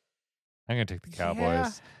 I'm gonna take the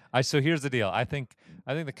Cowboys. Yeah. So here's the deal. I think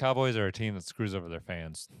the Cowboys are a team that screws over their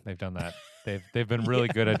fans. They've done that. They've been really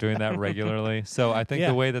good at doing that regularly. So I think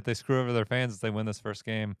the way that they screw over their fans is they win this first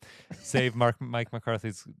game, save Mike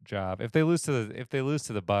McCarthy's job. If they lose to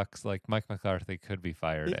the Bucs, like Mike McCarthy could be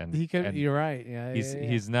fired, and he could. And you're right. Yeah.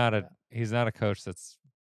 He's not a coach that's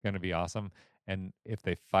going to be awesome. And if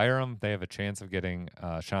they fire him, they have a chance of getting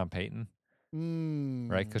Sean Payton,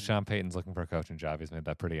 Right, because Sean Payton's looking for a coaching job. He's made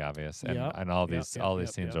that pretty obvious, and all these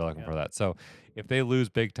teams are looking for that. So if they lose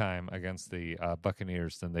big time against the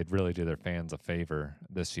Buccaneers, then they'd really do their fans a favor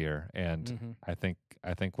this year. And I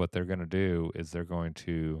think what they're going to do is they're going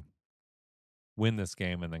to win this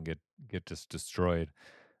game and then get just destroyed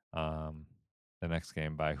the next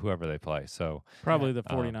game by whoever they play. So probably the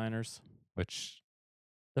 49ers.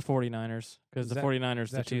 The 49ers, because the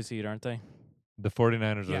 49ers the 2 seed, aren't they? The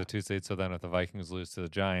 49ers are the 2 seed, so then if the Vikings lose to the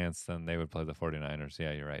Giants, then they would play the 49ers.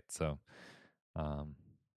 Yeah, you're right. So,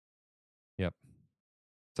 yep.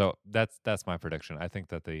 So that's my prediction. I think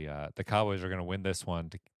that the Cowboys are going to win this one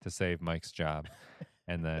to save Mike's job,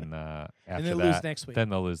 and then after and they'll that, lose next week. Then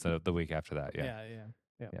they'll lose the week after that. Yeah.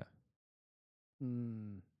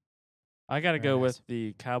 I got to go with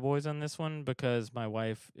the Cowboys on this one because my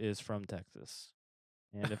wife is from Texas.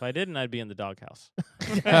 And if I didn't, I'd be in the doghouse.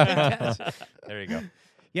 There you go.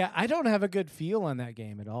 Yeah, I don't have a good feel on that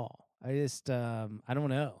game at all. I just, I don't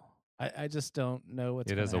know. I just don't know what's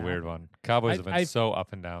going to happen. It is a weird one. Cowboys have been so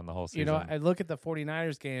up and down the whole season. You know, I look at the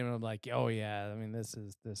 49ers game and I'm like, oh yeah, I mean this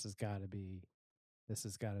has got to be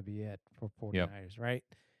it for 49ers, right?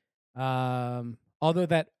 Although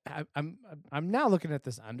that I'm now looking at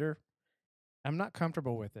this under. I'm not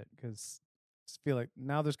comfortable with it because I feel like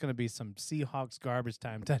now there's going to be some Seahawks garbage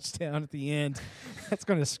time touchdown at the end. That's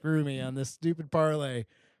going to screw me on this stupid parlay.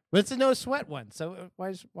 But it's a no sweat one. So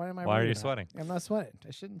why am I? Why are you sweating? I'm not sweating.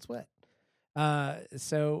 I shouldn't sweat.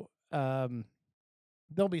 So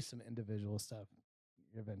there'll be some individual stuff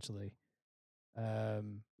eventually.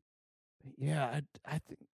 Yeah,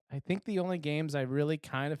 I think the only games I really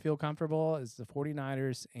kind of feel comfortable is the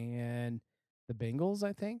 49ers and the Bengals.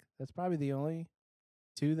 I think that's probably the only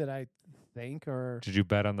two that I think are. Did you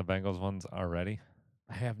bet on the Bengals ones already?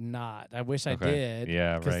 I have not. I wish I did.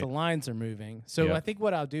 Yeah, because the lines are moving. So I think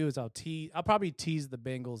what I'll do is I'll probably tease the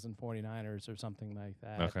Bengals and 49ers or something like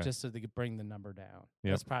that, just so they could bring the number down.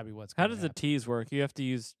 Yep. That's probably what's. How does the tease work? You have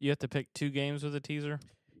to pick 2 games with a teaser.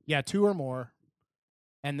 Yeah, 2 or more,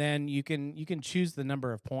 and then you can choose the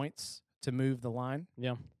number of points to move the line.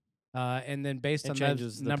 Yeah. And then based on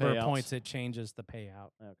the number of points, it changes the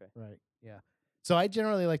payout. Okay. Right. Yeah. So I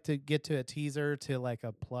generally like to get to a teaser to like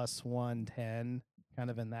a plus 110, kind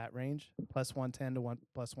of in that range, plus 110 to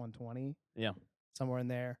plus 120. Yeah. Somewhere in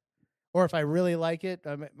there. Or if I really like it,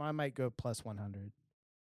 I might go plus 100,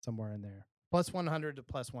 somewhere in there. Plus 100 to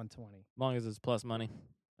plus 120. As long as it's plus money.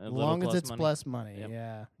 As long as it's plus money.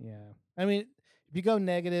 Yep. Yeah. I mean, if you go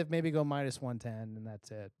negative, maybe go minus 110 and that's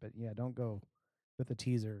it. But yeah, don't go with a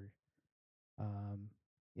teaser.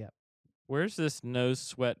 Yep. Where's this no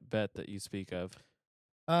sweat bet that you speak of?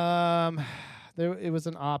 It was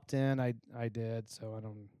an opt-in. I did, so I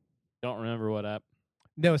don't remember what app.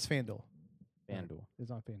 No, it's FanDuel. FanDuel.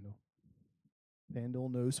 It's on FanDuel.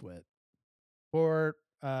 FanDuel no sweat for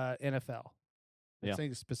NFL. I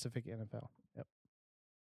think specific NFL.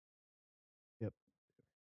 Yep.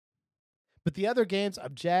 But the other games,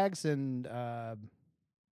 Jags and who are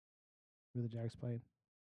the Jags playing?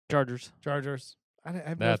 Chargers. I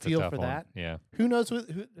have no feel for that. Yeah. Who knows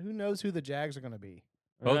who knows who the Jags are going to be?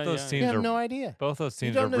 Both those teams have no idea. Both those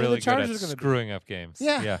teams are really good at screwing up games.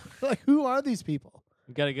 Yeah. Like who are these people?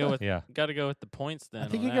 You got to go with the points then. I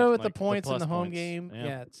think you go with the points in the home game.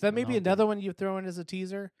 Yeah. So that may be another one you throw in as a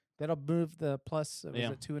teaser. That'll move the plus. Was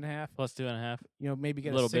it 2.5? Plus 2.5. You know, maybe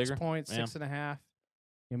get a 6 points, 6.5.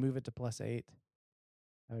 You move it to plus 8.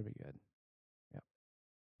 That would be good. Yep.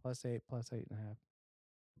 Plus 8, plus 8.5.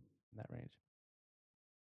 In that range.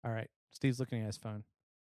 All right. Steve's looking at his phone.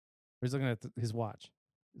 He's looking at his watch.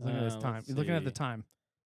 He's looking at his time. He's looking at the time.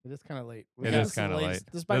 It is kind of late. It is kind of late.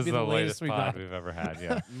 This might be the latest pod we've ever had.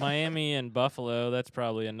 Yeah. Miami and Buffalo. That's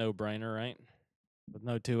probably a no-brainer, right? With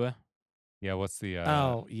no Tua. Yeah. What's the? It's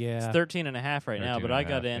 13.5 right now, but I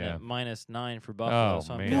got in at -9 for Buffalo,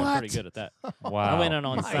 so I'm feeling pretty good at that. Wow. I went in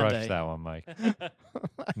on Sunday. Crushed that one, Mike.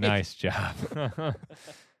 Nice job.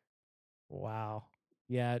 Wow.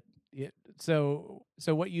 Yeah. So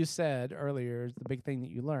what you said earlier is the big thing that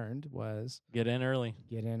you learned was get in early,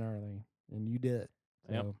 and you did.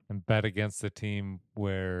 Yep. And bet against a team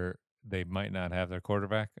where they might not have their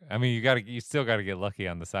quarterback. I mean, you still got to get lucky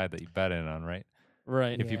on the side that you bet in on, right?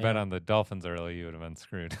 Right. If you bet on the Dolphins early, you would have been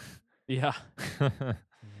screwed. Yeah.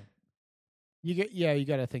 You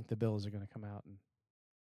got to think the Bills are going to come out and.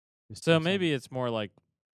 So maybe it's more like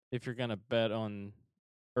if you're going to bet on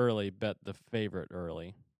early, bet the favorite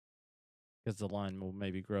early. Because the line will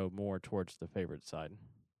maybe grow more towards the favorite side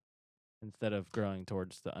instead of growing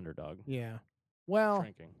towards the underdog. Yeah. Well,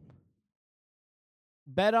 shrinking.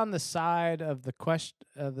 Bet on the side of the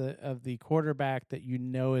of the quarterback that you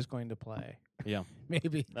know is going to play. Yeah.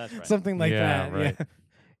 Maybe. That's right. Something like that. Right.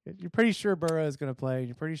 Yeah. You're pretty sure Burrow is going to play.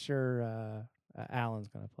 You're pretty sure Allen's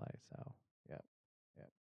going to play. So, yeah.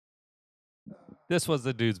 This was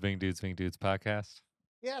the Dudes Being Dudes podcast.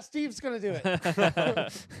 Yeah, Steve's going to do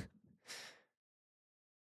it.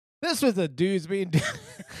 This was the Dudes Being Dudes.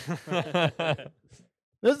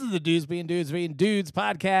 This is the Dudes Being Dudes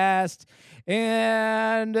podcast.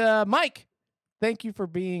 And Mike, thank you for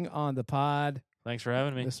being on the pod. Thanks for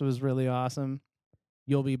having me. This was really awesome.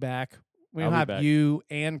 You'll be back. We'll I'll be have back. you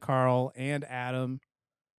and Carl and Adam.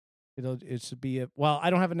 It should be I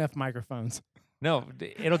don't have enough microphones. No,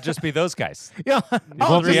 it'll just be those guys. Yeah, It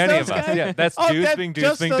won't be just any those of us. guys? Yeah, that's dudes that's being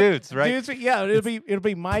just dudes, right? Yeah, it'll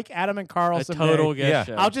be Mike, Adam, and Carl. A someday. total guest Yeah.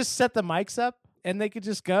 show. I'll just set the mics up and they could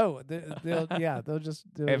just go. They'll just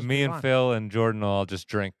And me be and on. Phil and Jordan will all just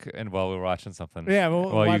drink and while we're watching something. Yeah,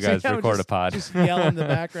 while you guys record a pod. Just yell in the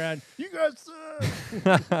background. You guys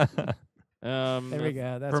suck. There we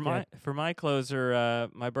go. That's good. For my closer,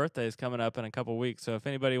 my birthday is coming up in a couple weeks. So if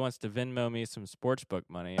anybody wants to Venmo me some sportsbook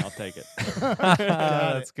money, I'll take it.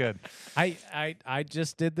 That's good. I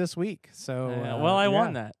just did this week. So well, I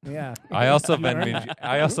won that. Yeah. I also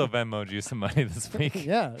Venmoed you some money this week.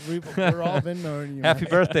 Yeah, we're all Venmoing you. Happy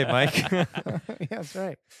birthday, Mike. Yeah, that's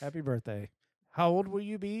right. Happy birthday. How old will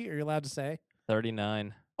you be? Are you allowed to say?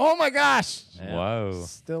 39. Oh my gosh! Yeah. Whoa.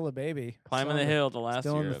 Still a baby. Climbing the hill the last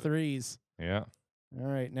Still year. in the of it. threes. Yeah. All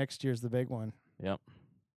right, next year's the big one. Yep.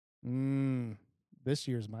 This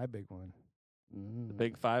year's my big one. The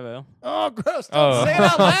big 5-0. Oh, gross! Don't say it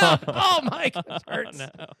out loud. Oh my gosh, hurts. No.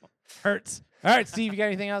 Hurts. All right, Steve, you got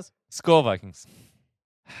anything else? Skull Vikings.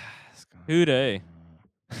 Who day?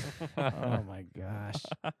 Oh my gosh.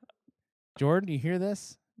 Jordan, do you hear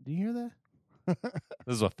this? Do you hear that?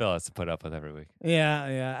 This is what Phil has to put up with every week.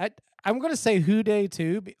 Yeah. I'm going to say Who Day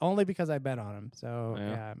too, only because I bet on him. So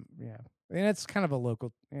Yeah. yeah. And it's kind of a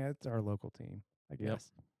local. Yeah, it's our local team, I guess.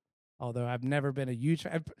 Yep. Although I've never been a huge.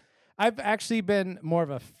 I've actually been more of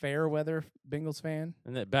a fair weather Bengals fan.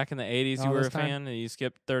 And that back in the 80s, All you were this a time? fan and you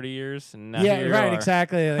skipped 30 years. And now Yeah, here you right. are.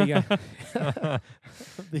 Exactly.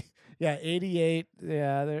 Yeah, 88.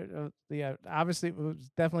 Yeah, obviously, was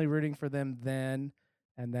definitely rooting for them then,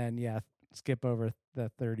 and then skip over the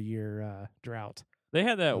 30-year drought. They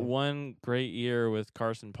had that one great year with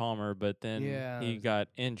Carson Palmer, but then Yeah. he got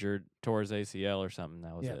injured, tore his ACL or something.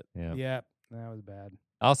 That was it. Yeah. Yeah, that was bad.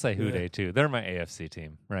 I'll say Who Yeah. Day too. They're my AFC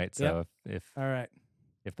team, right? So All right.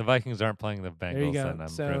 if the Vikings aren't playing the There you Bengals, go. then I'm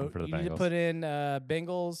So rooting for the you need to Bengals. put in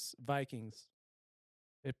Bengals Vikings.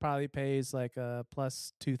 It probably pays like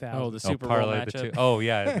plus 2,000. Oh, the Super Bowl parlay the matchup. two. Oh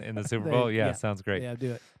yeah, in the Super Bowl. Yeah, Yeah. sounds great. Yeah,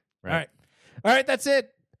 do it. Right. All right. That's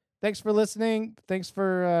it. Thanks for listening. Thanks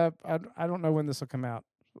for. I don't know when this will come out.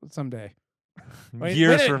 Someday.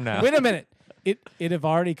 Years from now. Wait a minute. It have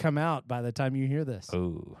already come out by the time you hear this.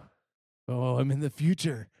 Oh. Oh, I'm in the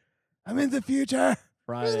future. I'm in the future.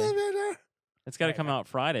 Friday. It's got to come out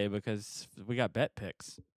Friday because we got bet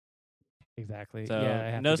picks. Exactly. So yeah, I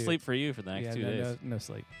have no to do sleep it. for you for the next Yeah, 2 days. No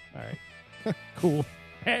sleep. All right. Cool.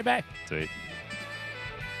 Hey, bye. Sweet.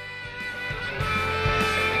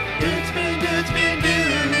 Dudes being dudes being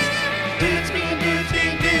dudes. Dudes being dudes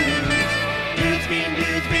being dudes. Dudes being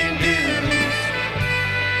dudes being dudes.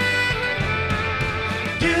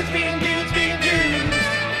 Dudes being dudes being dudes.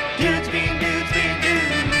 Dudes being dudes being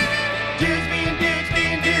dudes. Dudes being dudes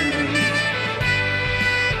being dudes.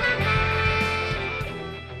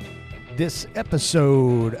 This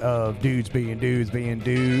episode of Dudes Being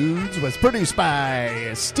Dudes was produced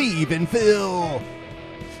by Steve and Phil.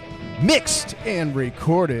 Mixed and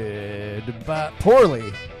recorded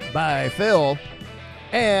poorly by Phil.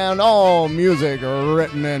 And all music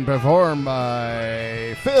written and performed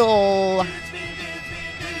by Phil.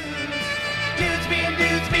 Dudes being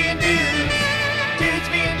dudes being dudes. Dudes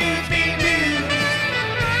being dudes being dudes.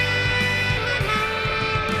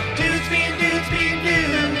 Dudes being dudes being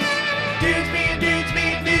dudes. Dudes being dudes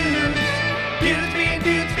being dudes. Dudes being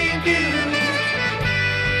dudes being dudes.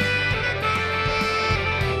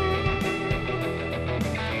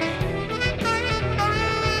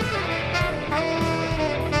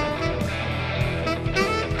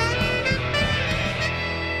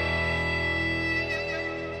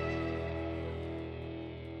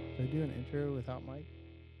 Should I do an intro without Mike?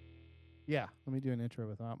 Yeah, let me do an intro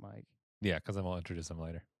without Mike. Yeah, because I will introduce him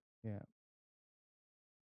later. Yeah.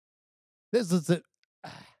 This is it.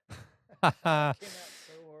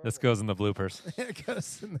 This goes in the bloopers It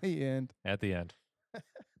goes in the end. at the end.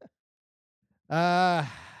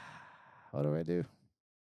 What do I do?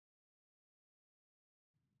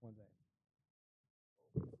 One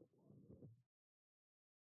second.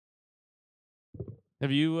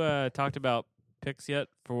 Have you talked about picks yet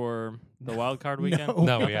for the wild card weekend?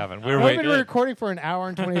 No, we haven't. We're We've been recording for an hour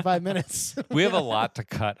and 25 minutes. We have a lot to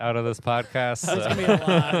cut out of this podcast. There's gonna be a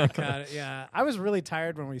lot to cut. Yeah, I was really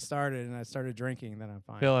tired when we started, and I started drinking. Then I'm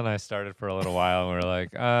fine. Phil and I started for a little while, and we were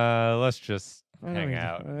like, let's just hang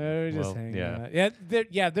out. We're just hanging out.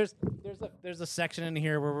 Yeah, there's a section in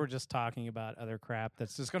here where we're just talking about other crap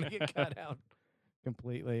that's just gonna get cut out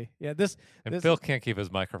completely. Yeah, this Phil can't keep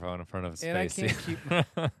his microphone in front of his face. I can't keep.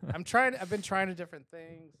 I've been trying different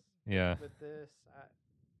things. Yeah. With this,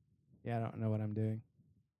 I don't know what I'm doing.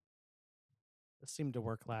 It seemed to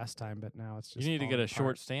work last time, but now it's just. You need to get a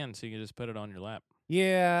short stand so you can just put it on your lap.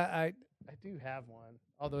 Yeah, I do have one,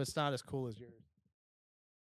 although it's not as cool as yours.